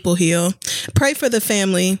these people heal. Pray for the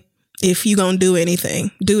family. If you gonna do anything,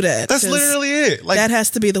 do that. That's literally it. Like, that has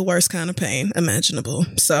to be the worst kind of pain imaginable.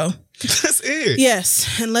 So that's it.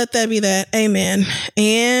 yes, and let that be that. Amen.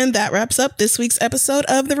 And that wraps up this week's episode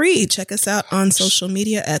of The Read. Check us out on social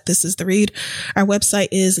media at This Is The Read. Our website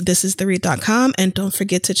is thisistheread.com. And don't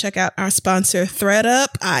forget to check out our sponsor, ThreadUp.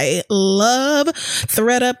 I love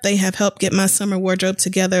ThreadUp. They have helped get my summer wardrobe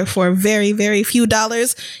together for very, very few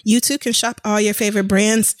dollars. You too can shop all your favorite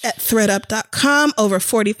brands at threadup.com. Over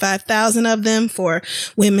 45,000 of them for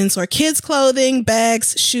women's or kids' clothing,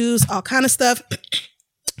 bags, shoes, all kind of stuff.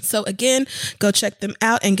 So again, go check them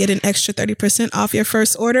out and get an extra 30% off your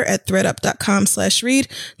first order at threadup.com/read.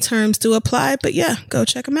 Terms do apply, but yeah, go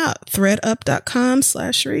check them out.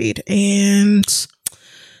 threadup.com/read. And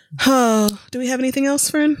do we have anything else,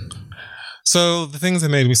 friend? So the things that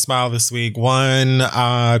made me smile this week, one,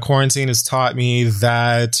 quarantine has taught me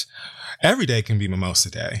that every day can be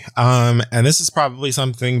mimosa day. And this is probably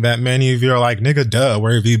something that many of you are like, nigga, duh,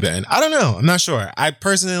 where have you been? I don't know. I'm not sure. I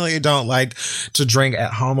personally don't like to drink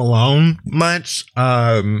at home alone much,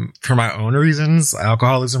 for my own reasons.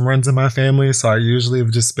 Alcoholism runs in my family. So I usually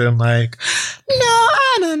have just been like, no,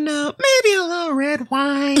 I don't know. Maybe a little red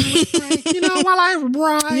wine, like, while I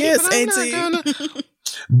ride. Yes, Auntie.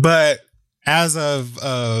 But as of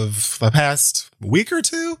the past week or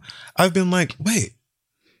two, I've been like, wait,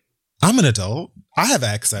 I'm an adult. I have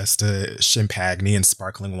access to champagne and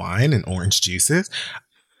sparkling wine and orange juices.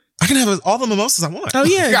 I can have all the mimosas I want. Oh,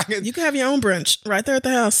 yeah. You can have your own brunch right there at the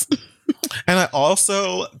house. And I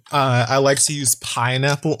also, I like to use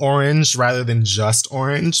pineapple orange rather than just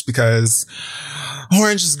orange because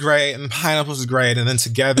orange is great and pineapple is great. And then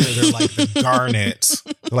together they're like the garnet,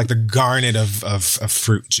 of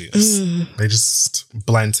fruit juice. They just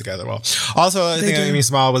blend together well. Also, the thing that made me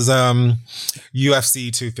smile was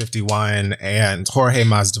UFC 251 and Jorge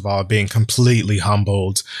Masvidal being completely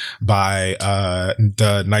humbled by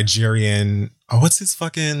the Nigerian, what's his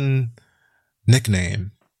fucking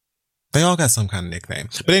nickname? They all got some kind of nickname.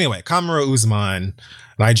 But anyway, Kamaru Usman,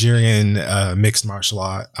 Nigerian mixed martial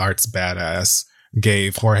arts badass,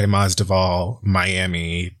 gave Jorge Masvidal,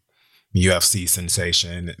 Miami UFC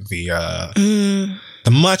sensation, the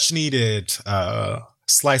much needed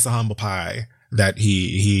slice of humble pie that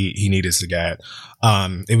he needed to get.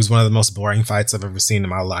 It was one of the most boring fights I've ever seen in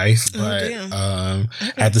my life, but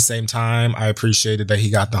at the same time, I appreciated that he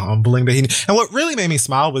got the humbling that he. And what really made me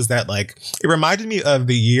smile was that, like, it reminded me of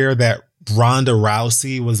the year that Ronda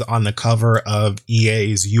Rousey was on the cover of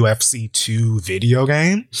EA's UFC 2 video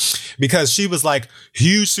game, because she was like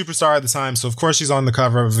huge superstar at the time. So of course she's on the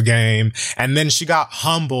cover of the game, and then she got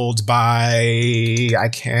humbled by, I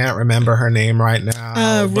can't remember her name right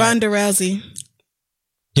now. Ronda Rousey.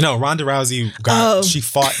 Ronda Rousey she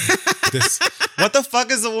fought this. What the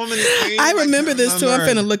fuck is the woman's name? I remember this too. I'm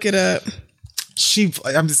finna look it up.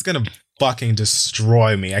 I'm just gonna fucking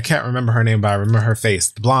destroy me. I can't remember her name, but I remember her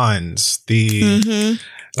face. The blonde.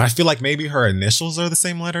 I feel like maybe her initials are the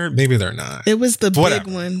same letter. Maybe they're not. It was the big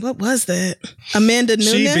one. What was that? Amanda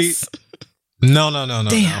Nunes? No.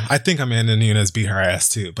 Damn. I think Amanda Nunes beat her ass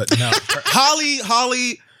too, but no.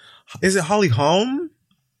 Holly. Is it Holly Holm?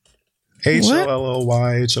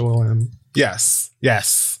 HOLLYHOLM. Yes.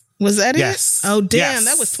 Was that yes. it? Oh, damn. Yes.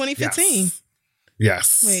 That was 2015.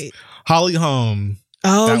 Yes. Wait. Holly Holm.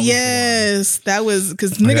 Oh, yes. That was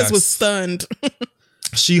because niggas was stunned.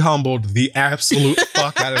 She humbled the absolute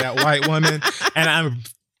fuck out of that white woman. And I'm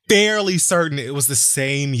fairly certain it was the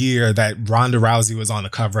same year that Ronda Rousey was on the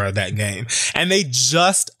cover of that game. And they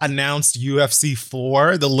just announced UFC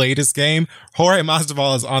 4, the latest game. Jorge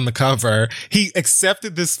Masvidal is on the cover. He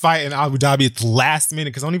accepted this fight in Abu Dhabi at the last minute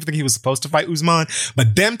because I don't even think he was supposed to fight Usman.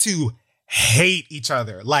 But them two hate each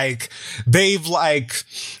other. Like, they've like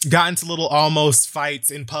gotten to little almost fights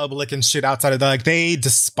in public and shit outside of that. Like, they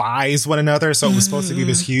despise one another. So it was supposed to be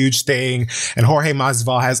this huge thing. And Jorge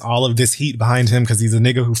Masvidal has all of this heat behind him because he's a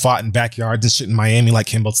nigga who fought in backyards and shit in Miami like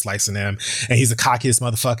Kimball slicing him. And he's the cockiest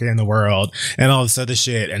motherfucker in the world and all this other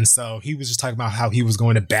shit. And so he was just talking about how he was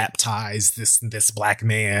going to baptize this black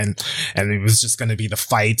man. And it was just going to be the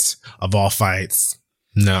fight of all fights.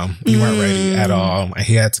 No, you weren't ready at all.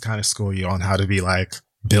 He had to kind of school you on how to be like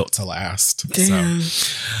built to last. Damn.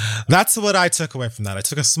 So that's what I took away from that. I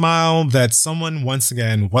took a smile that someone once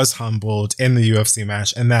again was humbled in the UFC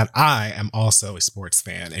match, and that I am also a sports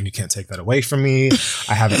fan, and you can't take that away from me.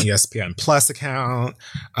 I have an ESPN Plus account.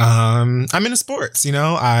 I'm into sports,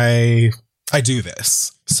 I do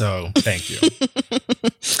this. So thank you.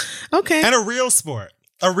 Okay. And a real sport.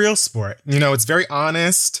 It's very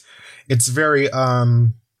honest. It's very,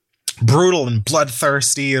 brutal and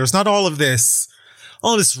bloodthirsty. There's not all this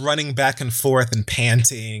running back and forth and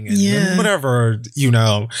panting and whatever,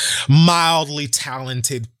 mildly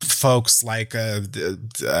talented folks like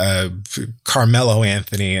Carmelo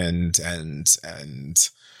Anthony and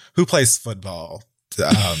who plays football?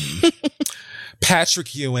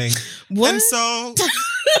 Patrick Ewing. What? And so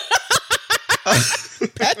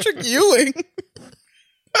Patrick Ewing.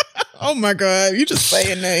 Oh my God, you just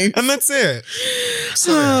say a name. And that's it.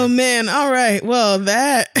 So, man. All right. Well,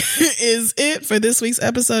 that is it for this week's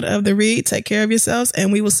episode of The Read. Take care of yourselves,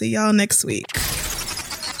 and we will see y'all next week.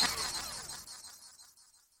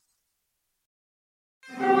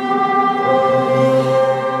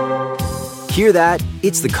 Hear that?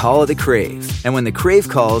 It's the call of the Crave. And when the Crave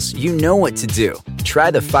calls, you know what to do.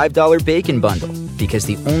 Try the $5 Bacon Bundle, because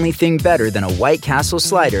the only thing better than a White Castle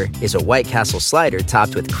slider is a White Castle slider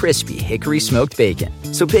topped with crispy hickory smoked bacon.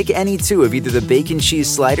 So pick any two of either the Bacon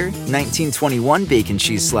Cheese Slider, 1921 Bacon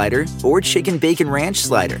Cheese Slider, or Chicken Bacon Ranch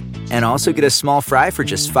Slider. And also get a small fry for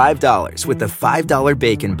just $5 with the $5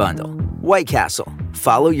 Bacon Bundle. White Castle.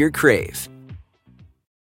 Follow your crave.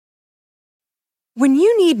 When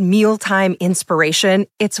you need mealtime inspiration,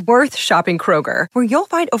 it's worth shopping Kroger, where you'll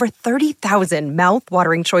find over 30,000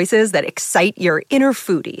 mouth-watering choices that excite your inner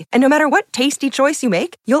foodie. And no matter what tasty choice you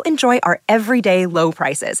make, you'll enjoy our everyday low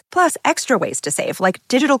prices, plus extra ways to save, like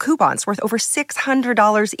digital coupons worth over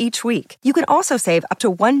 $600 each week. You can also save up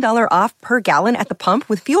to $1 off per gallon at the pump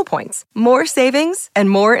with fuel points. More savings and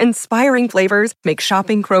more inspiring flavors make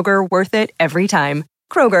shopping Kroger worth it every time.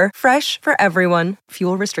 Kroger, fresh for everyone.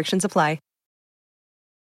 Fuel restrictions apply.